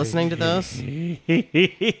prior to listening to this? Easy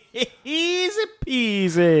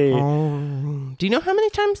peasy. Do you know how many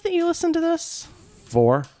times that you listened to this?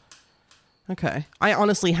 4. Okay. I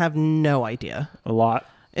honestly have no idea. A lot.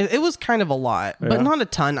 It was kind of a lot, but Yeah. not a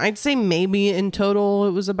ton. I'd say maybe in total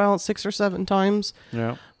it was about 6 or 7 times,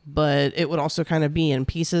 Yeah. but it would also kind of be in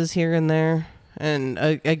pieces here and there. And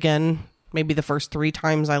again, maybe the first 3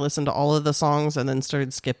 times I listened to all of the songs and then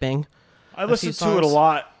started skipping. I listened to it a songs.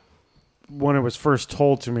 lot when it was first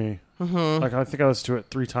told to me. Mm-hmm. Like, I think I listened to it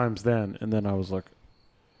 3 times then, and then I was like,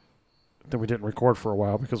 then we didn't record for a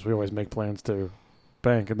while because we always make plans to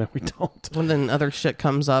bank and then we don't. And then other shit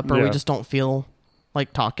comes up, or we Yeah. just don't feel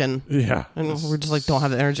like talking. Yeah. And we're just like, don't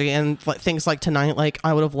have the energy. And like, things like tonight, like,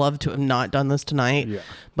 I would have loved to have not done this tonight. Yeah.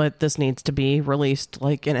 But this needs to be released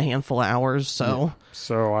like in a handful of hours. So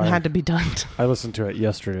So it had to be done. I listened to it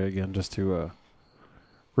yesterday again just to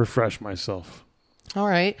refresh myself. All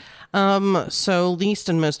right. So least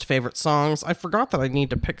and most favorite songs. I forgot that I need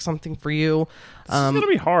to pick something for you. It's going to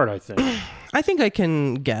be hard, I think. I think I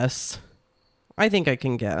can guess.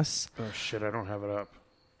 Oh, shit, I don't have it up.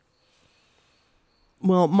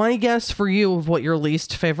 Well, my guess for you of what your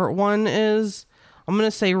least favorite one is, I'm going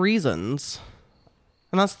to say Reasons.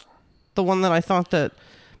 And that's the one that I thought that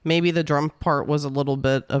maybe the drum part was a little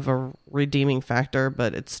bit of a redeeming factor,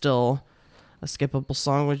 but it's still a skippable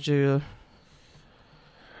song. What do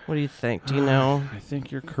you think? Do you know? I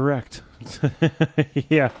think you're correct.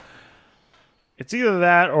 Yeah. It's either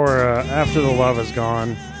that or After the Love Is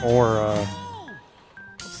Gone or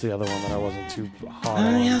what's the other one that I wasn't too hot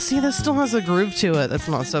on? Yeah, see, this still has a groove to it. That's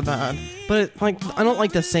not so bad. But I don't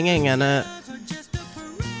like the singing in it.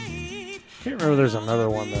 Can't remember. There's another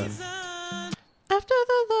one that. After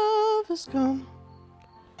the love is gone.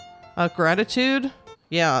 Gratitude?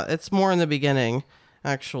 Yeah, it's more in the beginning,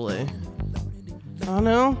 actually. Oh,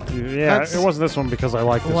 no? Yeah, That's- it wasn't this one because I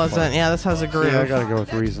like this It wasn't. part. Yeah, this has a groove. Yeah, I gotta go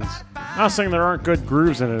with Reasons. I'm not saying there aren't good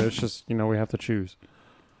grooves in it. It's just, we have to choose.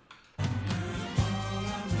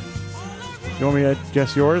 You want me to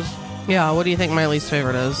guess yours? Yeah, what do you think my least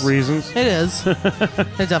favorite is? Reasons. It is.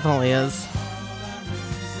 It definitely is.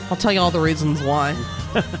 I'll tell you all the reasons why.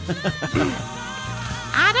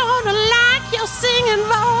 I don't like your singing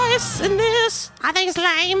voice in this. I think it's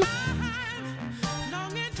lame.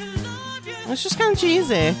 It's just kind of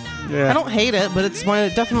cheesy. Yeah. I don't hate it, but it's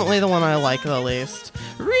definitely the one I like the least.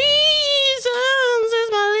 Reasons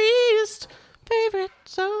is my least favorite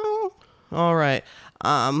song. All right.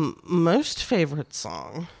 Most favorite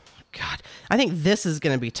song. God, I think this is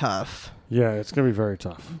going to be tough Yeah, it's gonna be very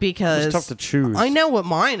tough. because It's tough to choose. I know what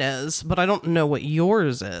mine is, but I don't know what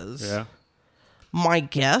yours is. Yeah. My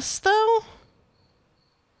guess, though?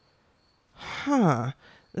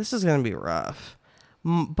 This is going to be rough.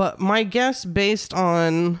 But my guess based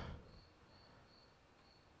on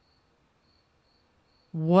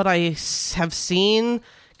what I have seen,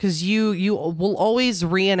 because you will always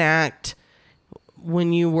reenact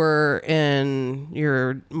when you were in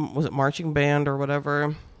your, was it marching band or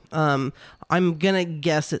whatever? I'm going to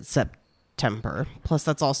guess it's September. Plus,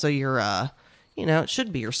 that's also your, it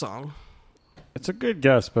should be your song. It's a good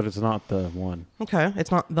guess, but it's not the one. Okay, it's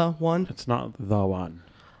not the one. It's not the one.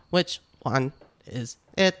 Which one is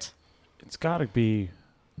it? It's gotta be.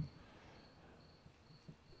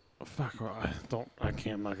 Fuck! I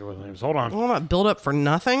can't. I'm not good with names. Hold on. Well, not build up for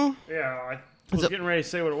nothing. Yeah, I was getting ready to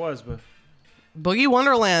say what it was, but Boogie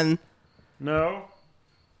Wonderland. no.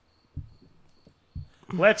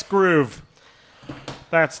 Let's Groove.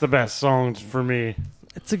 That's the best song for me.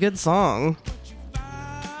 It's a good song.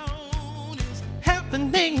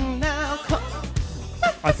 Happening now.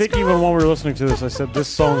 I think even when we were listening to this, I said this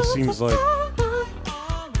song seems like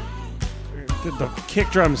the kick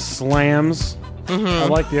drum slams. I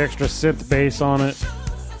like the extra synth bass on it.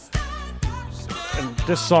 And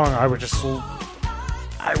this song, I would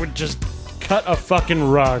just cut a fucking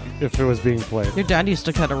rug if it was being played. Your dad used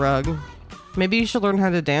to cut a rug. Maybe you should learn how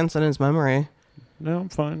to dance in his memory. No, I'm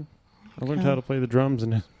fine. I learned how to play the drums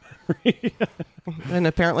and And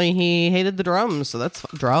apparently he hated the drums, so that's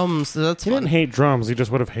drums. So that's he fun. didn't hate drums. He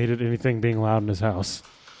just would have hated anything being loud in his house.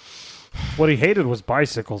 What he hated was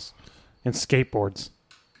bicycles and skateboards.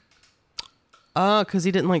 Because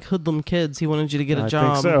he didn't like hoodlum kids. He wanted you to get a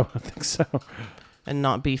job I think so. and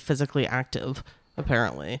not be physically active,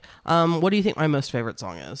 apparently. What do you think my most favorite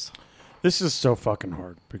song is? This is so fucking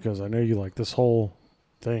hard because I know you like this whole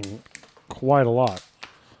thing quite a lot.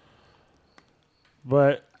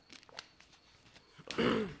 But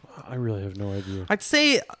I really have no idea. I'd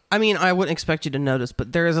say, I wouldn't expect you to notice,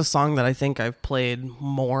 but there is a song that I think I've played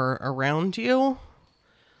more around you.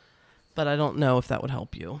 But I don't know if that would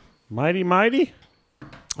help you. Mighty Mighty?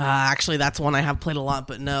 Actually, that's one I have played a lot,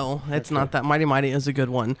 but no, it's not that. Mighty Mighty is a good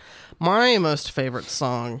one. My most favorite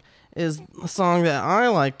song is a song that I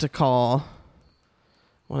like to call,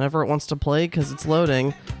 whenever it wants to play because it's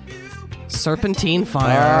loading, Serpentine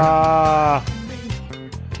Fire.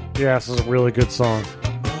 Yeah, this is a really good song.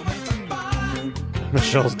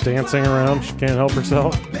 Michelle's dancing around. She can't help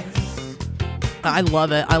herself. I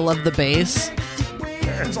love it. I love the bass.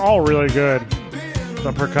 It's all really good.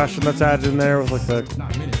 The percussion that's added in there with like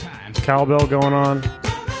the cowbell going on.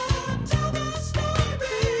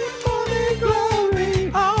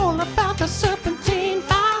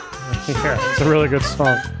 Yeah, it's a really good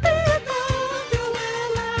song.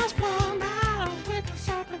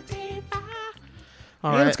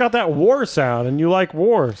 All And right. it's got that war sound, and you like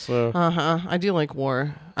war, so. I do like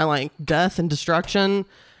war. I like death and destruction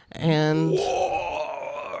and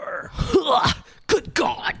War. Good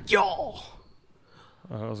God, y'all.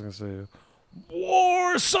 I was going to say,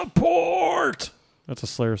 war support. That's a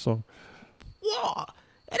Slayer song. War.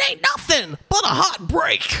 It ain't nothing but a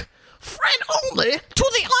heartbreak. Friend only to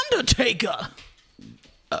the Undertaker.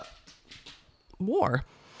 war.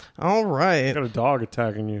 All right. You got a dog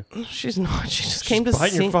attacking you. She's not. She just came to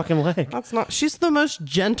Biting see. your fucking leg. That's not. She's the most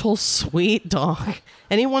gentle, sweet dog.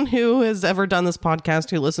 Anyone who has ever done this podcast,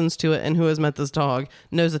 who listens to it, and who has met this dog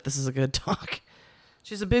knows that this is a good dog.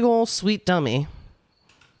 She's a big old sweet dummy.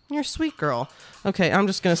 You're a sweet girl. Okay, I'm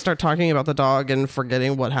just gonna start talking about the dog and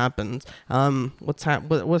forgetting what happens.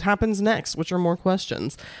 What happens next? Which are more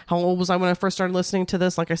questions? How old was I when I first started listening to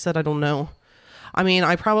this? Like I said, I don't know. I mean,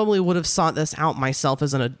 I probably would have sought this out myself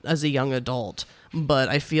as a young adult, but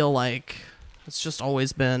I feel like it's just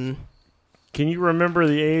always been. Can you remember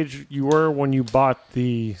the age you were when you bought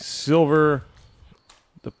the silver,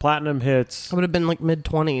 the platinum hits? I would have been like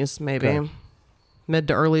mid-20s, maybe. Okay. Mid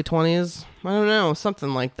to early 20s. I don't know,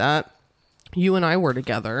 something like that. You and I were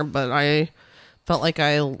together, but I felt like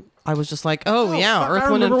I was just like, oh yeah, fuck, Earth,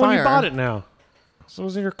 I Wind, and remember when Fire. you bought it now. So it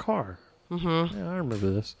was in your car. Mm-hmm. Yeah, I remember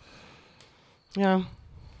this. Yeah.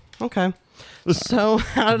 Okay. So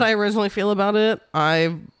how did I originally feel about it?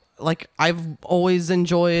 I've always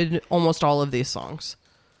enjoyed almost all of these songs.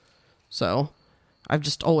 So I've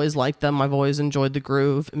just always liked them. I've always enjoyed the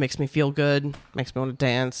groove. It makes me feel good. Makes me want to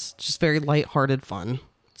dance. Just very lighthearted fun.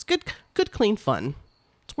 It's good, clean fun.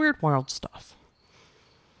 It's weird, wild stuff.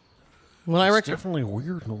 When I Definitely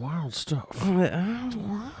weird and wild stuff.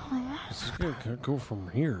 It's gonna go from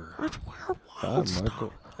here.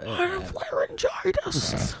 Michael. I have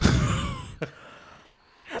laryngitis.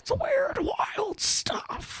 That's weird, wild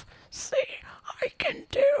stuff. See, I can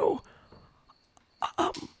do.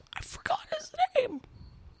 I forgot his name.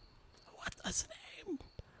 What's his name?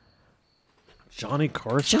 Johnny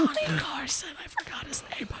Carson? Johnny Carson. I forgot his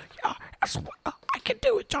name. Yeah, I can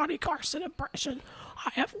do a Johnny Carson impression. I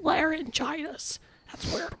have laryngitis.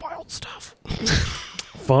 That's weird, wild stuff.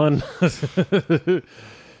 Fun.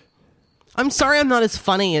 I'm sorry I'm not as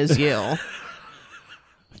funny as you.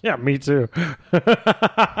 Yeah, me too.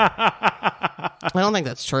 I don't think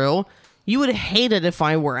that's true. You would hate it if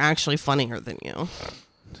I were actually funnier than you.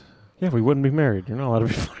 Yeah, we wouldn't be married. You're not allowed to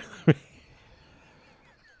be funny than me.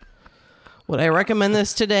 Would I recommend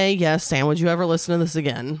this today? Yes. Sam, would you ever listen to this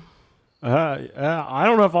again? I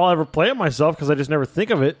don't know if I'll ever play it myself because I just never think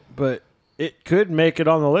of it, but it could make it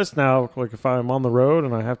on the list now. Like if I'm on the road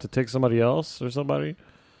and I have to take somebody else or somebody,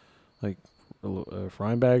 like if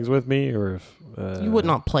Rhinebag's with me, or if You would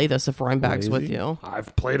not play this if Rhinebag's with Lazy. you.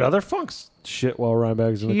 I've played other funks shit while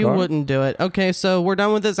Rhinebag's in the You car. wouldn't do it. Okay, so we're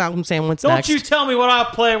done with this album, Sam. What's Don't next? you tell me what I'll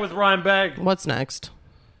play with Rhinebag. What's next?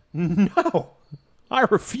 No, I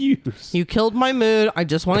refuse. You killed my mood. I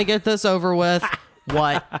just want to get this over with.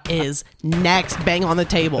 What is next? Bang on the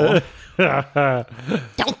table.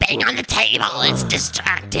 Don't bang on the table. It's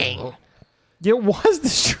distracting. It was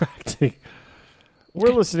distracting.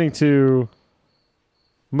 We're listening to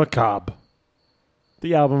Macabre.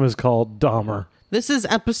 The album is called Dahmer. This is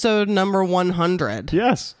episode number 100.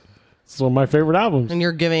 Yes. It's one of my favorite albums. And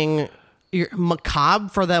you're giving your Macabre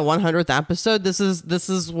for that 100th episode. This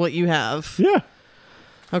is what you have. Yeah.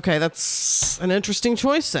 Okay, that's an interesting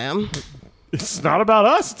choice, Sam. It's not about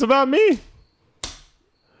us. It's about me.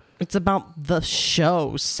 It's about the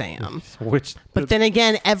show, Sam. Which, But then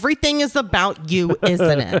again, everything is about you,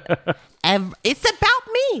 isn't it? It's about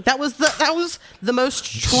me. That was the most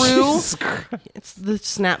true. It's the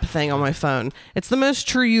snap thing on my phone. It's the most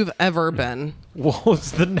true you've ever been. well,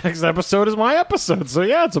 it's the next episode is my episode. So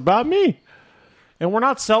yeah, it's about me. And we're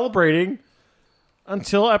not celebrating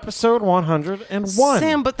until episode 101.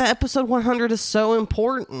 Sam, but the episode 100 is so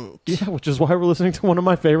important. Yeah, which is why we're listening to one of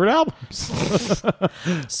my favorite albums.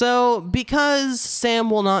 So, because Sam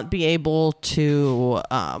will not be able to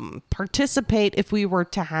participate if we were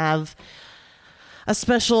to have a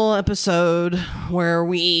special episode where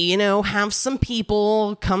we, have some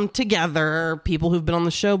people come together, people who've been on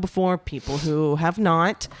the show before, people who have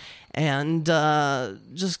not, and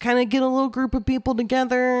just kind of get a little group of people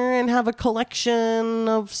together and have a collection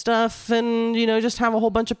of stuff and, just have a whole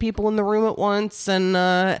bunch of people in the room at once and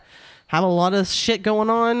have a lot of shit going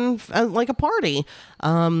on like a party.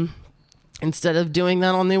 Instead of doing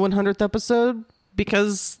that on the 100th episode,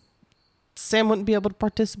 because Sam wouldn't be able to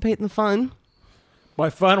participate in the fun. By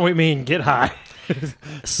fun, we mean get high.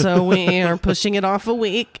 So we are pushing it off a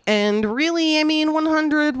week. And really, I mean,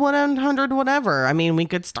 100, whatever. I mean, we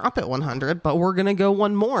could stop at 100, but we're going to go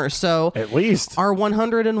one more. So At least. our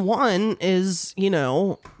 101 is,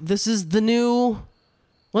 this is the new...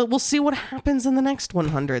 Well, we'll see what happens in the next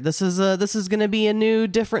 100. This is going to be a new,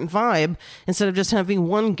 different vibe. Instead of just having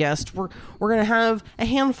one guest, we're going to have a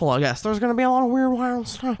handful of guests. There's going to be a lot of weird, wild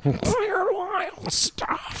stuff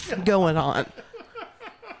going on.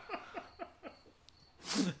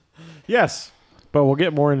 Yes, but we'll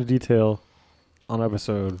get more into detail on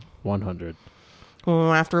episode 100.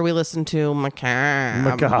 Well, after we listen to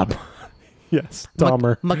Macabre. Yes,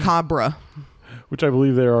 Dahmer. Macabre. Which I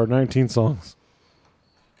believe there are 19 songs.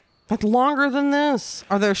 That's longer than this.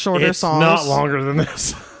 Are there shorter It's songs? not longer than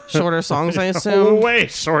this. Shorter songs, I assume. Way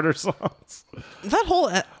shorter songs. That whole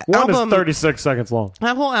One album. is 36 seconds long.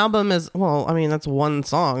 That whole album is, well, I mean, that's one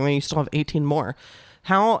song. I mean, you still have 18 more.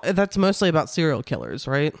 That's mostly about serial killers,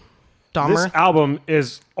 right? Dahmer? This album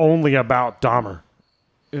is only about Dahmer.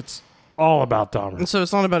 It's all about Dahmer. So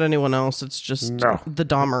it's not about anyone else. It's just No. the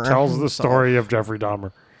Dahmer. Tells the himself. story of Jeffrey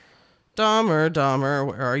Dahmer. Dahmer,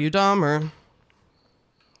 where are you, Dahmer?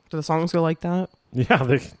 Do the songs go like that? Yeah,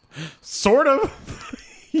 they sort of.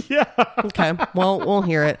 Yeah. Okay, well, we'll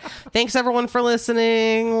hear it. Thanks, everyone, for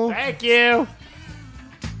listening. Thank you.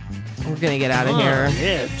 We're going to get out of here.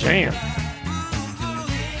 Yeah, jam.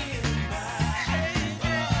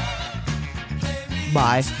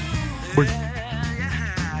 Bye. Bye.